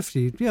 2 or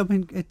 3. Yeah, I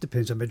mean, it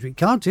depends on midweek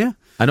cards, yeah.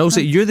 And also,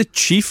 you're the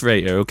chief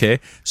writer, okay?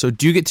 So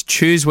do you get to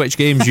choose which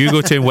games you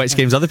go to and which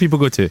games other people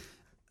go to?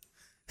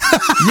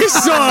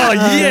 Yes, sir!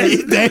 Yeah,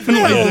 you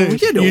definitely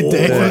do. You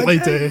definitely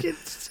do.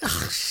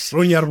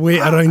 Throwing your weight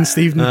around,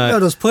 Stephen. Yeah,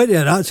 there's plenty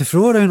of that to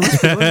throw around,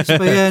 let's be honest.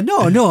 But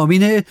no, I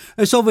mean,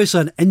 it's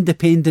obviously an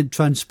independent,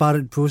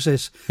 transparent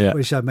process, Yeah.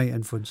 which I might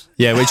influence.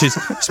 Yeah, which is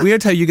it's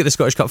weird how you get the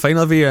Scottish Cup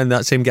final every year and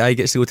that same guy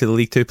gets to go to the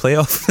League 2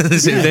 playoff the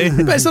same day.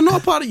 But is there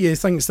not a part of you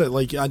thinks that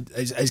like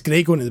it's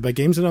great going to the big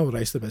games and all the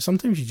rest of it, but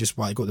sometimes you just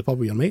want to go to the pub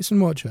with your mates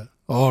and watch it,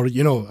 or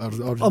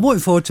I'm looking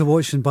forward to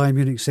watching Bayern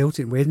Munich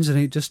Celtic Wednesday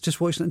night,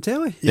 just watching it on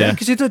telly. Yeah.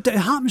 Because it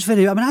happens I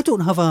mean, I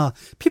don't have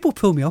people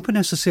pull me up on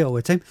this, I say it all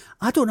the time,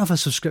 I don't have a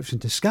subscription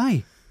to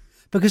Sky,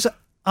 because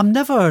I'm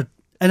never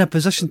in a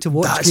position to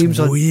watch That's games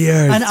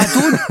weird. and I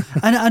don't,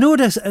 and I know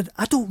this,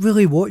 I don't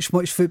really watch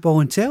much football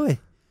on telly.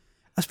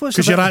 I suppose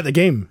because you're at the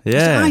game.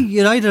 Yeah.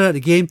 You're either at the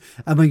game,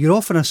 and when you're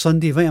off on a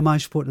Sunday, right, a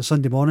match report on a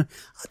Sunday morning,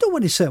 I don't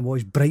want to sit and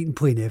watch Brighton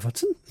playing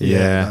Everton.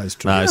 Yeah, that is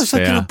true. That's It's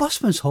like in fair. a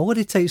busman's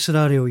holiday type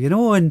scenario, you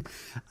know. And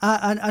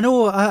I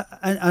know,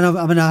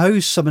 I'm in a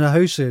house. I'm in a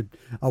house with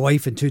a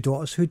wife and 2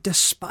 daughters who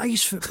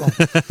despise football,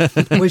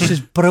 which is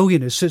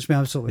brilliant. It suits me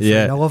absolutely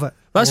fine. I love it.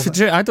 That's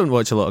true. I don't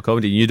watch a lot of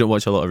comedy and you don't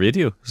watch a lot of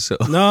radio. So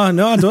No,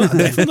 I don't. I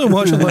definitely don't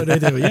watch a lot of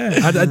radio.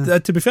 Yeah,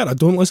 to be fair, I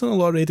don't listen to a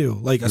lot of radio.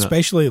 Like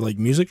especially like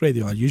music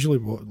radio. I usually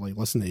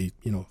listen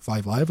to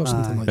 5 Live or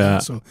something like Yeah.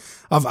 that. So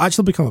I've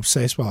actually become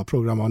obsessed with a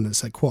program on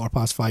that's at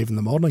 5:15 in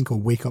the morning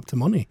called Wake Up to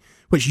Money,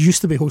 which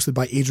used to be hosted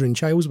by Adrian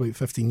Childs about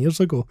 15 years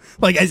ago.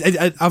 Like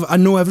I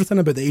know everything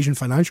about the Asian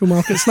financial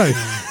markets now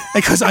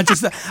because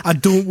I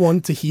don't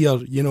want to hear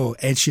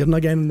Ed Sheeran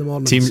again in the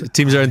morning.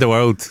 teams around the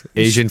world,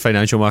 Asian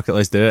financial market,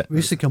 let's do it. We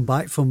used to come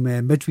back from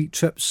midweek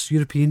trips,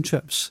 European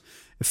trips.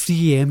 At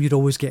 3 a.m. you'd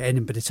always get in,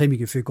 and by the time you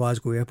get through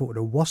Glasgow Airport, with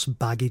the worst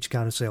baggage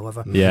carousel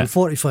ever. Yeah. In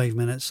 45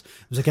 minutes. There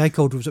was a guy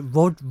called, was it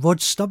Rod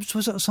Stubbs,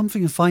 was it, or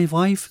something, in 5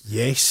 Live?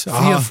 Yes, 3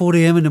 or 4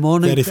 a.m. in the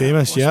morning. very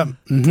famous. Yeah.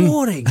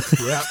 Boring.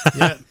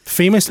 yeah,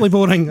 famously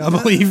boring, I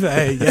believe.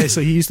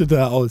 So he used to do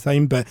that all the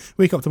time. But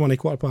Wake Up to Money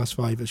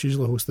 5:15. It's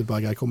usually hosted by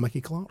a guy called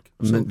Mickey Clark.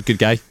 So, Good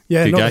guy.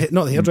 yeah, Good not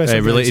guy. the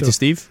hairdresser. Related to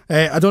Steve?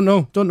 I don't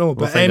know.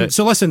 But find out.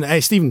 so listen,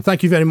 Stephen,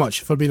 thank you very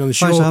much for being on the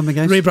show. Thanks for having me,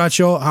 guys. Ray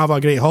Bradshaw, have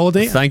a great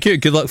holiday. Thank you.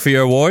 Good luck for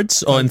your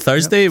awards on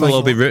Thursday. We'll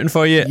all be rooting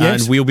for you,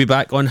 and we'll be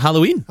back on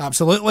Halloween.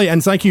 Absolutely,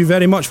 and thank you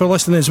very much for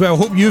listening as well.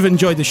 Hope you've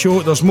enjoyed the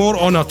show. There's more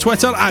on our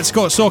Twitter at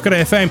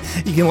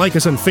ScottSoccerFM. You can like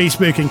us on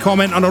Facebook and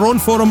comment on our own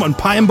forum on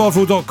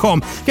pieandbovril.com.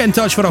 Get in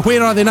touch for a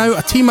Where Are They Now,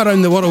 a team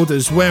around the world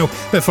as well.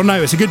 But for now,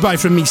 it's a goodbye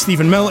from me,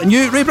 Stephen Mill, and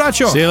you, Ray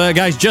Bradshaw. See you later,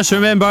 guys. Just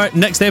remember,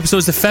 next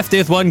episode's the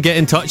 50th one. Get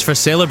in touch for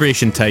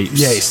celebration types.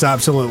 Yes,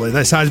 absolutely.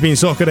 This has been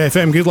Soccer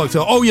FM. Good luck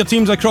to all your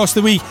teams across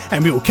the week,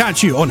 and we will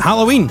catch you on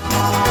Halloween.